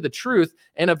stick to the truth,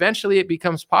 and eventually it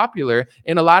becomes popular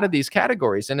in a lot of these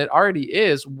categories. And it already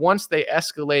is once they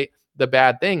escalate the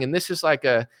bad thing. And this is like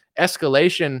a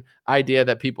escalation idea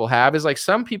that people have, is like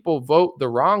some people vote the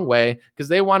wrong way because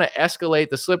they want to escalate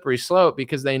the slippery slope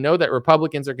because they know that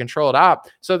Republicans are controlled op.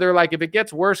 So they're like, if it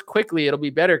gets worse quickly, it'll be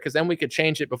better because then we could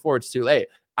change it before it's too late.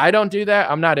 I don't do that.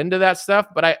 I'm not into that stuff,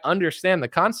 but I understand the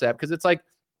concept because it's like,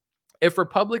 if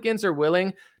Republicans are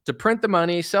willing to print the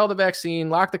money, sell the vaccine,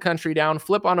 lock the country down,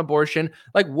 flip on abortion,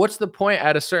 like what's the point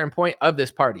at a certain point of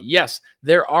this party? Yes,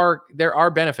 there are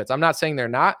benefits. I'm not saying they're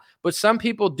not, but some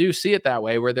people do see it that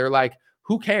way where they're like,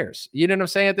 who cares? You know what I'm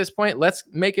saying at this point? Let's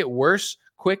make it worse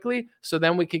quickly so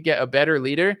then we could get a better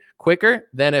leader quicker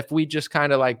than if we just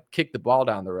kind of like kick the ball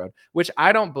down the road, which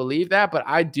I don't believe that, but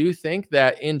I do think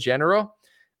that in general,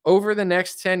 over the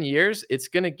next 10 years, it's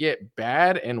going to get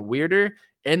bad and weirder.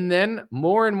 And then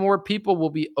more and more people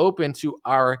will be open to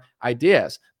our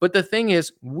ideas. But the thing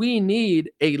is, we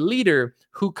need a leader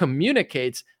who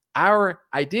communicates our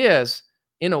ideas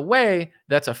in a way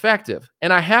that's effective.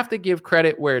 And I have to give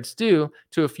credit where it's due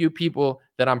to a few people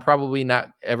that I'm probably not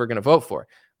ever going to vote for.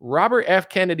 Robert F.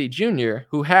 Kennedy Jr.,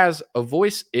 who has a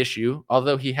voice issue,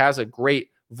 although he has a great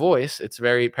voice, it's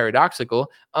very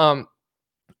paradoxical.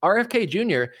 RFK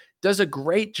Jr. does a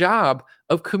great job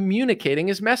of communicating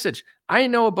his message. I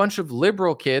know a bunch of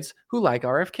liberal kids who like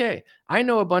RFK. I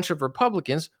know a bunch of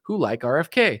Republicans who like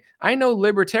RFK. I know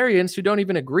libertarians who don't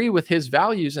even agree with his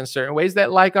values in certain ways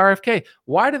that like RFK.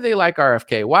 Why do they like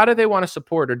RFK? Why do they want to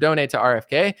support or donate to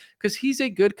RFK? Because he's a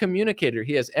good communicator.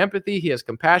 He has empathy. He has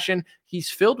compassion. He's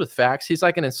filled with facts. He's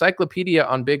like an encyclopedia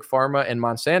on Big Pharma and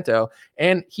Monsanto.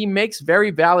 And he makes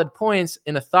very valid points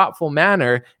in a thoughtful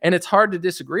manner. And it's hard to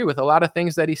disagree with a lot of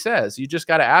things that he says. You just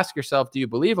got to ask yourself, do you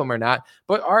believe him or not?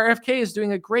 But RFK is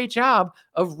doing a great job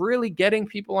of really getting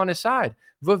people on his side.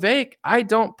 Vivek, I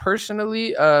don't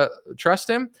personally trust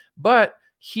him, but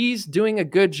he's doing a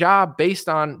good job based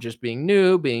on just being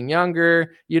new, being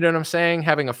younger, you know what I'm saying?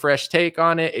 Having a fresh take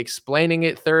on it, explaining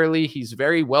it thoroughly. He's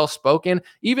very well spoken,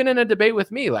 even in a debate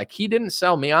with me. Like, he didn't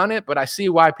sell me on it, but I see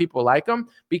why people like him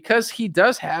because he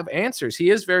does have answers. He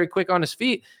is very quick on his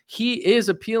feet. He is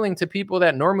appealing to people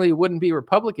that normally wouldn't be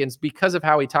Republicans because of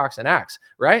how he talks and acts,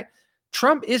 right?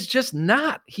 Trump is just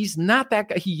not. He's not that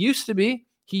guy. He used to be.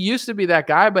 He used to be that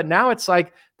guy, but now it's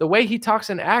like the way he talks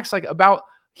and acts like about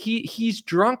he's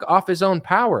drunk off his own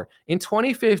power. In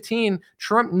 2015,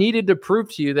 Trump needed to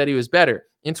prove to you that he was better.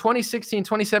 In 2016,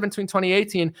 2017,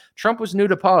 2018, Trump was new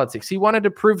to politics. He wanted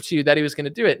to prove to you that he was going to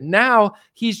do it. Now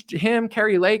he's him,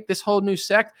 Kari Lake, this whole new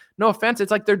sect. No offense. It's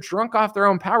like they're drunk off their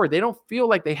own power. They don't feel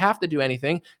like they have to do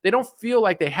anything. They don't feel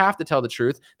like they have to tell the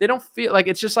truth. They don't feel like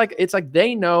it's like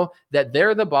they know that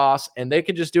they're the boss and they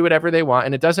can just do whatever they want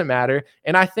and it doesn't matter.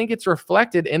 And I think it's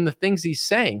reflected in the things he's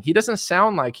saying. He doesn't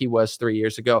sound like he was 3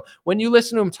 years ago. When you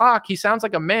listen to him talk, he sounds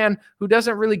like a man who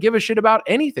doesn't really give a shit about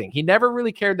anything. He never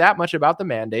really cared that much about the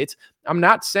mandates. I'm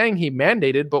not saying he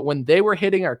mandated, but when they were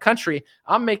hitting our country,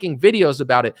 I'm making videos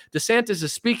about it. DeSantis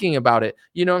is speaking about it.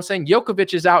 You know what I'm saying?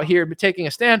 Yokovich is out here taking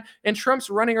a stand, and Trump's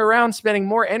running around spending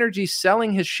more energy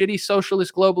selling his shitty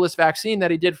socialist globalist vaccine that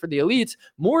he did for the elites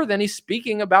more than he's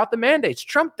speaking about the mandates.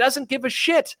 Trump doesn't give a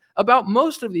shit about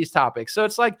most of these topics. So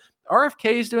it's like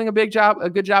RFK is doing a good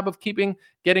job of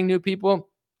getting new people.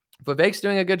 Vivek's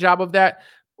doing a good job of that.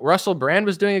 Russell Brand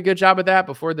was doing a good job of that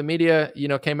before the media,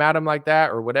 came at him like that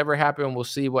or whatever happened. We'll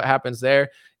see what happens there.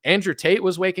 Andrew Tate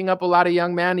was waking up a lot of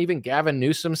young men. Even Gavin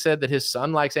Newsom said that his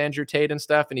son likes Andrew Tate and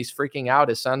stuff, and he's freaking out.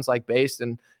 His son's like based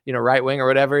and, right wing or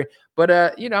whatever. But,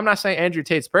 I'm not saying Andrew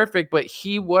Tate's perfect, but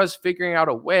he was figuring out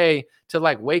a way to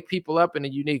like wake people up in a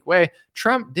unique way.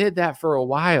 Trump did that for a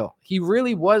while. He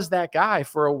really was that guy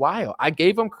for a while. I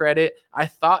gave him credit. I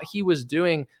thought he was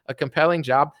doing a compelling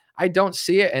job. I don't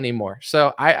see it anymore.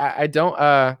 So I don't,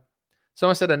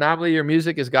 someone said, Anomaly, your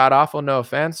music is god awful. No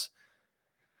offense.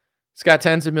 It's got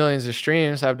tens of millions of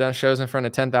streams. I've done shows in front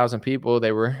of 10,000 people.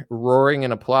 They were roaring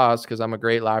in applause because I'm a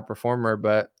great live performer.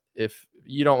 But if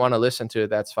you don't want to listen to it,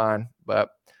 that's fine. But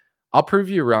I'll prove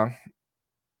you wrong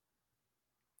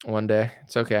one day.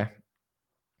 It's okay.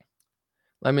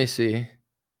 Let me see.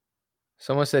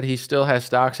 Someone said he still has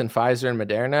stocks in Pfizer and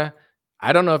Moderna.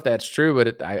 I don't know if that's true,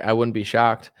 but I wouldn't be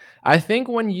shocked. I think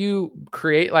when you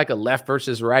create like a left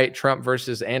versus right, Trump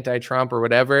versus anti-Trump or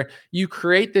whatever, you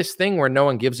create this thing where no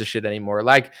one gives a shit anymore.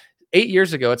 Like 8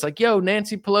 years ago, it's like, yo,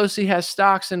 Nancy Pelosi has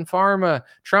stocks in pharma.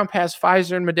 Trump has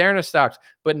Pfizer and Moderna stocks.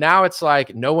 But now it's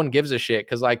like no one gives a shit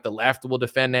because like the left will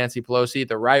defend Nancy Pelosi,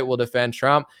 the right will defend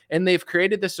Trump. And they've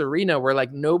created this arena where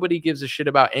like nobody gives a shit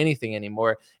about anything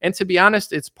anymore. And to be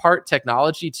honest, it's part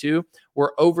technology too.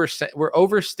 We're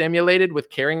overstimulated with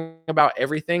caring about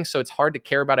everything. So it's hard to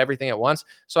care about everything at once.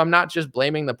 So I'm not just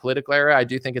blaming the political era. I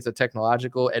do think it's a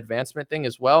technological advancement thing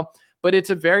as well. But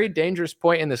it's a very dangerous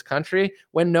point in this country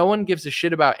when no one gives a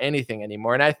shit about anything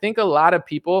anymore. And I think a lot of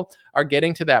people are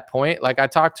getting to that point. Like I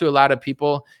talk to a lot of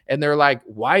people and they're like,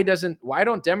 why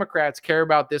don't Democrats care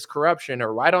about this corruption?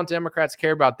 Or why don't Democrats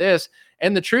care about this?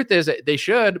 And the truth is that they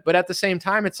should, but at the same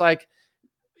time, it's like,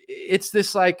 it's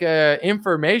this like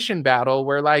information battle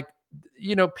where like,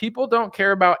 people don't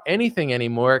care about anything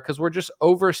anymore because we're just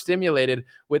overstimulated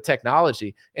with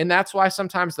technology. And that's why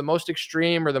sometimes the most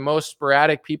extreme or the most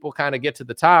sporadic people kind of get to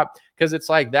the top because it's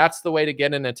like that's the way to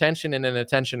get an attention in an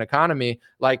attention economy.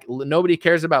 Like nobody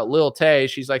cares about Lil Tay.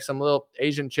 She's like some little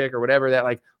Asian chick or whatever that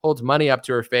like holds money up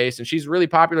to her face. And she's really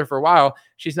popular for a while.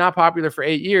 She's not popular for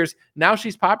 8 years. Now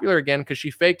she's popular again because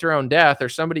she faked her own death or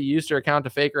somebody used her account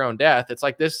to fake her own death. It's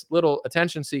like this little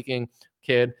attention seeking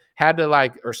kid had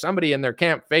to or somebody in their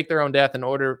camp fake their own death in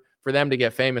order for them to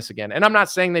get famous again. And I'm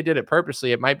not saying they did it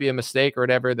purposely. It might be a mistake or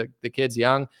whatever. The kid's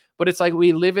young, but it's like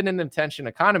we live in an attention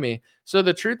economy. So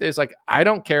the truth is, like, I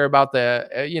don't care about the,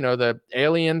 the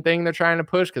alien thing they're trying to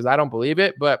push because I don't believe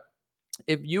it. But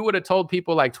if you would have told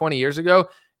people like 20 years ago,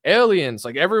 aliens,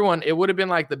 like everyone, it would have been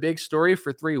like the big story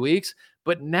for 3 weeks.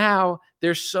 But now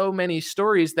there's so many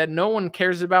stories that no one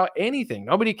cares about anything.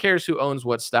 Nobody cares who owns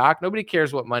what stock. Nobody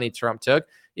cares what money Trump took.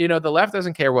 The left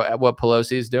doesn't care what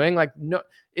Pelosi is doing. Like, no,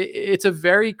 it's a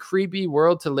very creepy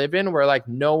world to live in where like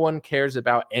no one cares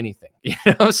about anything. You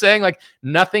know what I'm saying? Like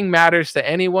nothing matters to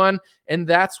anyone. And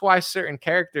that's why certain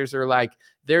characters are like,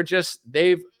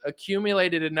 they've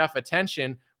accumulated enough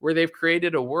attention where they've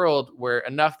created a world where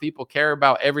enough people care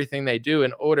about everything they do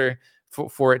in order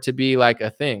for it to be like a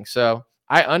thing. So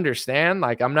I understand,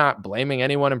 like, I'm not blaming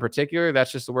anyone in particular.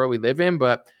 That's just the world we live in.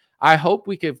 But I hope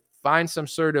we could find some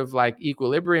sort of like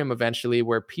equilibrium eventually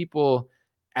where people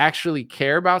actually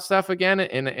care about stuff again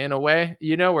in a way,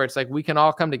 where it's like we can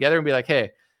all come together and be like,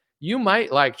 hey, you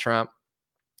might like Trump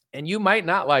and you might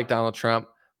not like Donald Trump,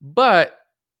 but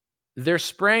they're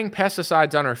spraying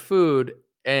pesticides on our food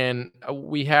and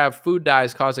we have food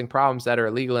dyes causing problems that are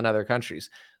illegal in other countries.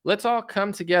 Let's all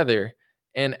come together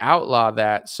and outlaw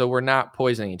that so we're not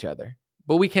poisoning each other.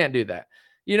 But we can't do that.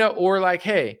 Or like,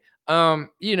 hey,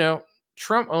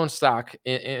 Trump owns stock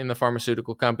in the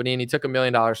pharmaceutical company and he took $1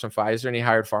 million from Pfizer and he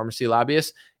hired pharmacy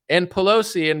lobbyists. And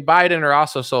Pelosi and Biden are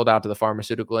also sold out to the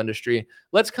pharmaceutical industry.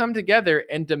 Let's come together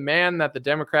and demand that the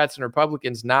Democrats and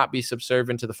Republicans not be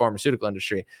subservient to the pharmaceutical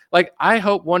industry. Like, I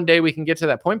hope one day we can get to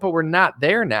that point, but we're not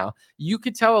there now. You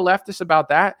could tell a leftist about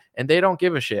that and they don't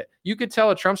give a shit. You could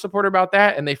tell a Trump supporter about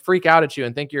that and they freak out at you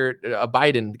and think you're a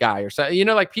Biden guy or something.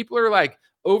 Like people are like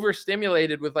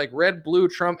overstimulated with like red, blue,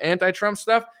 Trump, anti-Trump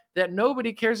stuff that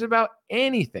nobody cares about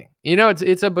anything.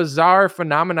 It's a bizarre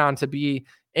phenomenon to be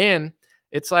in.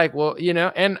 It's like, well,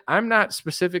 and I'm not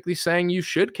specifically saying you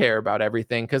should care about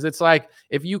everything because it's like,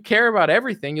 if you care about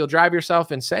everything, you'll drive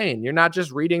yourself insane. You're not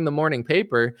just reading the morning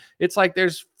paper. It's like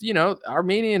there's,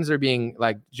 Armenians are being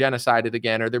like genocided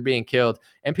again or they're being killed.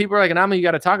 And people are like, Anama, you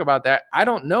got to talk about that. I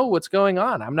don't know what's going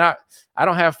on. I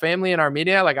don't have family in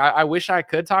Armenia. Like, I wish I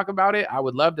could talk about it. I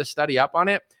would love to study up on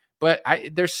it. But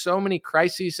there's so many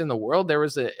crises in the world. There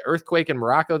was an earthquake in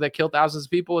Morocco that killed thousands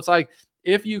of people. It's like,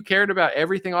 if you cared about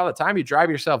everything all the time, you drive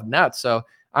yourself nuts. So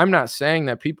I'm not saying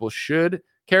that people should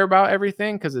care about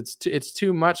everything because it's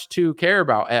too much to care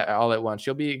about all at once.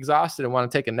 You'll be exhausted and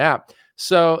want to take a nap.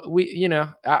 So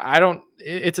I don't.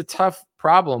 It's a tough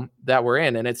problem that we're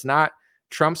in, and it's not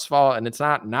Trump's fault, and it's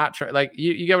not like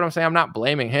you get what I'm saying. I'm not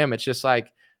blaming him. It's just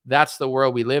like that's the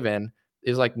world we live in.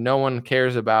 Is like no one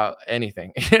cares about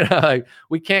anything. Like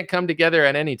we can't come together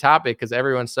on any topic because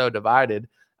everyone's so divided.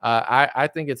 I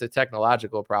think it's a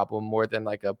technological problem more than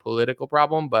like a political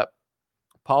problem, but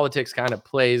politics kind of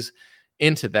plays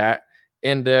into that.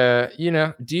 And,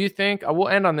 do you think, we'll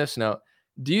end on this note.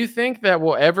 Do you think that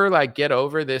we'll ever like get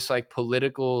over this like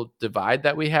political divide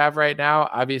that we have right now?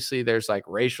 Obviously there's like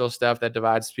racial stuff that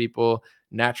divides people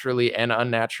naturally and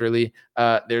unnaturally.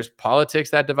 There's politics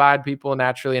that divide people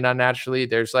naturally and unnaturally.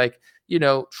 There's like,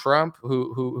 Trump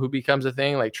who becomes a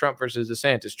thing, like Trump versus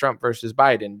DeSantis, Trump versus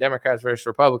Biden, Democrats versus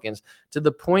Republicans, to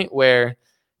the point where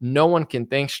no one can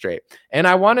think straight. And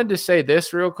I wanted to say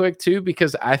this real quick too,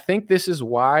 because I think this is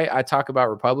why I talk about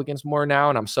Republicans more now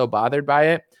and I'm so bothered by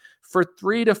it. For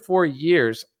 3 to 4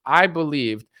 years, I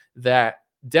believed that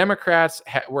Democrats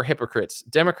were hypocrites.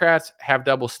 Democrats have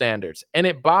double standards. And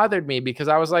it bothered me because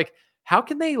I was like, how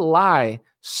can they lie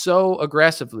so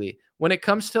aggressively when it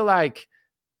comes to like,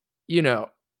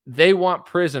 they want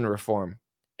prison reform.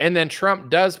 And then Trump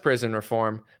does prison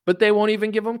reform, but they won't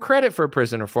even give him credit for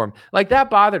prison reform. Like that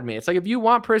bothered me. It's like, if you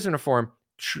want prison reform,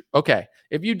 okay.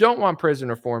 If you don't want prison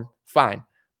reform, fine.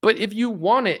 But if you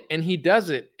want it and he does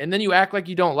it, and then you act like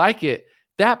you don't like it,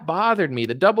 that bothered me.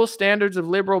 The double standards of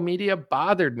liberal media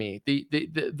bothered me.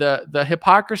 The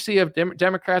hypocrisy of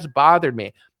Democrats bothered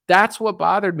me. That's what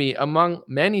bothered me among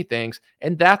many things.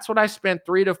 And that's what I spent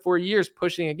 3 to 4 years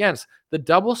pushing against: the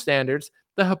double standards,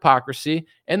 the hypocrisy,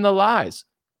 and the lies.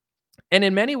 And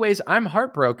in many ways, I'm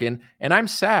heartbroken and I'm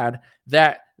sad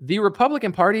that the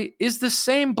Republican Party is the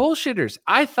same bullshitters.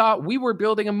 I thought we were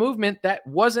building a movement that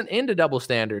wasn't into double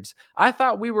standards. I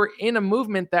thought we were in a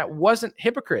movement that wasn't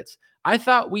hypocrites. I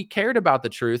thought we cared about the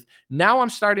truth. Now I'm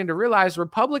starting to realize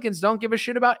Republicans don't give a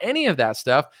shit about any of that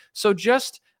stuff. So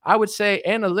just, I would say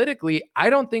analytically,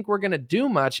 I don't think we're going to do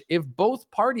much if both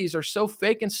parties are so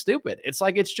fake and stupid. It's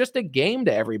like, it's just a game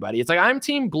to everybody. It's like, I'm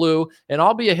team blue and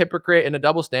I'll be a hypocrite and a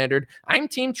double standard. I'm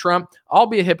team Trump. I'll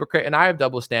be a hypocrite and I have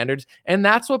double standards. And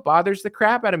that's what bothers the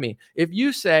crap out of me. If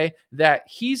you say that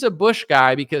he's a Bush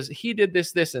guy because he did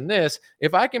this, this, and this,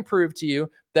 if I can prove to you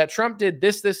that Trump did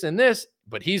this, this, and this,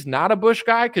 but he's not a Bush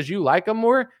guy because you like him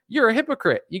more, you're a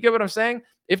hypocrite. You get what I'm saying?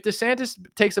 If DeSantis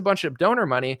takes a bunch of donor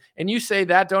money and you say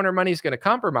that donor money is going to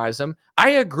compromise him, I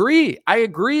agree. I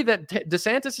agree that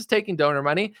DeSantis is taking donor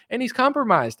money and he's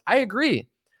compromised. I agree.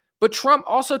 But Trump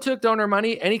also took donor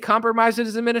money and he compromised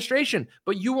his administration,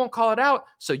 but you won't call it out.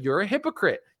 So you're a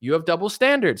hypocrite. You have double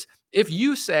standards. If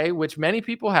you say, which many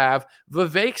people have,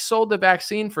 Vivek sold the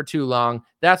vaccine for too long,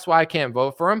 that's why I can't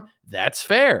vote for him, that's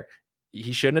fair.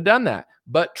 He shouldn't have done that.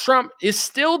 But Trump is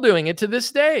still doing it to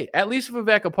this day. At least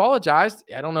Vivek apologized.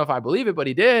 I don't know if I believe it, but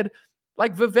he did.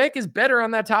 Like, Vivek is better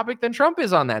on that topic than Trump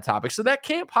is on that topic. So that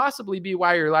can't possibly be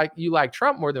why you like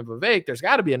Trump more than Vivek. There's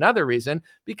got to be another reason,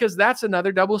 because that's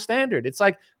another double standard. It's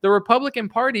like the Republican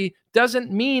Party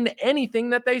doesn't mean anything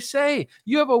that they say.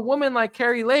 You have a woman like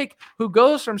Kari Lake who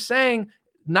goes from saying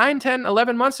 9, 10,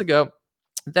 11 months ago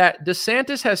that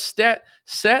DeSantis has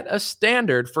set a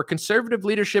standard for conservative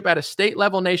leadership at a state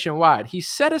level nationwide. He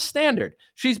set a standard.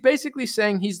 She's basically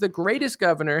saying he's the greatest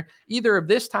governor either of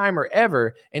this time or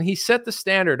ever, and he set the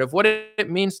standard of what it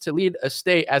means to lead a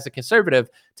state as a conservative,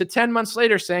 to 10 months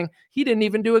later saying he didn't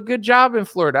even do a good job in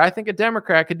Florida. I think a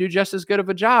Democrat could do just as good of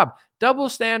a job. Double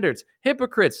standards,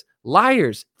 hypocrites,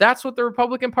 liars. That's what the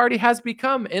Republican Party has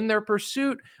become in their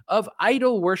pursuit of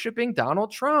idol worshiping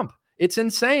Donald Trump. It's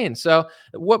insane. So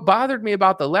what bothered me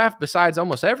about the left, besides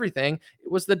almost everything,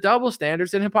 it was the double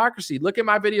standards and hypocrisy. Look at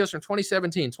my videos from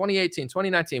 2017, 2018,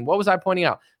 2019. What was I pointing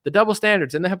out? The double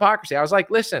standards and the hypocrisy. I was like,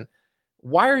 listen,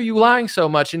 why are you lying so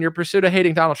much in your pursuit of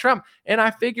hating Donald Trump? And I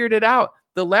figured it out.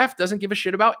 The left doesn't give a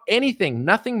shit about anything.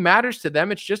 Nothing matters to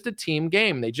them. It's just a team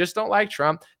game. They just don't like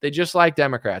Trump. They just like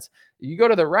Democrats. You go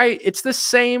to the right, it's the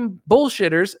same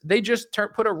bullshitters. They just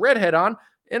put a red hat on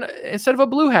instead of a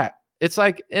blue hat. It's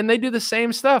like, and they do the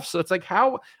same stuff. So it's like,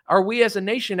 how are we as a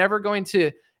nation ever going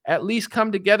to at least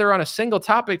come together on a single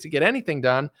topic to get anything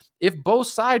done if both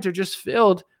sides are just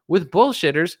filled with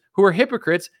bullshitters who are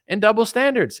hypocrites and double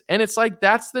standards? And it's like,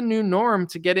 that's the new norm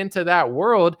to get into that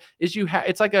world is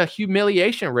it's like a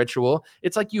humiliation ritual.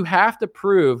 It's like you have to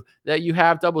prove that you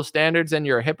have double standards and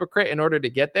you're a hypocrite in order to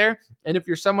get there. And if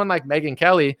you're someone like Megyn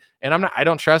Kelly, and I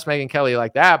don't trust Megyn Kelly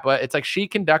like that, but it's like she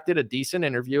conducted a decent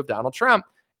interview of Donald Trump,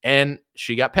 and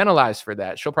she got penalized for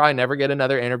that. She'll probably never get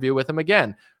another interview with him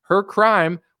again. Her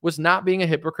crime was not being a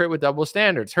hypocrite with double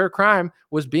standards. Her crime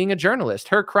was being a journalist.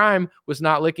 Her crime was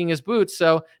not licking his boots.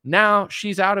 So now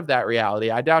she's out of that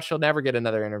reality. I doubt she'll never get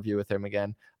another interview with him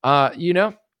again.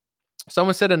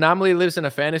 Someone said Anomaly lives in a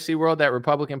fantasy world that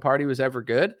Republican Party was ever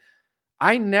good.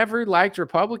 I never liked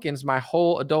Republicans my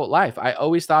whole adult life. I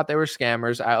always thought they were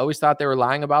scammers. I always thought they were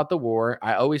lying about the war.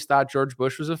 I always thought George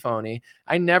Bush was a phony.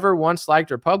 I never once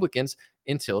liked Republicans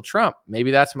until Trump.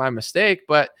 Maybe that's my mistake,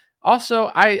 but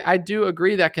also I do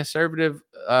agree that conservative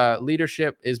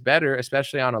leadership is better,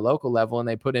 especially on a local level, and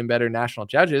they put in better national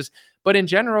judges. But in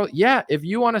general, yeah, if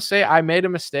you want to say I made a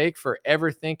mistake for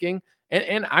ever thinking,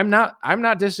 and I'm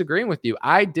not disagreeing with you.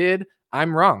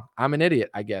 I'm wrong. I'm an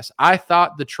idiot, I guess. I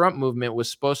thought the Trump movement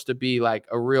was supposed to be like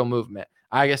a real movement.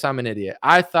 I guess I'm an idiot.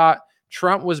 I thought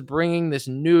Trump was bringing this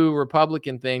new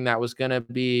Republican thing that was going to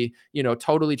be,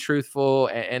 totally truthful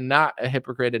and not a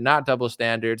hypocrite and not double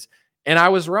standards. And I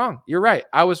was wrong. You're right.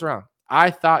 I was wrong.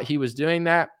 I thought he was doing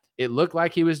that. It looked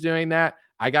like he was doing that.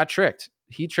 I got tricked.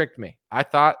 He tricked me. I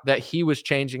thought that he was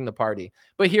changing the party.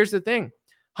 But here's the thing.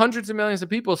 Hundreds of millions of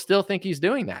people still think he's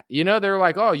doing that. They're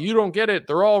like, oh, you don't get it.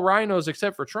 They're all rhinos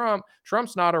except for Trump.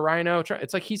 Trump's not a rhino.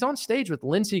 It's like he's on stage with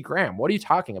Lindsey Graham. What are you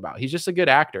talking about? He's just a good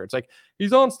actor. It's like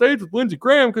he's on stage with Lindsey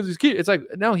Graham because he's cute. It's like,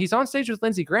 no, he's on stage with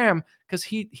Lindsey Graham because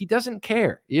he doesn't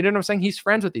care. You know what I'm saying? He's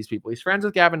friends with these people. He's friends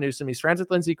with Gavin Newsom. He's friends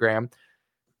with Lindsey Graham.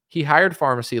 He hired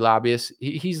pharmacy lobbyists.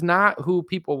 He's not who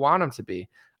people want him to be.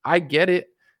 I get it.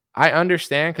 I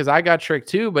understand because I got tricked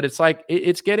too, but it's like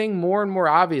it's getting more and more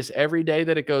obvious every day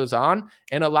that it goes on.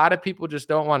 And a lot of people just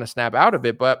don't want to snap out of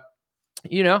it. But,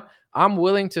 I'm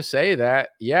willing to say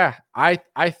that, yeah, I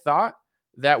thought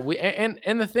that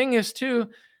and the thing is too,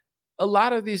 a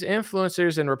lot of these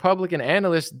influencers and Republican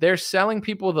analysts, they're selling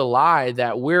people the lie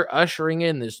that we're ushering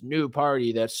in this new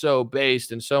party that's so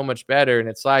based and so much better. And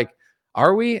it's like,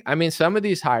 are we? I mean, some of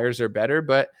these hires are better,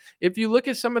 but if you look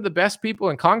at some of the best people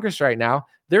in Congress right now,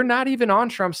 they're not even on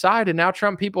Trump's side, and now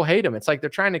Trump people hate him. It's like they're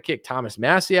trying to kick Thomas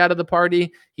Massie out of the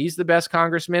party. He's the best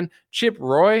congressman. Chip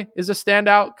Roy is a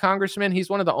standout congressman. He's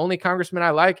one of the only congressmen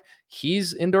I like.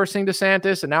 He's endorsing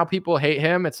DeSantis, and now people hate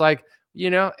him. It's like,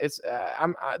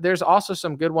 there's also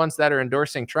some good ones that are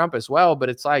endorsing Trump as well, but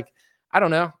it's like, I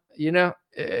don't know,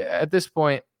 at this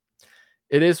point,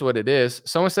 it is what it is.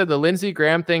 Someone said the Lindsey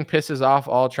Graham thing pisses off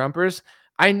all Trumpers.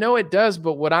 I know it does,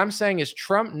 but what I'm saying is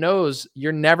Trump knows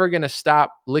you're never going to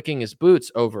stop licking his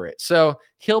boots over it. So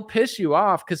he'll piss you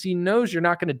off because he knows you're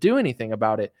not going to do anything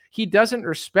about it. He doesn't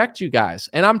respect you guys.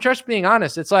 And I'm just being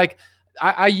honest. It's like,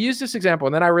 I use this example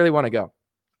and then I really want to go.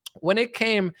 When it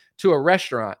came to a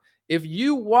restaurant, if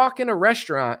you walk in a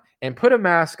restaurant and put a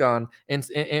mask on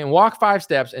and walk 5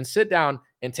 steps and sit down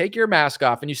and take your mask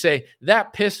off and you say,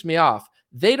 that pissed me off,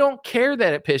 they don't care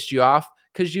that it pissed you off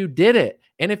because you did it.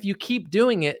 And if you keep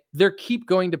doing it, they're keep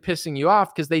going to pissing you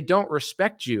off because they don't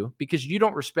respect you because you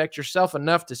don't respect yourself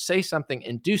enough to say something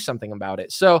and do something about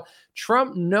it. So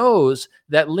Trump knows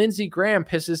that Lindsey Graham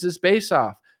pisses his base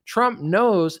off. Trump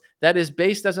knows that his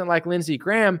base doesn't like Lindsey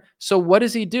Graham. So what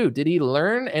does he do? Did he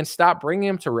learn and stop bringing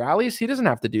him to rallies? He doesn't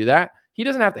have to do that. He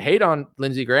doesn't have to hate on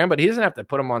Lindsey Graham, but he doesn't have to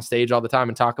put him on stage all the time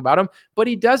and talk about him. But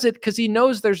he does it because he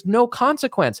knows there's no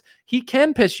consequence. He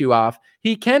can piss you off.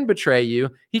 He can betray you.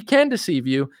 He can deceive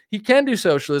you. He can do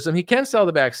socialism. He can sell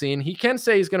the vaccine. He can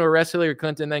say he's going to arrest Hillary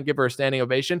Clinton and then give her a standing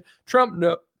ovation. Trump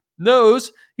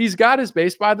knows he's got his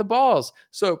base by the balls.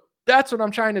 So that's what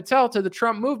I'm trying to tell to the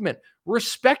Trump movement.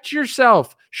 Respect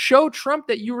yourself. Show Trump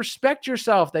that you respect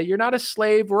yourself, that you're not a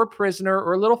slave or a prisoner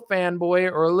or a little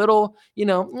fanboy or a little,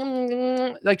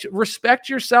 like respect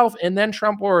yourself and then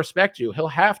Trump will respect you. He'll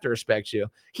have to respect you.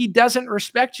 He doesn't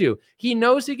respect you. He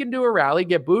knows he can do a rally,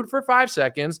 get booed for 5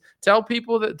 seconds, tell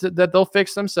people that they'll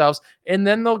fix themselves, and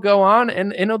then they'll go on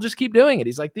and he'll just keep doing it.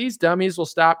 He's like, these dummies will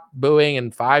stop booing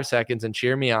in 5 seconds and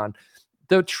cheer me on.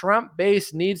 The Trump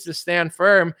base needs to stand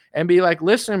firm and be like,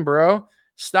 listen, bro,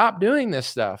 stop doing this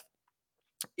stuff.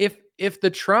 If the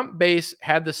Trump base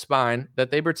had the spine that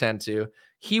they pretend to,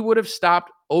 he would have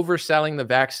stopped overselling the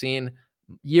vaccine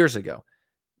years ago.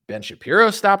 Ben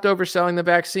Shapiro stopped overselling the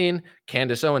vaccine.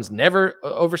 Candace Owens never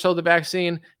oversold the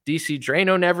vaccine. DC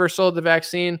Drano never sold the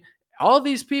vaccine. All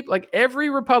these people, like every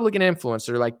Republican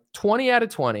influencer, like 20 out of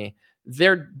 20,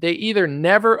 they either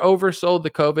never oversold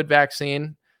the COVID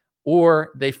vaccine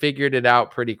or they figured it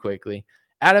out pretty quickly.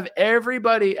 Out of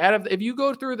everybody, if you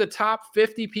go through the top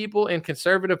 50 people in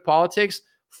conservative politics,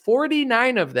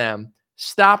 49 of them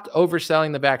stopped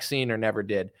overselling the vaccine or never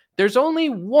did. There's only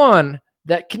one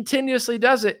that continuously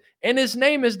does it, and his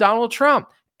name is Donald Trump.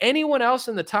 Anyone else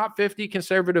in the top 50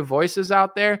 conservative voices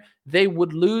out there, they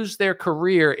would lose their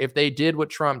career if they did what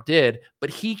Trump did, but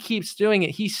he keeps doing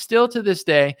it. He still to this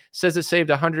day says it saved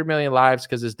 100 million lives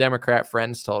because his Democrat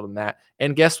friends told him that.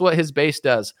 And guess what his base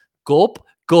does? Gulp,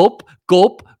 gulp,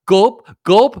 gulp, gulp,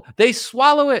 gulp. They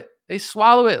swallow it. They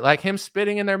swallow it like him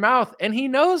spitting in their mouth. And he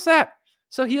knows that.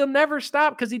 So he'll never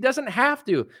stop because he doesn't have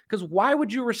to. Because why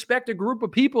would you respect a group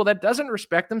of people that doesn't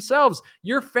respect themselves?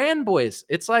 You're fanboys.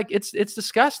 It's like, it's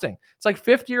disgusting. It's like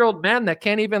 50-year-old men that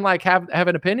can't even like have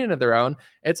an opinion of their own.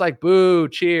 It's like, boo,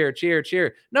 cheer, cheer,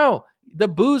 cheer. No, the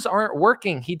boos aren't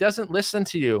working. He doesn't listen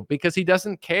to you because he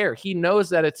doesn't care. He knows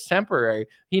that it's temporary.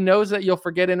 He knows that you'll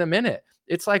forget in a minute.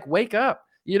 It's like, wake up,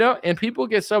 and people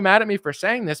get so mad at me for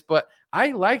saying this, but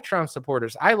I like Trump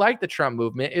supporters. I like the Trump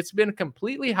movement. It's been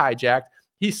completely hijacked.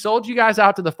 He sold you guys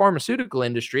out to the pharmaceutical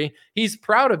industry. He's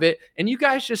proud of it. And you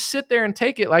guys just sit there and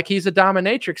take it like he's a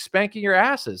dominatrix spanking your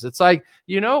asses. It's like,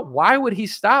 why would he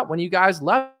stop when you guys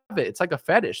love it? It's like a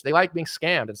fetish. They like being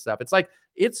scammed and stuff. It's like,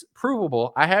 it's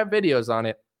provable. I have videos on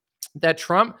it that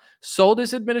Trump sold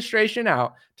his administration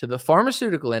out to the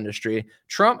pharmaceutical industry.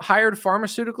 Trump hired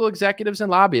pharmaceutical executives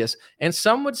and lobbyists. And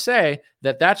some would say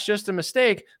that that's just a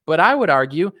mistake. But I would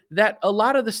argue that a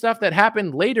lot of the stuff that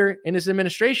happened later in his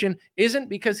administration isn't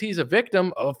because he's a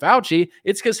victim of Fauci.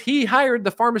 It's because he hired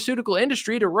the pharmaceutical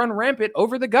industry to run rampant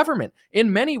over the government.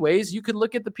 In many ways, you could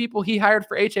look at the people he hired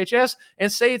for HHS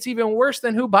and say it's even worse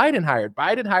than who Biden hired.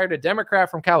 Biden hired a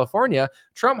Democrat from California.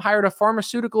 Trump hired a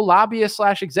pharmaceutical lobbyist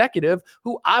 / executive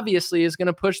who obviously is going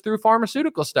to push through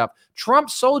pharmaceutical stuff. Trump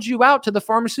sold you out to the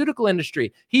pharmaceutical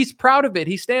industry. He's proud of it.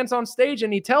 He stands on stage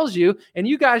and he tells you, and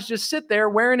you guys just sit there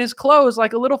wearing his clothes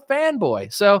like a little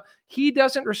fanboy. So he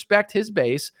doesn't respect his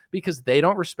base because they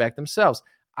don't respect themselves.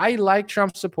 I like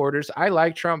Trump supporters. I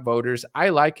like Trump voters. I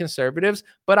like conservatives,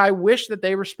 but I wish that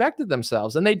they respected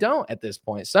themselves, and they don't at this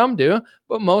point. Some do,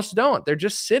 but most don't. They're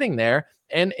just sitting there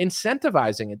and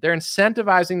incentivizing it. They're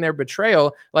incentivizing their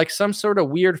betrayal like some sort of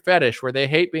weird fetish where they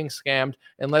hate being scammed.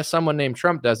 Unless someone named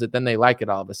Trump does it, then they like it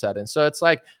all of a sudden. So it's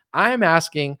like, I'm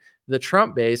asking the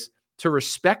Trump base to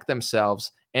respect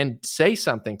themselves and say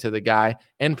something to the guy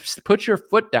and put your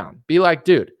foot down. Be like,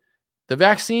 dude, the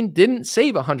vaccine didn't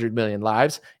save 100 million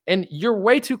lives, and you're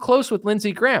way too close with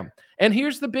Lindsey Graham. And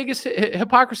here's the biggest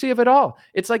hypocrisy of it all.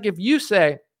 It's like if you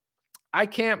say, I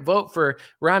can't vote for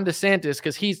Ron DeSantis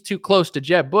because he's too close to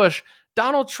Jeb Bush.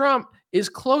 Donald Trump is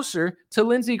closer to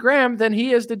Lindsey Graham than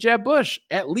he is to Jeb Bush.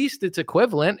 At least it's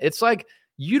equivalent. It's like,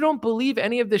 you don't believe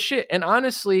any of this shit. And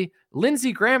honestly,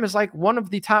 Lindsey Graham is like one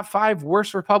of the top 5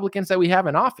 worst Republicans that we have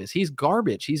in office. He's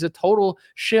garbage. He's a total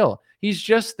shill. He's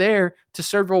just there to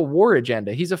serve a war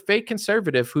agenda. He's a fake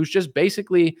conservative who's just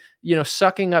basically,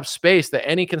 sucking up space that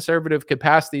any conservative could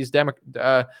pass these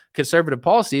conservative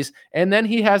policies. And then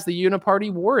he has the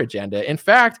uniparty war agenda. In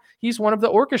fact, he's one of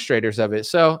the orchestrators of it.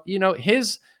 So,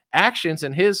 his actions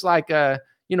and his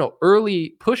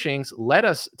early pushings led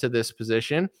us to this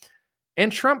position. And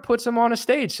Trump puts him on a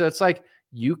stage. So it's like,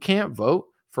 you can't vote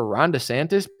for Ron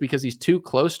DeSantis because he's too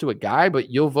close to a guy, but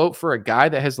you'll vote for a guy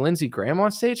that has Lindsey Graham on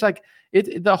stage. Like,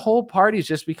 the whole party's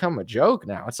just become a joke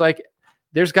now. It's like,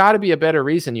 there's got to be a better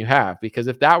reason you have, because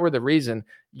if that were the reason,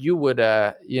 you would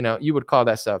call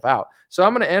that stuff out. So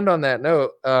I'm going to end on that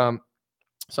note.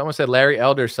 Someone said Larry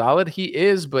Elder's solid. He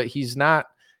is, but he's not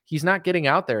getting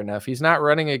out there enough. He's not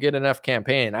running a good enough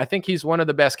campaign. I think he's one of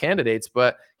the best candidates,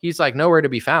 but he's like nowhere to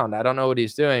be found. I don't know what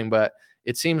he's doing, but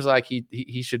it seems like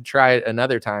he should try it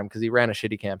another time because he ran a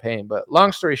shitty campaign. But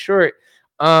long story short,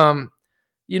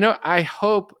 I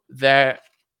hope that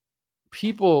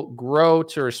people grow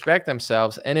to respect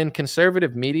themselves. And in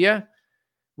conservative media,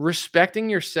 respecting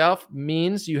yourself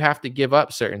means you have to give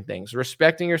up certain things.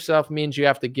 Respecting yourself means you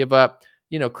have to give up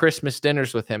Christmas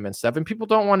dinners with him and stuff. And people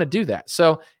don't want to do that.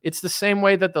 So it's the same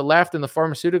way that the left and the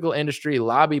pharmaceutical industry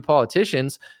lobby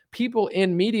politicians. People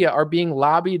in media are being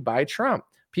lobbied by Trump.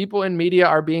 People in media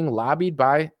are being lobbied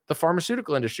by the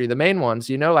pharmaceutical industry, the main ones,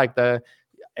 like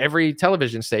every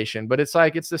television station. But it's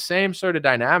like, it's the same sort of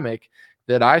dynamic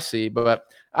that I see. But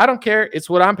I don't care. It's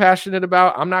what I'm passionate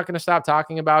about. I'm not going to stop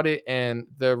talking about it. And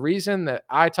the reason that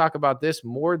I talk about this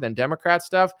more than Democrat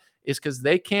stuff is because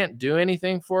they can't do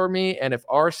anything for me. And if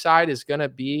our side is going to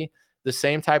be the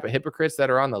same type of hypocrites that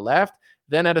are on the left,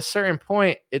 then at a certain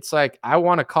point, it's like, I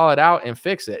want to call it out and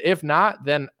fix it. If not,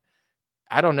 then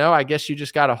I don't know. I guess you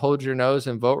just got to hold your nose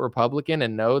and vote Republican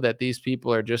and know that these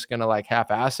people are just going to like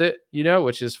half-ass it,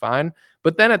 which is fine.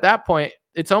 But then at that point,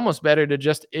 it's almost better to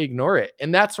just ignore it.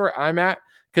 And that's where I'm at.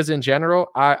 Because in general,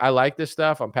 I like this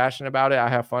stuff. I'm passionate about it. I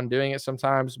have fun doing it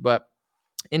sometimes. But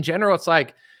in general, it's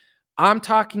like, I'm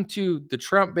talking to the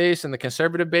Trump base and the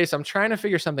conservative base. I'm trying to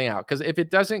figure something out, because if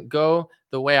it doesn't go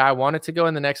the way I want it to go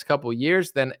in the next couple of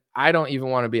years, then I don't even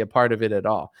want to be a part of it at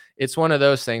all. It's one of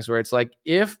those things where it's like,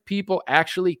 if people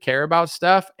actually care about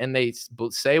stuff and they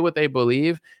say what they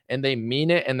believe and they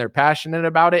mean it and they're passionate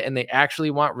about it and they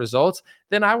actually want results,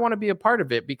 then I want to be a part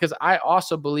of it, because I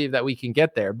also believe that we can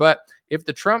get there. But if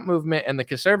the Trump movement and the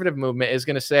conservative movement is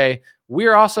going to say,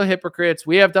 we're also hypocrites,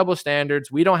 we have double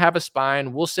standards, we don't have a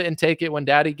spine, we'll sit and take it when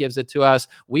daddy gives it to us,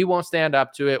 we won't stand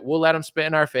up to it, we'll let him spit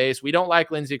in our face, we don't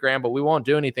like Lindsey Graham, but we won't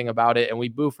do anything about it, and we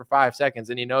boo for 5 seconds,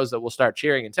 and he knows that we'll start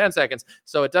cheering in 10 seconds,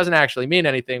 so it doesn't actually mean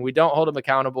anything, we don't hold him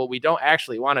accountable, we don't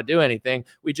actually want to do anything,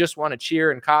 we just want to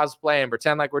cheer and cosplay and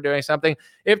pretend like we're doing something.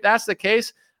 If that's the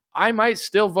case, I might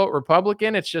still vote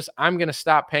Republican. It's just I'm going to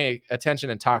stop paying attention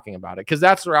and talking about it, because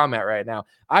that's where I'm at right now.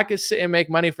 I could sit and make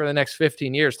money for the next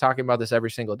 15 years talking about this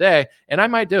every single day, and I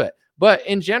might do it. But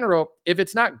in general, if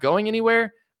it's not going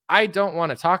anywhere, I don't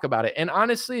want to talk about it. And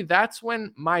honestly, that's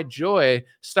when my joy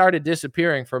started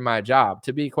disappearing from my job,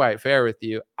 to be quite fair with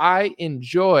you. I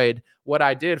enjoyed what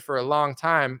I did for a long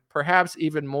time, perhaps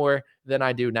even more than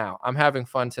I do now. I'm having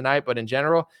fun tonight, but in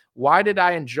general, why did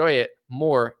I enjoy it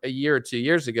more a year or 2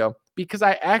 years ago? Because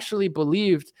I actually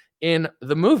believed in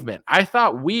the movement. I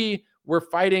thought we were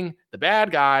fighting the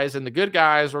bad guys and the good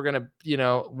guys were going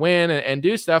to, win and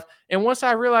do stuff. And once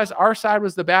I realized our side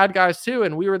was the bad guys too,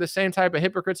 and we were the same type of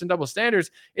hypocrites and double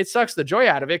standards, it sucks the joy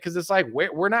out of it, because it's like,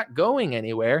 we're not going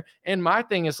anywhere. And my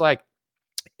thing is like,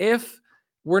 if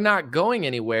we're not going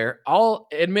anywhere, I'll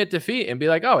admit defeat and be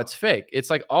like, oh, it's fake.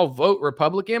 It's like, I'll vote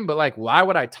Republican, but like, why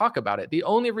would I talk about it? The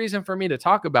only reason for me to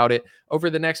talk about it over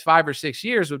the next 5 or 6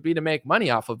 years would be to make money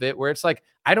off of it, where it's like,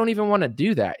 I don't even want to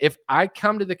do that. If I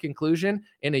come to the conclusion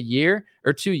in a year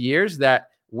or 2 years that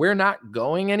we're not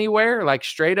going anywhere, like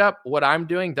straight up what I'm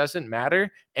doing doesn't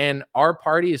matter, and our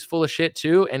party is full of shit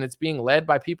too, and it's being led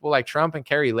by people like Trump and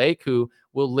Kari Lake, who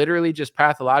will literally just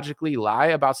pathologically lie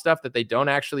about stuff that they don't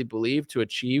actually believe to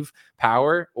achieve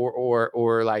power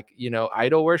or like,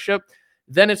 idol worship,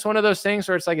 then it's one of those things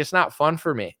where it's like, it's not fun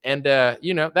for me. And,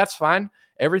 that's fine.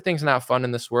 Everything's not fun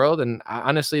in this world. And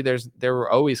honestly, there were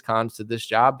always cons to this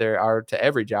job. There are to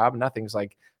every job. Nothing's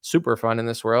like super fun in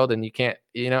this world. And you can't,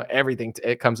 everything,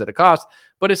 it comes at a cost.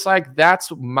 But it's like,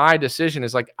 that's my decision,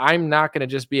 is like, I'm not going to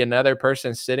just be another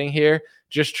person sitting here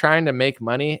just trying to make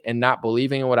money and not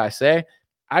believing in what I say.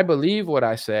 I believe what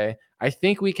I say. I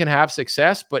think we can have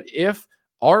success. But if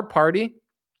our party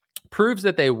proves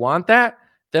that they want that,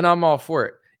 then I'm all for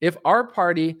it. If our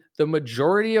party, the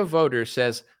majority of voters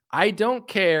says, I don't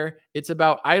care, it's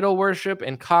about idol worship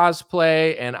and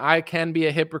cosplay, and I can be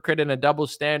a hypocrite and a double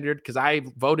standard because I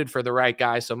voted for the right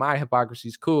guy, so my hypocrisy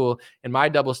is cool, and my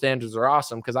double standards are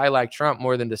awesome because I like Trump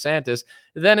more than DeSantis,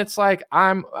 then it's like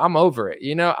I'm over it.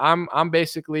 You know, I'm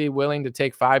basically willing to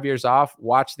take 5 years off,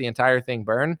 watch the entire thing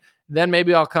burn. Then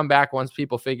maybe I'll come back once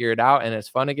people figure it out and it's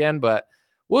fun again, but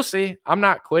we'll see. I'm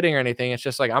not quitting or anything. It's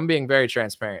just like I'm being very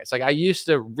transparent. It's like I used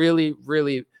to really,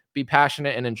 really be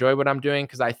passionate and enjoy what I'm doing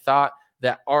because I thought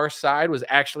that our side was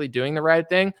actually doing the right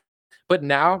thing. But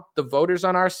now the voters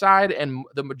on our side and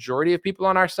the majority of people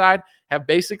on our side have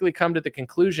basically come to the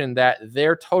conclusion that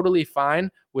they're totally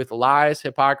fine with lies,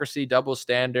 hypocrisy, double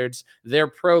standards. They're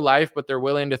pro-life, but they're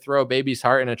willing to throw a baby's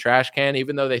heart in a trash can,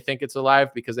 even though they think it's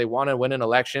alive, because they want to win an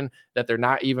election that they're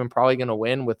not even probably going to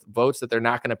win, with votes that they're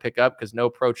not going to pick up because no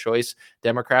pro-choice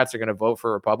Democrats are going to vote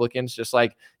for Republicans. Just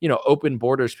like, you know, open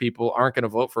borders people aren't going to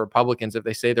vote for Republicans if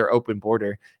they say they're open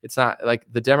border. It's not like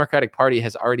the Democratic Party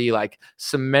has already like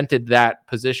cemented that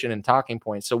position and talking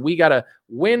point. So we got to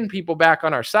win people back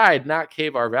on our side, not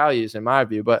cave our values, in my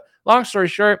view. But long story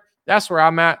short, that's where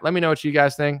I'm at. Let me know what you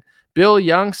guys think. Bill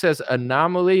Young says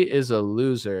Anomaly is a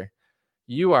loser.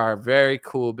 You are very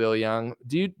cool, Bill Young.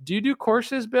 Do you do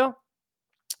courses, Bill?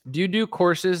 Do you do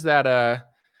courses that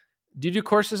do you do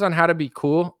courses on how to be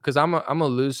cool? Because I'm a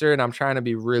loser and I'm trying to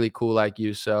be really cool like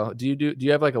you. So do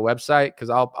you have like a website? Because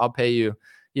I'll pay you,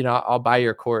 you know, I'll buy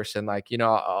your course, and like, you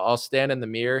know, I'll stand in the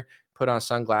mirror, put on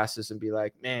sunglasses and be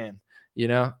like, man, you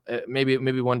know, maybe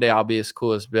one day I'll be as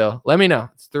cool as Bill. Let me know.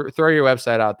 Throw your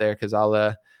website out there, because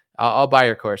I'll buy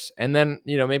your course. And then,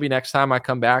 you know, maybe next time I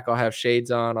come back, I'll have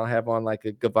shades on. I'll have on like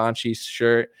a Givenchy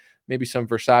shirt, maybe some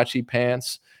Versace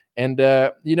pants, and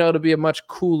you know, it'll be a much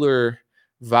cooler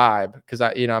vibe because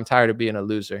I'm tired of being a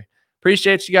loser.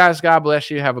 Appreciate you guys. God bless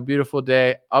you. Have a beautiful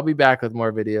day. I'll be back with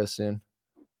more videos soon.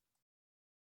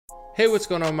 Hey, what's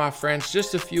going on, my friends?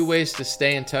 Just a few ways to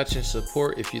stay in touch and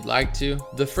support if you'd like to.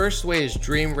 The first way is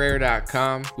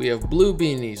dreamrare.com. We have blue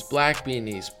beanies, black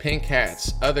beanies, pink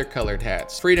hats, other colored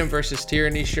hats, freedom versus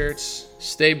tyranny shirts,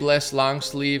 stay blessed long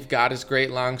sleeve, God is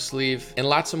great long sleeve, and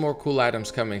lots of more cool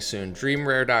items coming soon.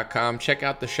 Dreamrare.com. Check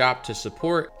out the shop to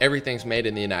support. Everything's made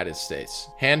in the United States.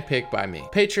 Handpicked by me.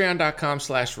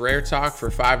 Patreon.com/raretalk. For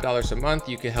 $5 a month,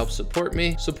 you can help support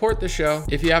me, support the show.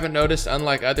 If you haven't noticed,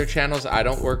 unlike other channels, I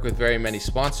don't work with very many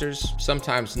sponsors,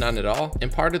 sometimes none at all.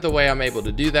 And part of the way I'm able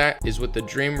to do that is with the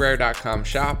dreamrare.com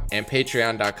shop and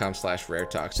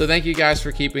patreon.com/raretalk. So thank you guys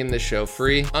for keeping this show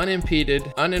free,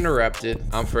 unimpeded, uninterrupted.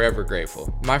 I'm forever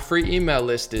grateful. My free email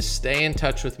list is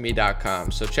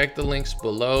stayintouchwithme.com. So check the links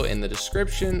below in the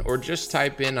description, or just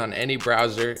type in on any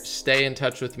browser,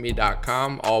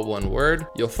 stayintouchwithme.com, all one word.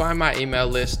 You'll find my email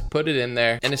list, put it in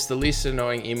there, and it's the least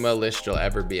annoying email list you'll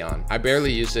ever be on. I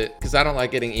barely use it because I don't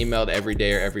like getting emailed every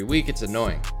day or every week. It's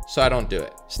annoying, so I don't do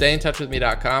it.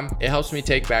 Stayintouchwithme.com. It helps me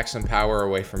take back some power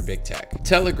away from big tech.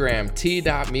 Telegram,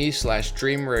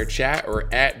 t.me/dreamrarechat or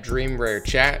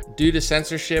 @dreamrarechat. Due to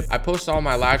censorship, I post all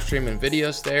my live stream and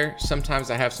videos there. Sometimes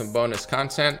I have some bonus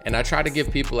content, and I try to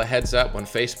give people a heads up when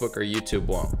Facebook or YouTube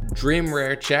won't.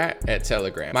 DreamRareChat at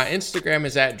Telegram. My Instagram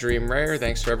is @DreamRare.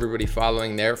 Thanks for everybody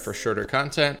following there for shorter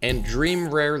content. And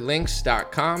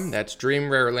DreamRareLinks.com, that's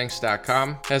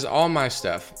DreamRareLinks.com, has all my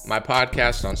stuff. My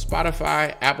podcast on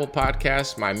Spotify, Apple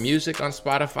Podcasts, my music on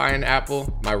Spotify and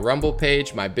Apple, my Rumble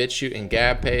page, my BitChute and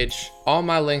Gab page. All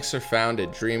my links are found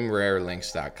at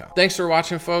DreamRareLinks.com. Thanks for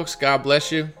watching, folks. God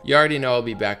bless you. You already know I'll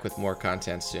be back with more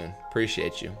content soon.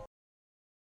 Appreciate you.